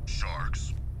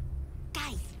 Sharks.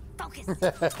 Guys,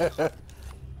 focus.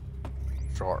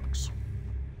 Sharks.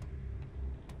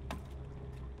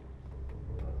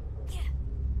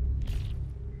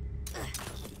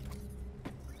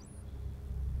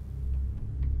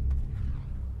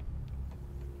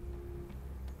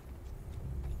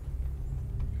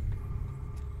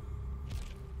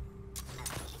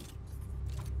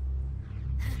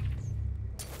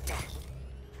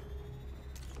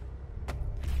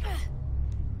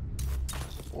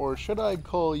 Or should I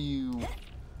call you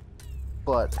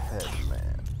Butthead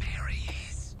Man? There he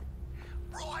is.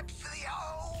 Right for the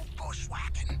old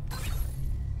bushwhacking.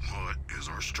 What is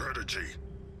our strategy?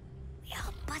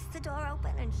 I'll bust the door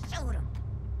open and shoot him.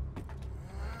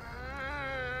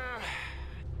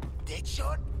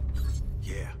 Deadshot?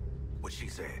 Yeah, what she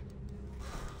said.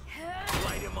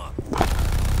 Light him up.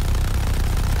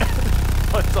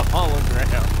 What's a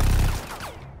hologram?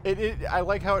 I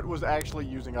like how it was actually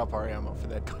using up our ammo for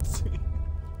that cutscene.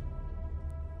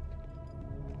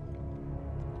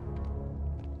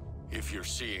 If you're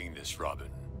seeing this, Robin,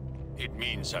 it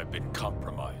means I've been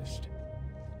compromised.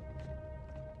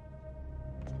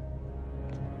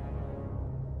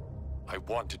 I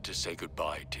wanted to say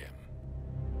goodbye, Tim.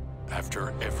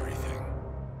 After everything,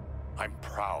 I'm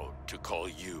proud to call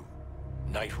you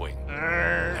Nightwing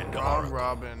and Oracle,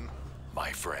 Robin.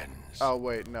 my friends. Oh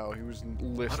wait, no, he was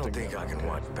listing. I don't think them. I can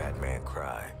watch Batman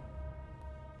cry.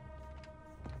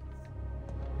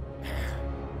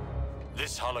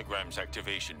 This hologram's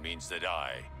activation means that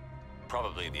I,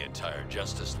 probably the entire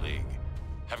Justice League,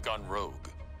 have gone rogue.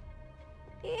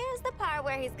 Here's the part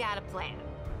where he's got a plan.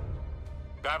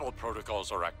 Battle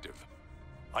protocols are active.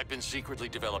 I've been secretly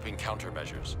developing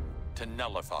countermeasures to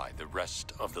nullify the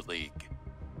rest of the League.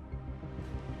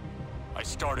 I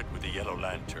started with the Yellow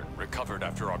Lantern, recovered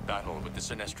after our battle with the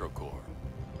Sinestro Corps.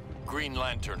 Green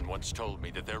Lantern once told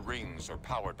me that their rings are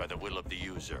powered by the will of the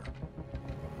user.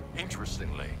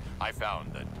 Interestingly, I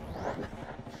found that...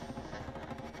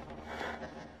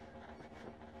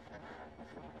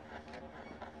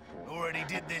 Already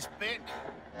did this bit.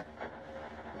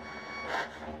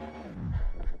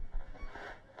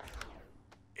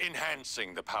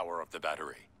 enhancing the power of the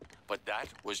battery. But that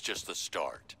was just the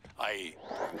start.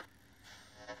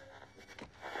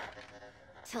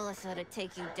 Tell us how to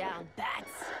take you down, Bats.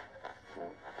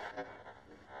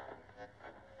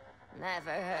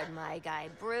 Never heard my guy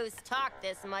Bruce talk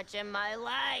this much in my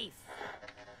life.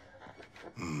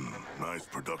 Nice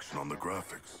production on the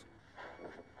graphics.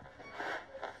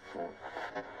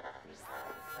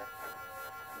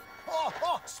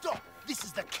 Oh, stop! This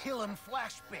is the kill and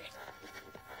flash bit.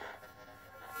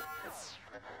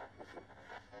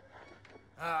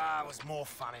 It was more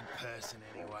fun in person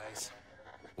anyways.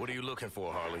 What are you looking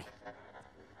for, Harley?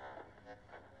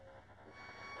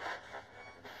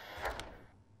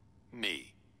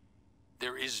 Me.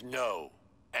 There is no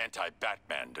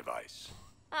anti-Batman device.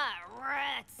 Ah,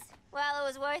 rats. Well, it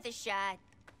was worth a shot.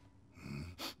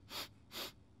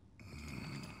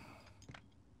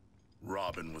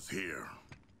 Robin was here.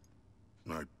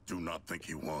 I do not think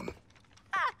he won.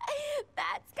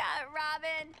 That's got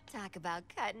Robin. Talk about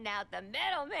cutting out the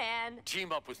middleman.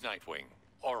 Team up with Nightwing,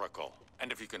 Oracle,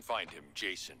 and if you can find him,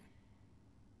 Jason.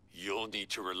 You'll need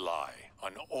to rely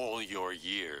on all your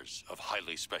years of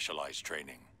highly specialized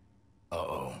training.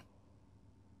 Uh-oh.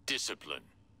 Discipline.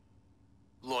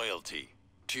 Loyalty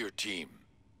to your team.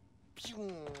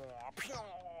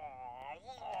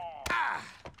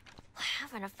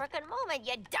 Having a frickin' moment,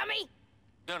 you dummy!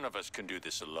 None of us can do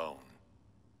this alone.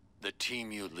 The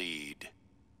team you lead.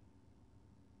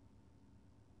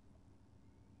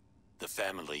 The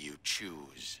family you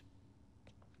choose.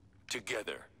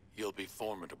 Together, you'll be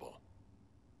formidable.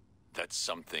 That's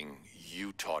something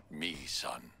you taught me,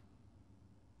 son.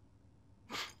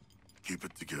 Keep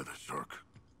it together, Shark.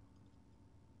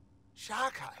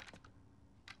 Sharko,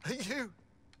 are you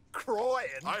crying?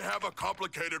 I have a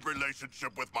complicated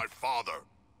relationship with my father.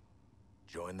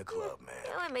 Join the club, man.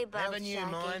 You and me both, Never knew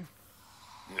Sharky. mine.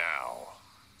 Now,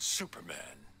 Superman.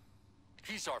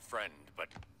 He's our friend, but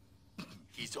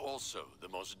he's also the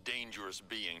most dangerous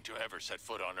being to ever set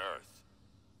foot on Earth.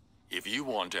 If you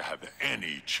want to have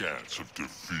any chance of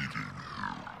defeating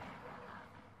him...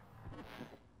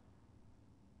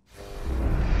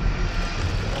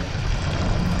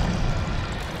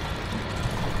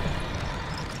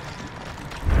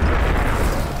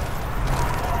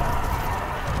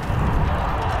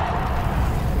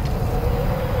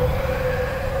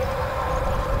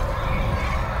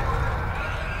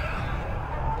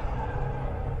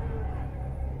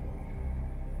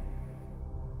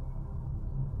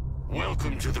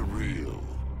 Welcome to the real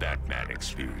Batman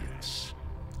experience.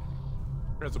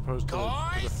 As opposed to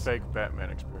the fake Batman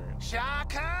experience.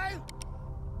 Sharko?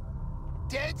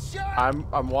 Deadshot?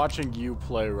 I'm watching you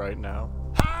play right now.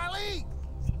 Harley?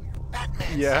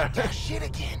 Batman Yeah. sucked our shit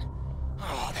again.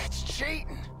 Oh, that's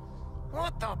cheating.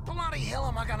 What the bloody hell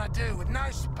am I gonna do with no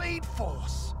speed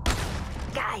force?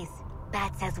 Guys,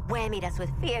 Bats has whammied us with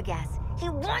fear gas. He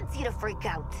wants you to freak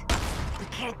out. We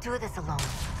can't do this alone,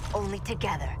 only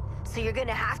together. So you're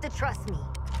gonna have to trust me.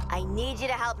 I need you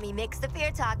to help me mix the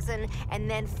fear toxin and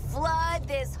then flood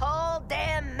this whole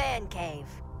damn man cave.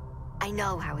 I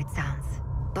know how it sounds,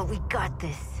 but we got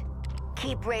this.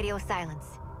 Keep radio silence.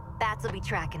 Bats will be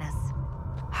tracking us.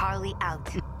 Harley out.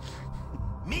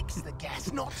 Mix the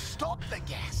gas, not stop the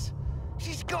gas.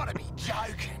 She's gotta be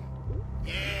joking.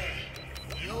 Yeah,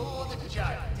 you're the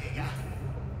joke digger.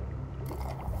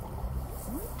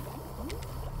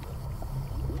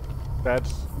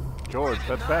 That's George.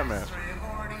 That's Batman.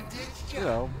 You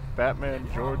know, Batman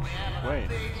George Wayne.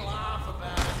 Big laugh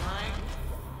about it, mate.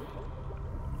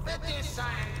 But they're saying,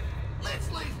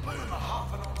 let's leave Boomer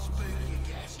huffing on spooky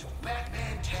gas till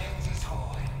Batman turns his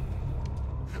high.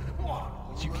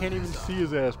 What? You can't even see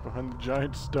his ass behind the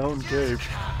giant stone cave.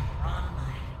 Run,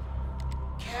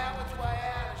 mate. Coward's way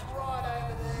out is right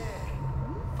over there.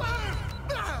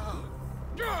 Boom!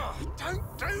 Oh,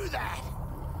 don't do that!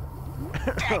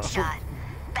 Deadshot.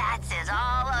 Bats is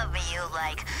all over you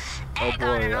like Oh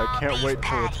boy, I can't wait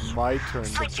till it's my turn to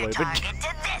Switch play your the target game. to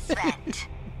this vent.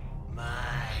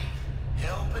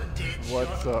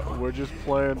 What's up? We're just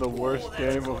playing the worst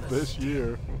game of this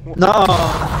year. No!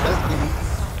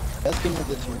 Best game of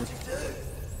this year.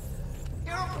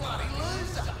 You're a bloody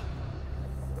loser.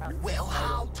 Well,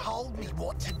 Hal told me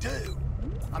what to do.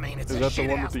 I mean, it's Is a that the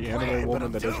one with shithouse the plan, anime but woman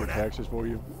I'm that does your doing it. taxes for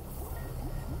you?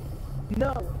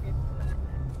 No.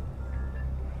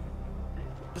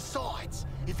 Besides,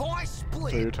 if I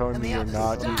split, So you're telling and me the you're others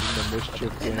not die, using the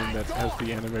mischief then game they that has die.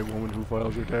 the anime woman who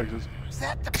files your taxes? Is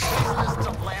that the prisoner's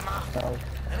dilemma? No.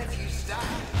 And if you stay,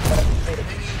 then you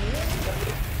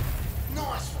win.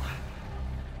 Nice one.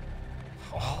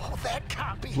 Oh, that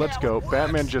can't be Let's how go. it works.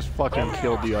 Batman just fucking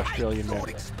killed the Australian man.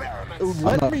 Experiments.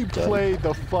 Let me play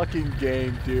the fucking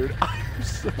game, dude. I'm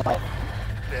so...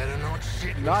 Better not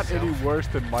shit Not yourself. any worse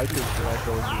than Micah's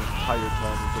echoing the entire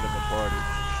time we've been in the party.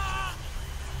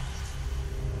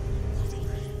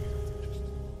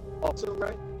 Also,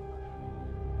 right?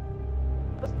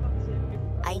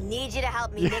 I need you to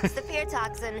help me mix the fear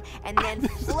toxin and then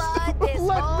flood this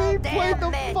Let whole me play damn the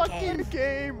man fucking cave.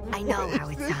 game. I know What how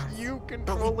is it this sounds, you but we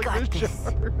controlling got this this.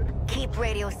 shard? Keep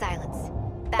radio silence.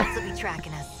 Bats will be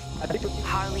tracking us.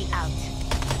 Harley out.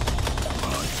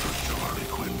 I searched the Harley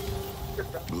Quinn.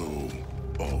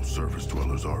 Though all surface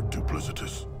dwellers are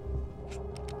duplicitous.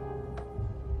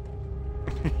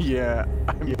 Yeah,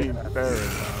 I mean, fair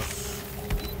enough.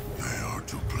 They are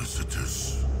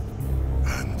duplicitous.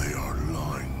 And they are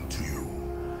lying to you.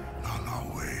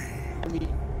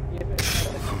 Nanawe.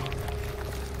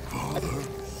 Father,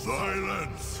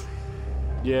 silence!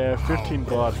 Yeah, 15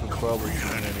 bots was probably too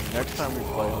many. Next time we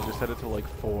play, I'll just set it to like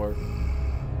 4.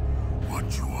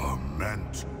 What you are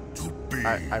meant to be.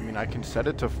 I mean, I can set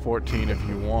it to 14 if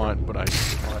you want, but All they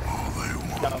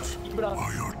want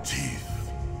are your teeth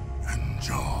and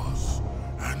jaws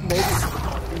and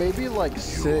maybe like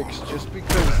 6, just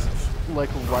because, like,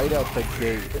 right out the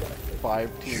gate,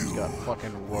 5 teams got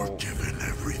fucking rolled. given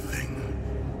everything.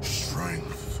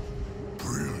 Strength,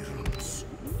 brilliance,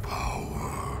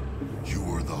 power. You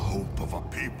are the hope of a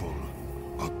people,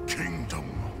 a kingdom.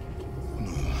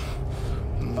 No.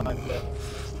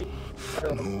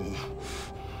 Until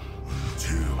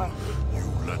you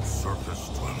let surface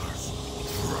dwellers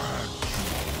drag you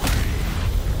away.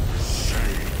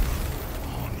 Shame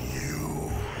on you.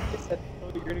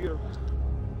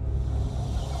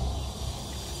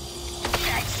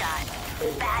 Deadshot.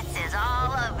 Bats is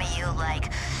all over you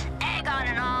like egg on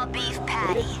an all-beef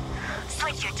patty.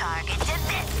 Switch your target to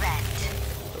this vent.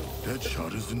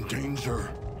 Deadshot is in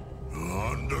danger.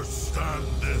 Understand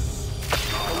this.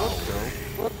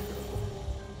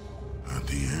 At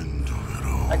the end of it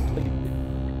all,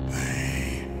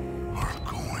 they are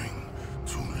going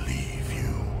to leave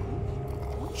you.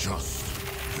 Just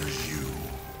as you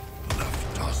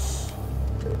left us.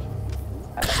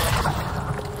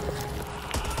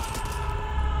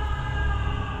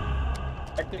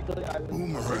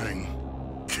 Boomerang,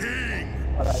 King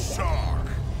Shark.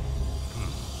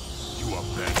 You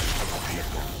abandoned the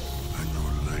people and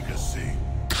your legacy.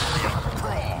 A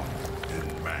frog in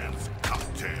man's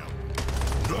cocktail.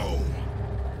 No,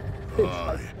 I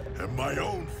am my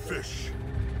own fish.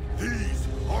 These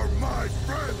are my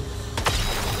friends.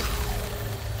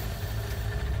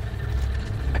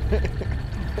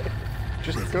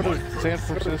 Just go to San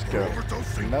Francisco.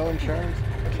 No insurance,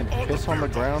 can piss on the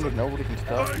ground and nobody can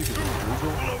stop you because it's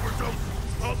legal.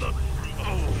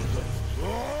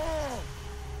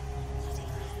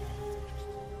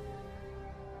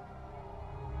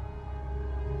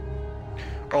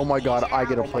 Oh my god, I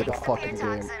get to play the fucking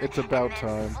game. It's about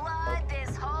time.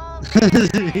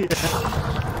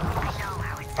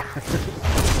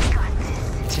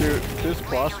 Dude, this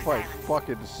boss fight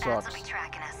fucking sucks.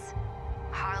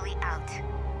 Harley out.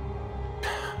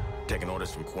 Taking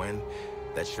orders from Quinn?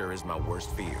 That sure is my worst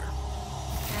fear.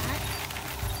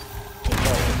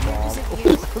 How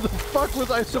the fuck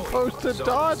was I supposed to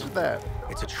dodge that?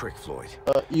 It's a trick, Floyd.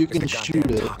 You can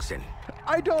shoot it. Toxin.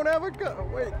 I don't have a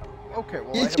gun. Wait. Okay,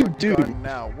 well, Yes, I you have a do. gun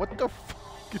now. What the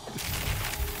fuck is this?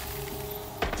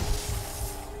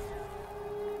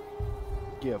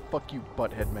 Yeah, fuck you,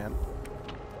 butthead man.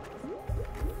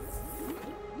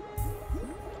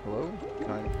 Hello?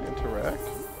 Can I interact?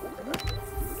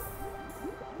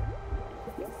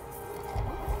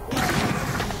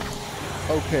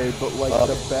 Okay, but like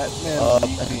the Batman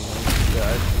meeting. Yeah, I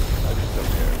just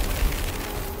don't care.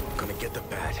 Gonna get the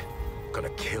bat. Gonna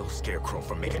kill Scarecrow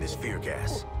for making his fear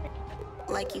gas.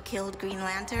 Like you killed Green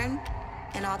Lantern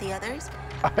and all the others?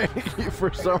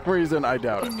 For some reason, I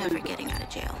doubt You're it. never getting out of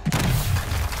jail.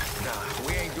 Nah,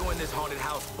 we ain't doing this haunted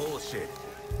house bullshit.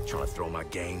 Trying to throw my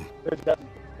game.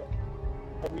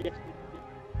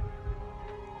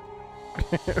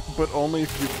 But only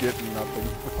if you get nothing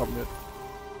from it.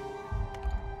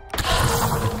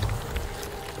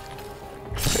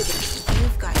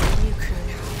 You've got your new crew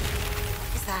now.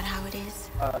 Is that how it is?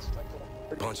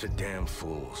 Bunch of damn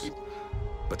fools.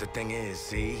 But the thing is,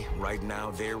 see, right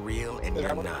now they're real and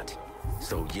you're not.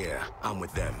 So yeah, I'm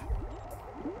with them.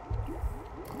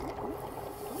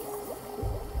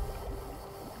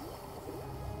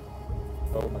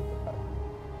 Oh my god.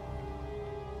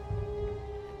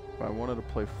 If I wanted to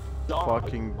play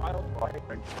fucking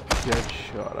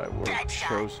Deadshot, I would have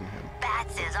chosen him.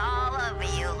 Bats is all over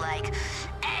you like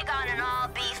egg on an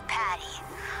all-beef patty.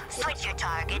 Switch your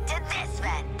target to this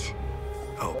vent.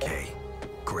 Okay,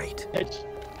 great.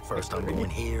 First I'm going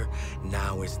here,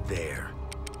 now it's there.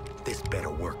 This better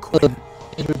work quick.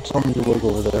 Tell me to look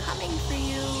over there. Coming for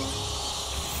you.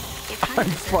 I'm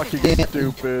fucking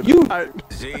stupid. You!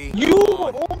 Z, You!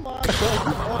 Oh my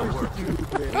god,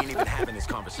 we ain't even having this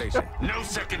conversation. No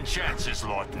second chances,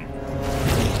 Lawton.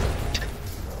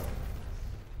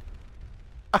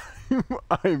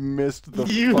 I missed the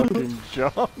fucking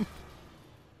jump.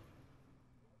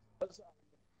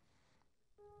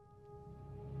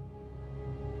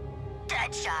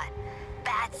 Deadshot.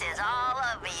 Bats is all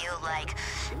over you like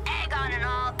egg on an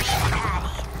all-beef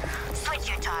patty. Switch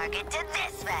your target to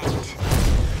this vent.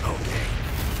 Okay,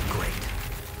 great.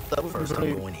 That was First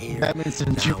really I'm going here. Batman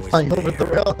since you now it's flying over the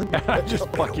there. rail. I just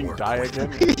fucking die again.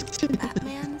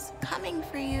 Batman's coming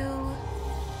for you.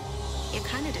 You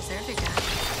kind of deserve it, Dad.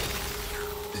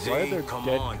 Why are Z, there come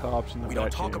dead on. cops in the We don't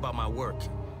Bat talk Cave? about my work.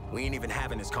 We ain't even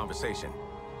having this conversation.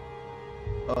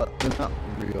 They're not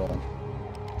real.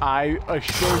 I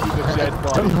assure you the dead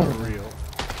bodies are real.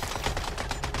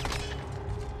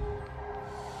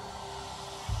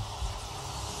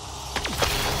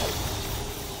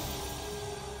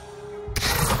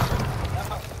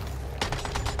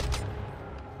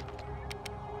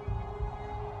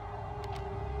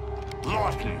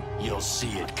 Lawton, you'll see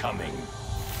it coming.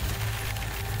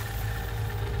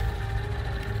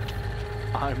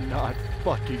 I'm not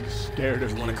fucking scared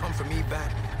of You you. wanna come for me,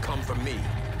 Bat? Come for me,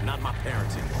 not my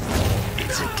parenting.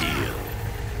 It's a deal.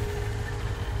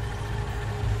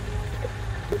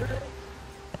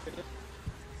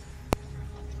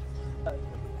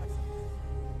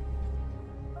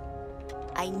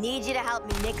 I need you to help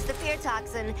me mix the fear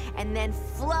toxin and then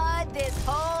flood this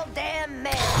whole damn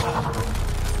mess.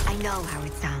 I know how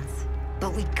it sounds,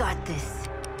 but we got this.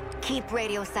 Keep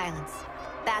radio silence.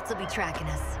 Bats will be tracking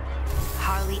us.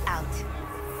 Harley out.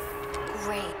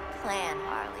 Great plan,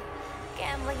 Harley.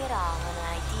 Gambling it all on an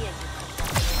idea you cooked up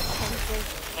with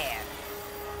intensive care.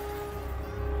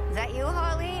 Is that you,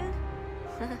 Harleen?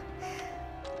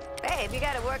 Babe, you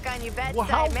gotta work on your bedside Why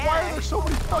are manner. there so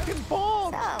many fucking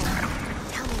bombs? So,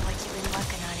 tell me what you've been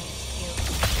working on, HQ.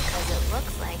 Because it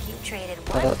looks like you traded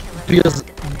one killer Because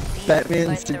dependency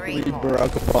Batman's for 3 secretly more.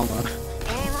 Barack Obama.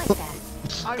 It ain't like that.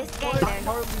 This game,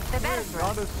 they're better for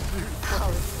us.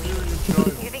 Oh,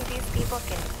 sweetie. You think these people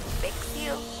can fix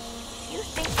you? You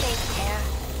think they care?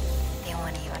 They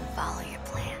want you to follow your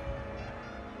plan.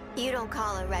 You don't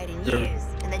call her right in years,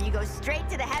 and then you go straight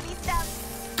to the heavy stuff?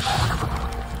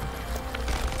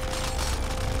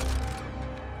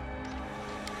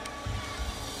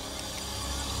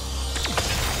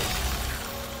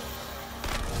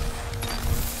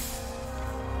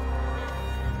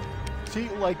 See,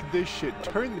 like this shit.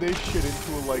 Turn this shit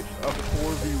into like a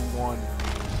 4v1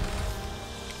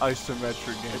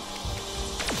 isometric game.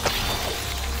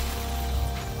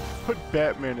 Put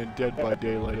Batman in Dead by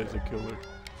Daylight as a killer.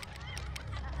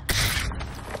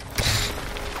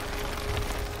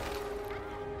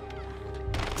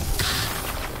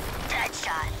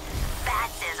 Deadshot.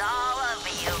 Bats is all over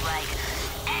you like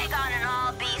egg on an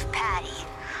all-beef patty.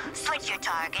 Switch your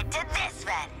target to this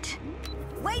vent.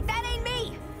 Wait, that ain't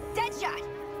me! Deadshot!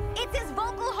 It's his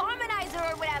vocal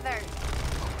harmonizer or whatever!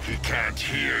 He can't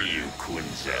hear you,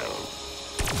 Quinzel.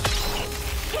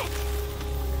 Shit!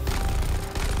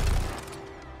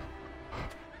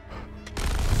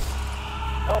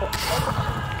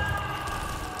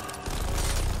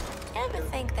 Ever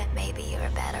think that maybe you're a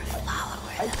better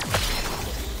follower than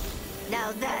a...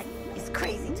 Now that is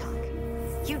crazy talk.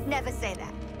 You'd never say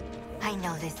that. I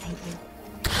know this ain't you.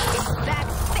 It's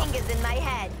Bat's fingers in my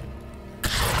head.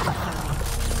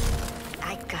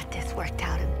 I got this worked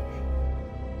out, and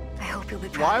I hope you'll be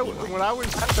proud of me. When I was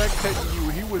spectating you,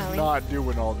 he was not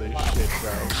doing all this shit,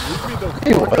 bro. Leave me the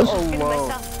He fuck was. alone.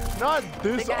 Not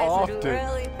this the guys often. would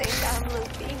really think I'm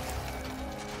loopy.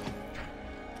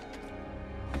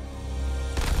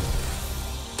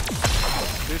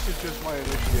 This is just my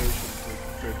initiation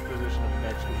to the position of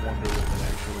next Wonder Woman,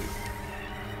 actually.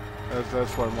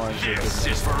 That's why mine's This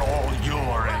is for all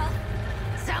your...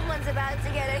 Someone's about to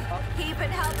get a heaping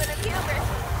helping of hubris.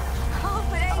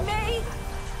 Hope it ain't me.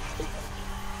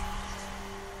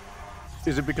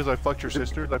 Is it because I fucked your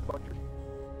sister?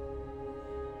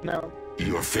 No.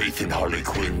 Your faith in Harley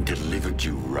Quinn delivered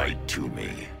you right to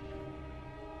me.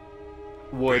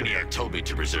 Brainiac told me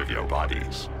to preserve your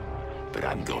bodies, but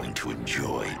I'm going to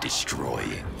enjoy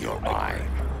destroying your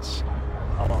minds.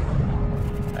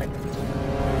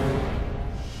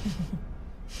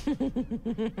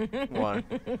 Why?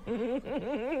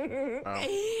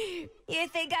 You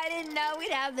think I didn't know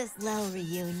we'd have this little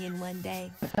reunion one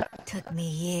day? Took me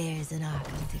years in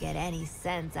Arkham to get any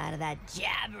sense out of that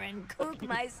jabbering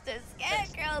Kookmeister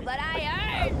scarecrow, but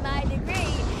I earned my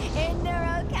degree in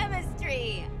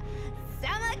neurochemistry.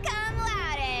 Summa cum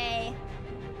laude.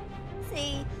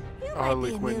 See, you might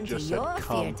Harley be Quinn immune to just said your fear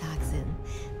cum. toxin,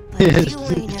 but Yes, you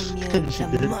ain't immune she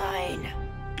to did. mine.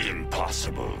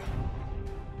 Impossible.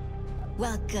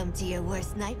 Welcome to your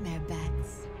worst nightmare,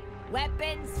 Bats.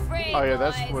 Weapons free. Oh yeah,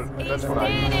 that's boys. what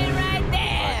I Standing right I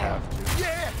there. have to.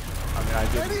 Yeah! I mean, I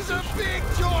did. And he's a big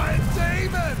giant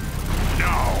demon!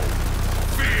 No!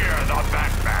 Fear the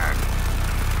Batman!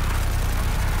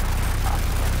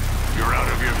 You're out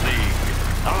of your league.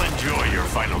 I'll enjoy your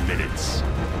final minutes.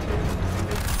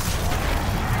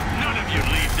 None of you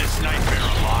leave this nightmare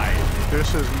alive.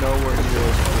 This is nowhere near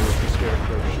as cool as the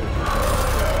Scarecrow shit.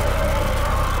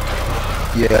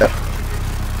 Yeah.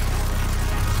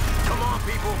 Come on,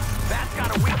 people. Bat's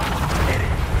got a weak. Hit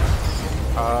it.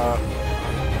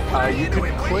 You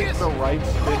can click the right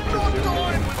stick to zoom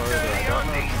in further. I don't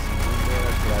know if you can do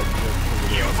that, but I just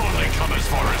figured it You've out. only come as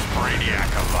far as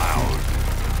Brainiac allowed.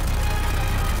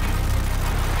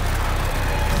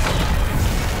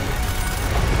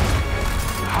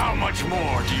 How much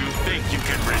more do you think you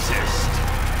can resist?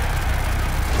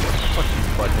 Fuck you,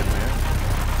 butthead man.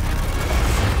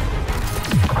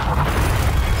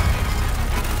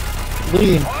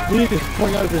 Lean is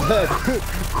pouring out of his head.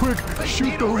 Quick,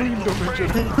 shoot the lean dimension.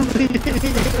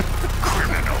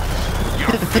 Criminal,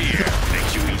 your fear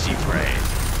makes you easy prey.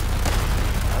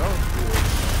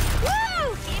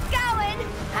 Woo! Keep going!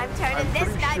 I'm turning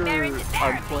this nightmare into I'm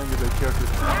therapy. playing as a character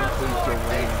technically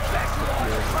deranged.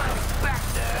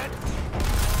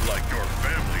 Like your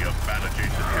family of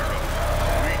Bene-Adjacent heroes,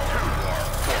 we too are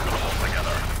formidable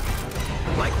together.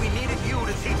 Like we needed you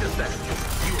to teach us that.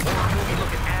 You horror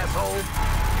movie-looking asshole.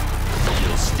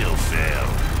 You'll still fail.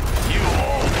 You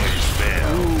always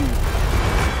fail. Ooh,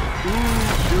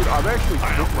 dude, I'm actually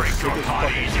I'll break your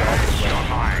bodies and your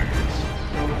minds.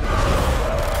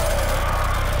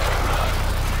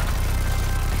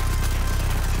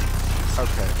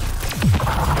 Okay.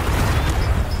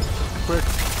 Quick.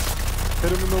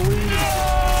 Hit him in the lead.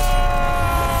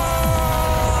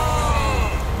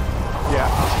 Yeah,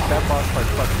 that boss fight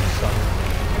fucking sucks.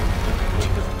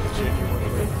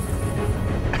 Genuinely.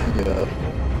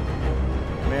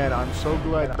 Yeah. Man, I'm so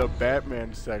glad the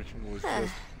Batman section was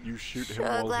just you shoot him Sure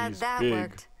while glad he's that big,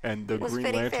 worked. and the Was Green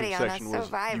fitty Lantern fitty on us section was you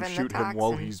surviving the shoot him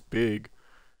while toxin. he's big.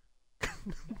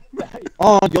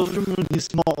 Oh, the other one he's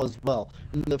small as well.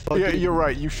 And the fucking, Yeah, you're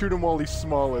right. You shoot him while he's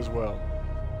small as well.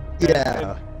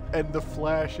 Yeah. And the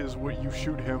Flash is what you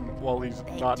shoot him while he's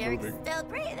not Jerk's moving. still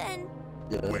breathing.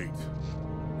 Wait,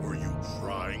 were you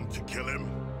trying to kill him?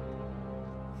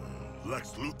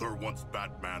 Lex Luthor wants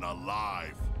Batman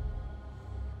alive.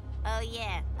 Oh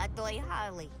yeah, Adoy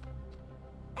Harley.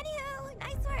 Anywho,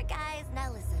 nice work, guys.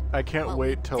 Now listen. I can't What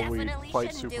wait till we definitely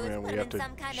fight shouldn't do is Superman. put We have him in to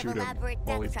some kind of shoot him elaborate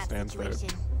while he death trap stands there.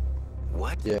 situation.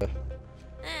 What? Yeah.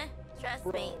 Trust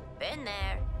me, been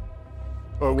there.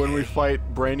 Or when we fight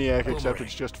Brainiac, except Boomerang.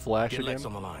 it's just Flash Get again. Lex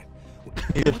on the line.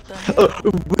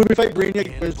 When we fight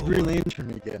Brainiac versus Green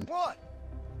Lantern again. What?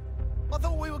 I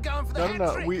thought we were going for the No, no, no.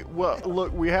 hat-trick.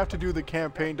 Look, we have to do the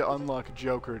campaign to unlock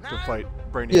Joker to fight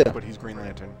Brainiac, Yeah. but he's Green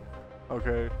Lantern.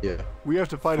 Okay. Yeah. We have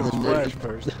to fight him as Flash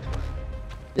first.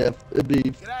 Yeah, it'd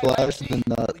be Flash, then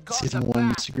season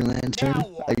 1 is Green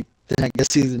Lantern. Then I guess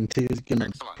season 2 is gonna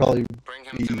probably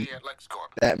be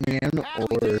Batman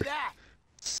or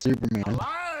Superman.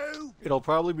 It'll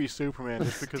probably be Superman,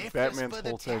 just because Batman's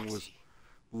whole thing was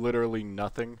literally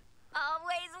nothing.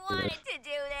 Always wanted to do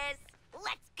this.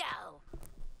 Let's go.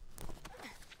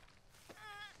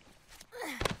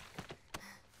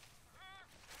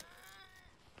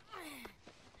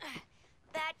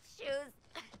 That shoe's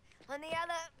on the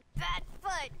other bat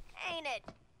foot, ain't it?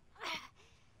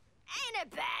 Ain't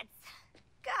it, Bats?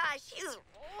 Gosh, he's really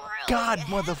God,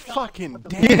 heavy.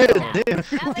 motherfucking Yeah, damn!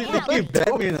 damn. Give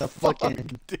Batman a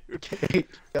fucking Dude,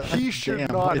 he should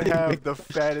damn. not have the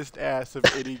fattest ass of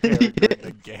any character in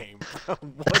the game.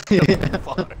 What the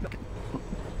fuck?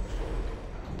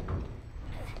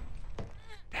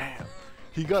 Damn.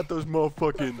 He got those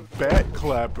motherfucking bat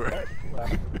clapper.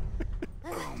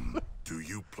 Do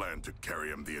you plan to carry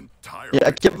him the entire Yeah, I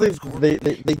way can't to believe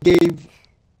LexCorp? they gave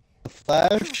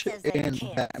Flash and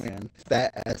Batman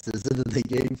fat asses, and then they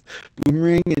gave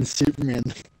Boomerang and Superman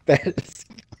the fattest.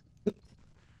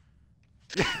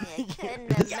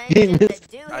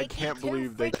 I can't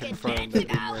believe they confirmed that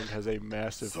Boomerang has a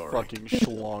massive fucking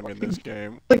schlong in this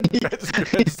game.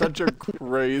 That's such a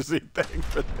crazy thing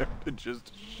for them to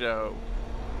just show.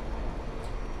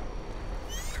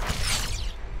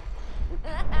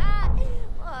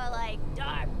 More like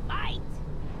Dark Might.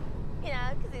 You know,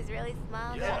 because he's really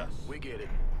small. Yes, we get it.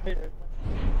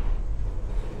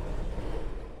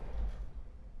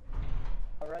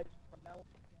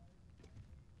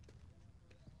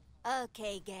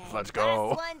 Okay, gang. Let's go.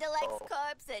 First one to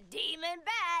LexCorp's a demon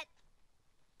bat.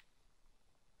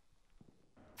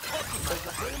 Take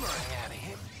the boomerang out of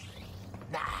him.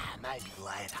 Nah, maybe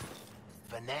later.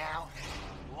 For now,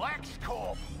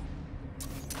 LexCorp.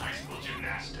 Actual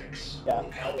gymnastics. Yeah.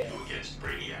 Help you against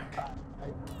Brainiac.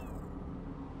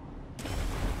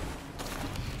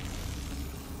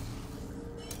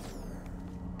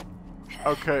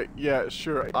 Okay, yeah,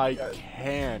 sure, I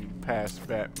can pass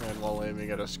Batman while aiming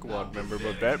at a squad member,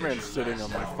 but Batman's sitting on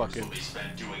my fucking...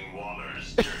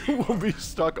 will be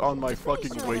stuck on my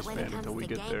fucking waistband until we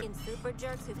get there. Super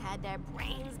jerks who've had their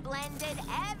brains blended.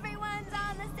 Everyone's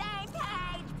on the same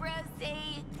page,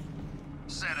 Brucey.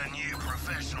 Set a new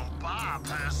professional bar,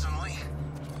 personally.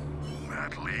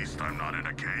 At least I'm not in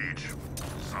a cage.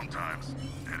 Sometimes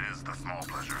it is the small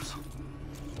pleasures.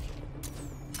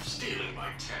 Stealing my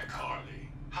tech, Harley.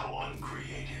 How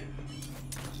uncreative.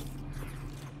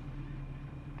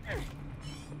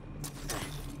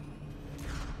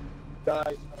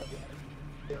 Guys.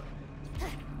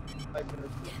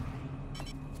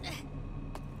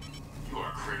 You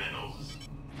are criminals,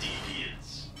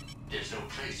 deviants. There's no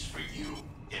place for you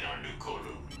in our new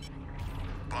colony.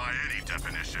 By any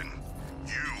definition,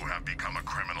 you have become a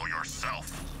criminal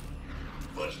yourself.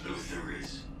 But Luther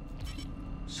is.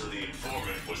 So the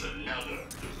informant was another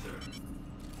Luther.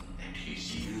 And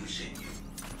he's using you.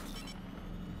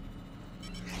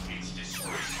 It's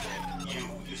disgraceful. You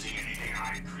using anything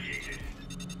I created.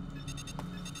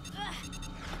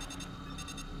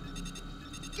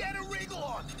 Get a wriggle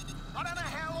on! I don't know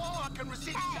how long I can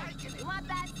resist shaking it. You want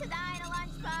bats to die in a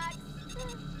lunchbox?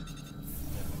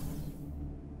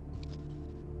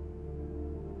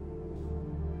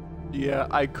 Yeah,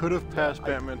 I could have passed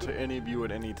Batman to any of you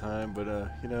at any time, but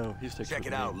you know, he sticks Check with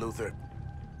it me. out, Luther.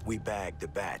 We bagged the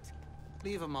bat.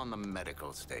 Leave him on the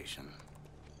medical station.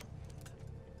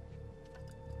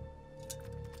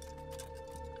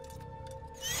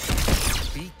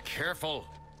 Be careful.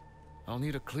 I'll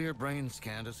need a clear brain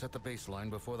scan to set the baseline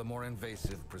before the more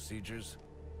invasive procedures.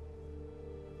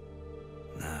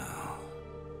 Now,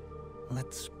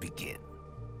 let's begin.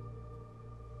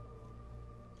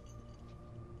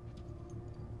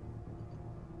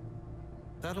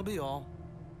 That'll be all.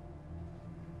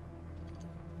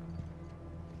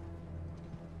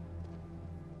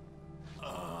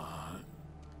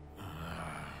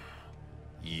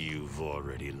 You've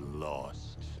already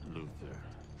lost, Luther.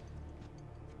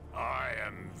 I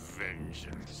am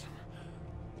vengeance.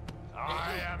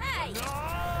 I am...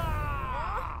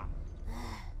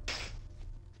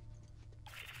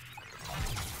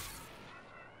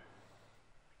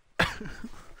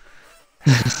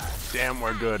 Damn,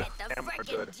 we're good. Damn, we're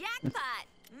good. Jackpot!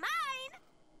 Mine!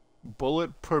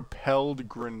 Bullet-propelled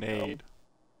grenade.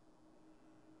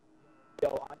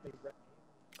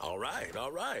 All right,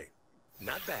 all right.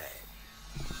 Not bad.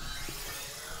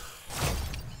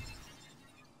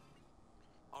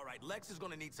 All right, Lex is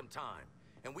gonna need some time,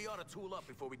 and we ought to tool up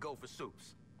before we go for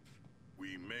Soups.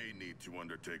 We may need to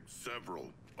undertake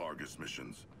several Argus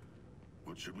missions.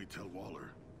 What should we tell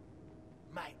Waller?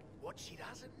 Mate, what she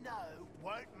doesn't know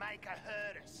won't make her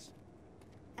hurt us.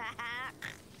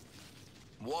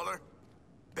 Waller,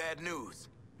 bad news.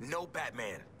 No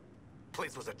Batman.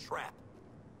 Place was a trap.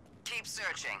 Keep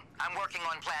searching. I'm working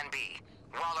on Plan B.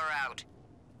 Waller out.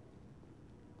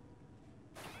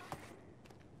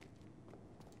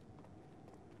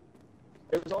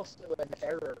 There was also an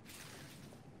error.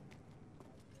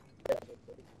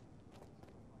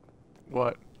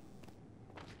 What?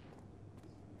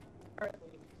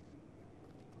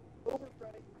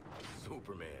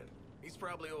 Superman. He's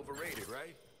probably overrated,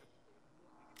 right?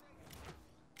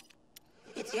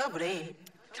 It's your brain.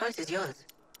 Choice is yours.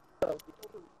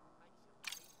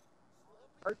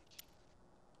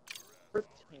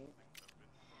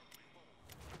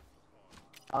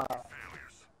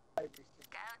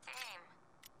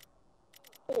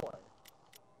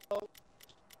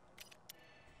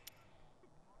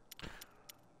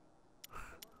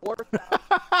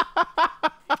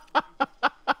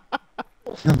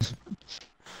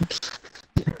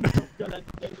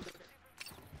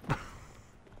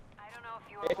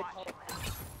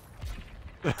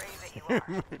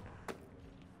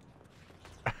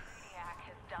 Brainiac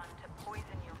has done to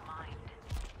poison your mind.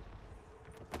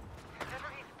 Whatever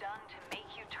he's done to make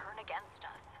you turn against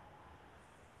us.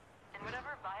 And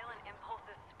whatever violent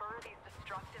impulses spur these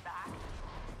destructive acts,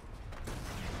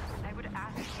 I would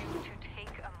ask you to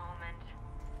take a moment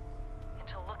and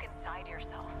to look inside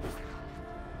yourself.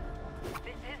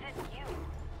 This isn't you.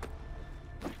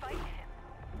 Fight him.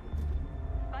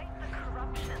 Fight the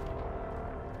corruption.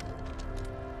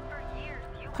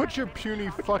 Put your puny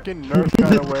fucking Nerf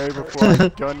gun away before I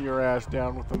gun your ass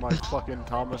down with my fucking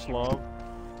Thomas Love.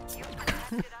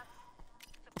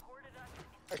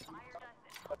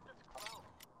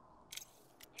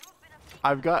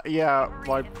 I've got, yeah,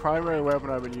 my primary weapon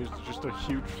I've been using is just a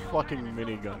huge fucking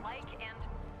minigun.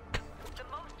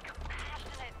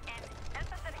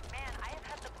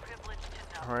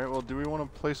 Alright, well, do we want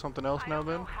to play something else now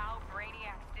then?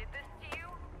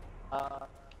 But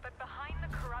behind the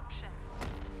corruption,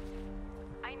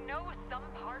 I know some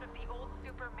part of the old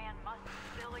Superman must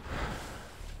still exist.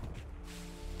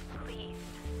 Please,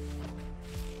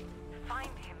 find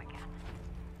him again.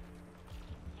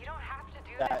 You don't have to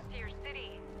do this to your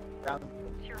city, to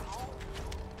your home,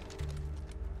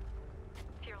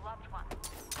 to your loved ones.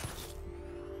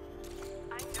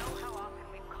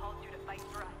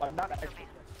 not actually.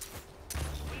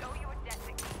 We owe you a debt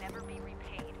that can never be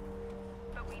repaid.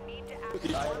 But we need to ask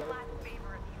one last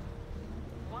favor of you.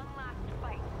 One last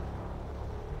fight.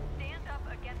 Stand up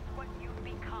against what you've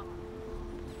become.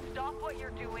 Stop what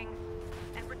you're doing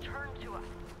and return to us.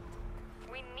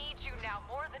 We need you now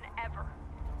more than ever.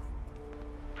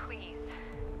 Please.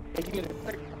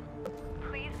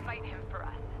 Please fight him for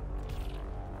us.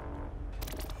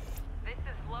 This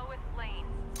is Lois Lane.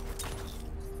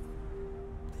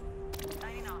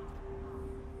 Signing off.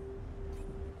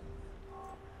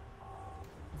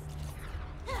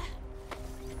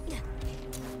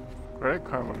 Right,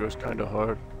 karma goes kinda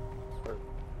hard.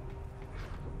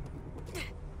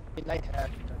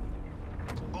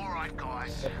 Alright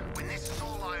guys, when this is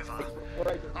all over,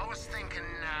 I was thinking,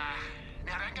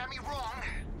 now don't get me wrong,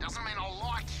 doesn't mean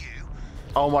I like you.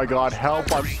 Oh my god,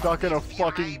 help, I'm stuck in a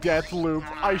fucking death loop.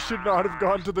 I should not have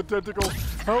gone to the tentacle.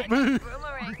 Help me!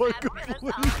 Michael,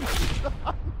 please!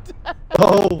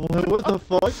 Oh, what the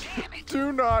fuck?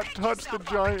 Do not touch the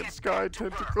giant sky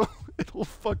tentacle. It'll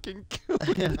fucking kill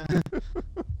you.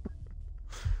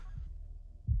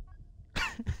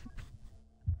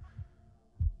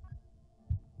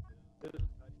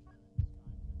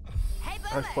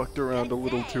 I fucked around a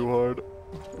little too hard.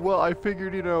 Well, I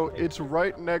figured, you know, it's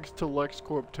right next to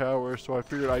LexCorp Tower, so I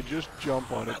figured I'd just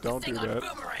jump on it. Don't do that.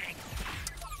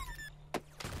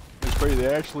 It's crazy,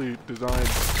 they actually designed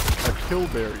a kill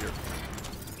barrier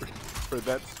for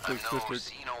that specific... I'm no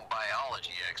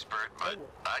xenobiology expert, but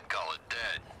I'd call it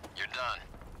dead. You're done.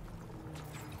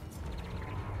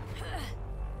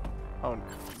 Oh,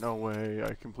 no way.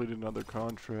 I completed another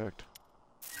contract.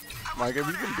 Mike, have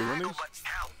you been doing this?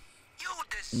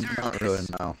 Not really,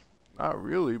 no. Not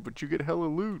really, but you get hella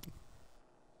loot.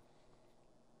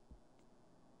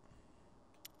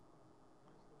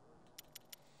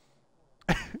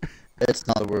 It's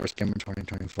not the worst game of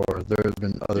 2024. There have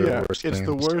been other worse games. It's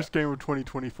the worst game of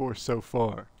 2024 so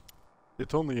far.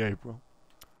 It's only April.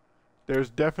 There's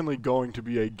definitely going to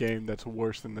be a game that's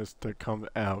worse than this to come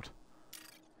out.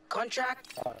 Contract.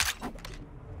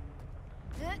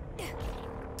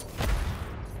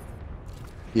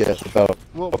 Yes, about.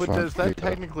 Well, but does that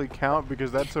technically count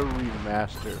because that's a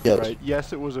remaster, yes. right?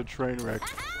 Yes, it was a train wreck,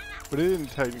 but it didn't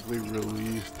technically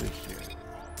release this year.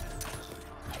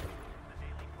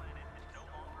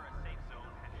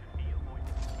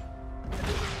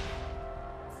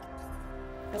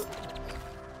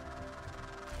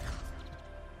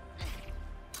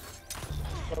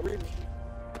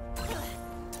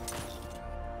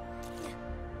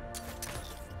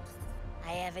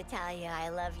 I ever tell you I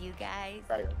love you guys?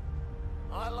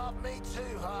 I love me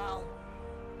too, Hal.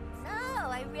 No,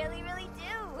 I really, really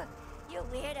do. You're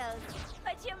weirdos,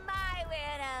 but you're my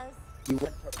weirdos.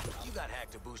 You got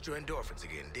hacked to boost your endorphins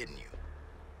again, didn't you?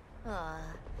 Aw,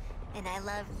 and I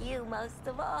love you most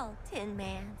of all, Tin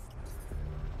Man.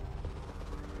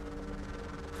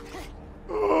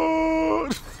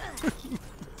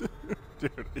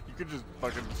 Dude, you could just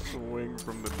fucking swing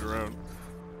from the drone.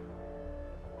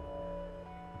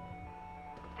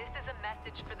 This is a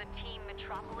message for the team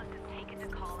Metropolis has taken to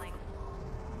calling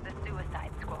the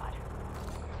Suicide Squad.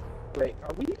 Wait,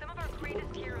 are we? Some of our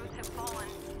greatest heroes have fallen,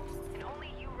 and only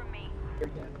you remain.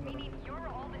 Meaning you're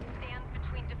all that stands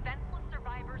between defenseless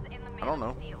survivors and the Man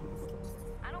of Steel.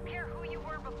 I don't care who you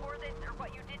were before this or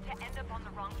what you did to end up on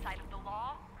the wrong side of the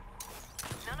law.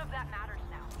 None of that matters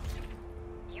now.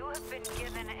 You have been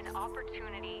given an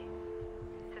opportunity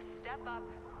to step up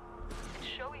and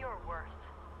show your worth.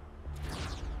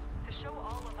 To show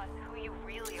all of us who you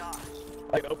really are.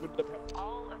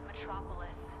 All of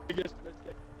Metropolis.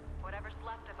 Whatever's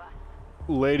left of us.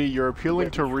 Lady, you're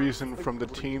appealing to reason from the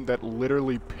team that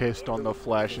literally pissed on the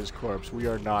Flash's corpse. We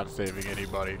are not saving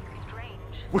anybody.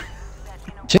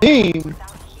 Team!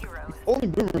 Only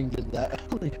Boomerang did that.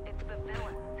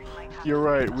 You're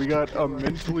right, we got a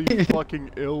mentally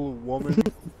fucking ill woman,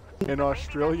 an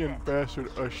Australian bastard,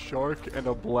 a shark, and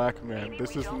a black man.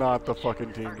 This is not the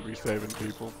fucking team to be saving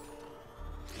people.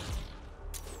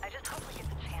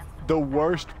 The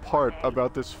worst part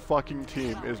about this fucking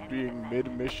team is being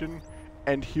mid-mission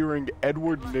and hearing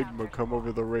Edward Nygma come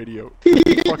over the radio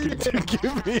fucking to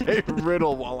give me a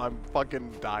riddle while I'm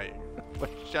fucking dying.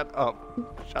 Like, shut up.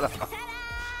 Shut up.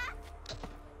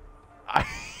 I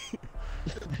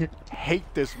hate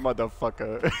this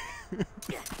motherfucker.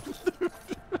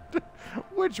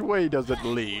 Which way does it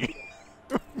lead?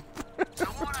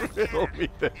 Riddle me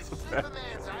this, man.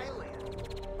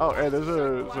 Oh, hey, there's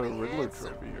a Riddler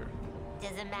trophy here.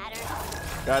 Doesn't matter.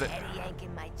 Got it. Eddie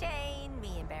yanking my chain,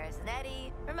 me embarrassing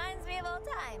Eddie. Reminds me of old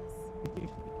times.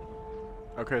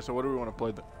 Okay, so what do we want to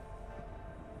play then?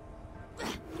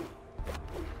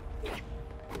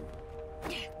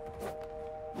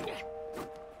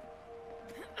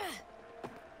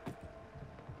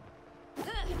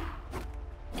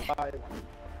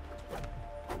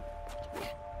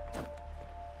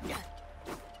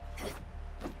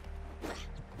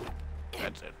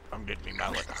 That's it. I'm getting me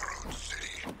mallet.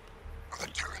 The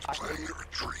turrets planning to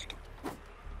retreat.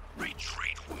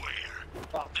 Retreat where?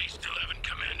 They still haven't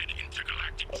commanded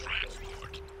intergalactic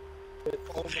transport. They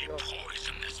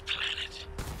poison this planet,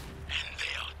 and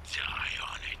they'll die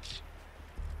on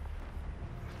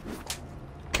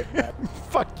it.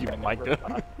 Fuck you, Micah.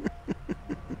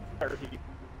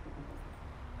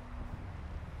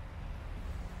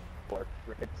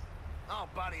 Oh,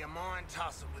 buddy of mine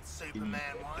tussled with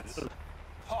Superman once.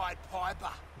 Pied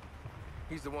Piper.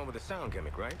 He's the one with the sound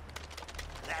gimmick, right?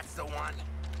 That's the one.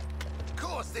 Of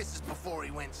course, this is before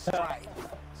he went straight,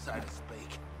 so to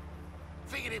speak.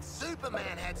 Figured if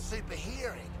Superman had super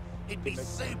hearing, he'd be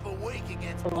super weak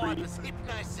against Piper's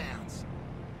hypno sounds.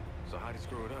 So how'd he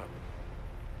screw it up?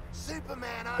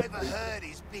 Superman overheard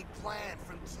his big plan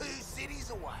from 2 cities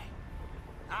away.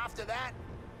 After that,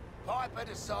 Piper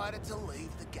decided to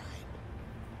leave the game.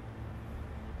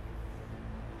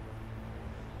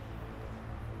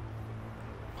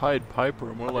 Pied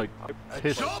Piper, more like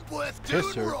piss. Job worth doing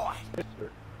Pisser. right.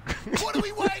 What are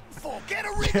we waiting for? Get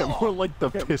a rig Yeah, on. more like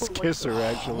the piss kisser,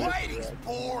 actually. Waiting's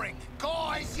boring.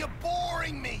 Guys, you're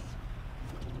boring me.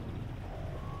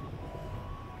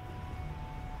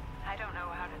 I don't know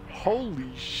how to say this.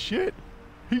 Holy shit!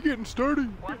 He getting sturdy.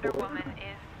 Wonder Woman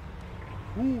is...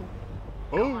 Ooh.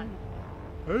 Oh.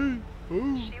 Hey.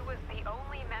 Oh. She was the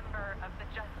only member of the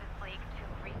Justice League to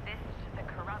resist the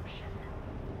corruption.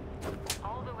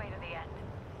 All the way to the end.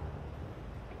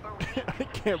 I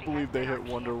can't believe they hit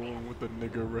Wonder Woman with a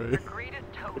nigger ray. The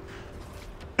greatest hope.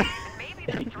 And maybe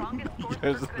the strongest force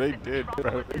Yes, for good they that did, bro.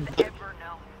 Metropolis has ever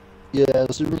known. Yeah,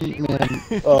 Superman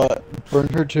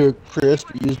burned her to a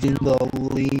crisp using the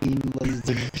lean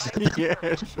lasers.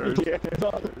 Yeah, sure.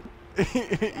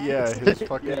 Yeah, his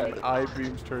fucking eye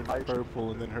beams turned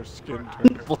purple and then her skin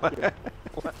turned black.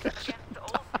 Against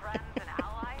old friends and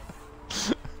allies,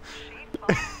 she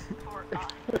fought for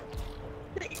us.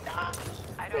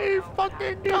 I don't Hey, know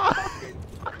fucking how.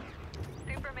 God!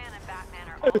 Superman and Batman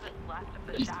are all that's left of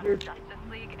the Shadow Justice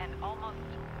League, and almost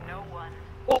no one,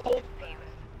 it seems,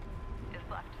 is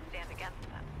left to stand against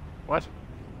them. What?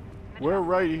 We're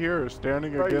right here,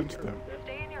 standing against them.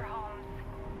 Stay in your homes,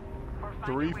 or find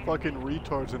 3 a way to fucking make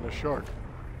retards and a shark.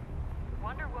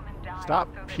 Wonder Woman died Stop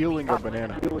so that peeling we a could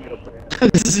banana.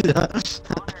 honor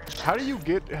How do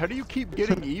you keep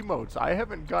getting emotes? I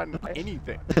haven't gotten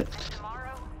anything.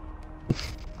 tomorrow,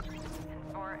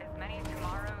 or as many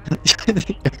tomorrows.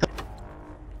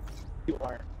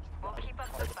 We'll keep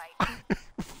up the fight.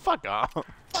 Fuck off. Lois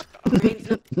Lane,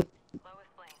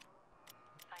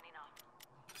 signing off.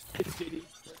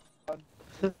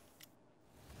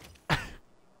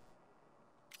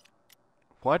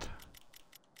 What?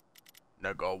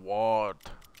 Nigga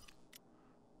what?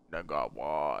 Nigga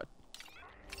what?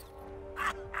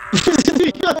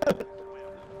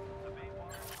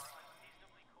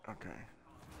 Okay.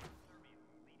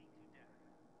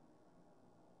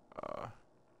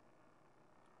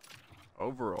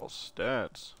 Overall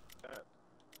stats.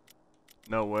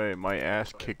 No way, my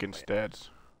ass kicking stats.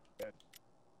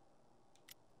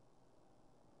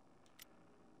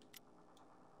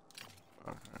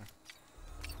 Okay.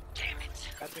 Damn it.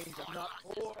 That means I'm not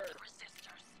poor.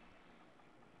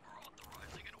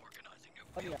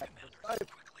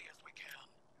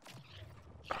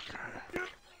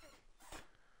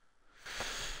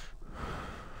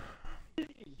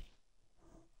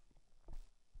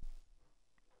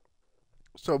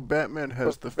 So Batman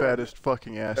has the fattest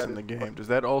fucking ass in the game. Does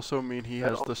that also mean he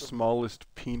has the smallest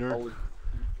peener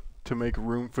to make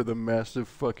room for the massive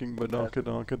fucking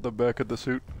badonkadonk at the back of the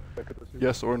suit?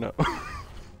 Yes or no?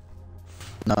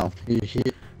 No, he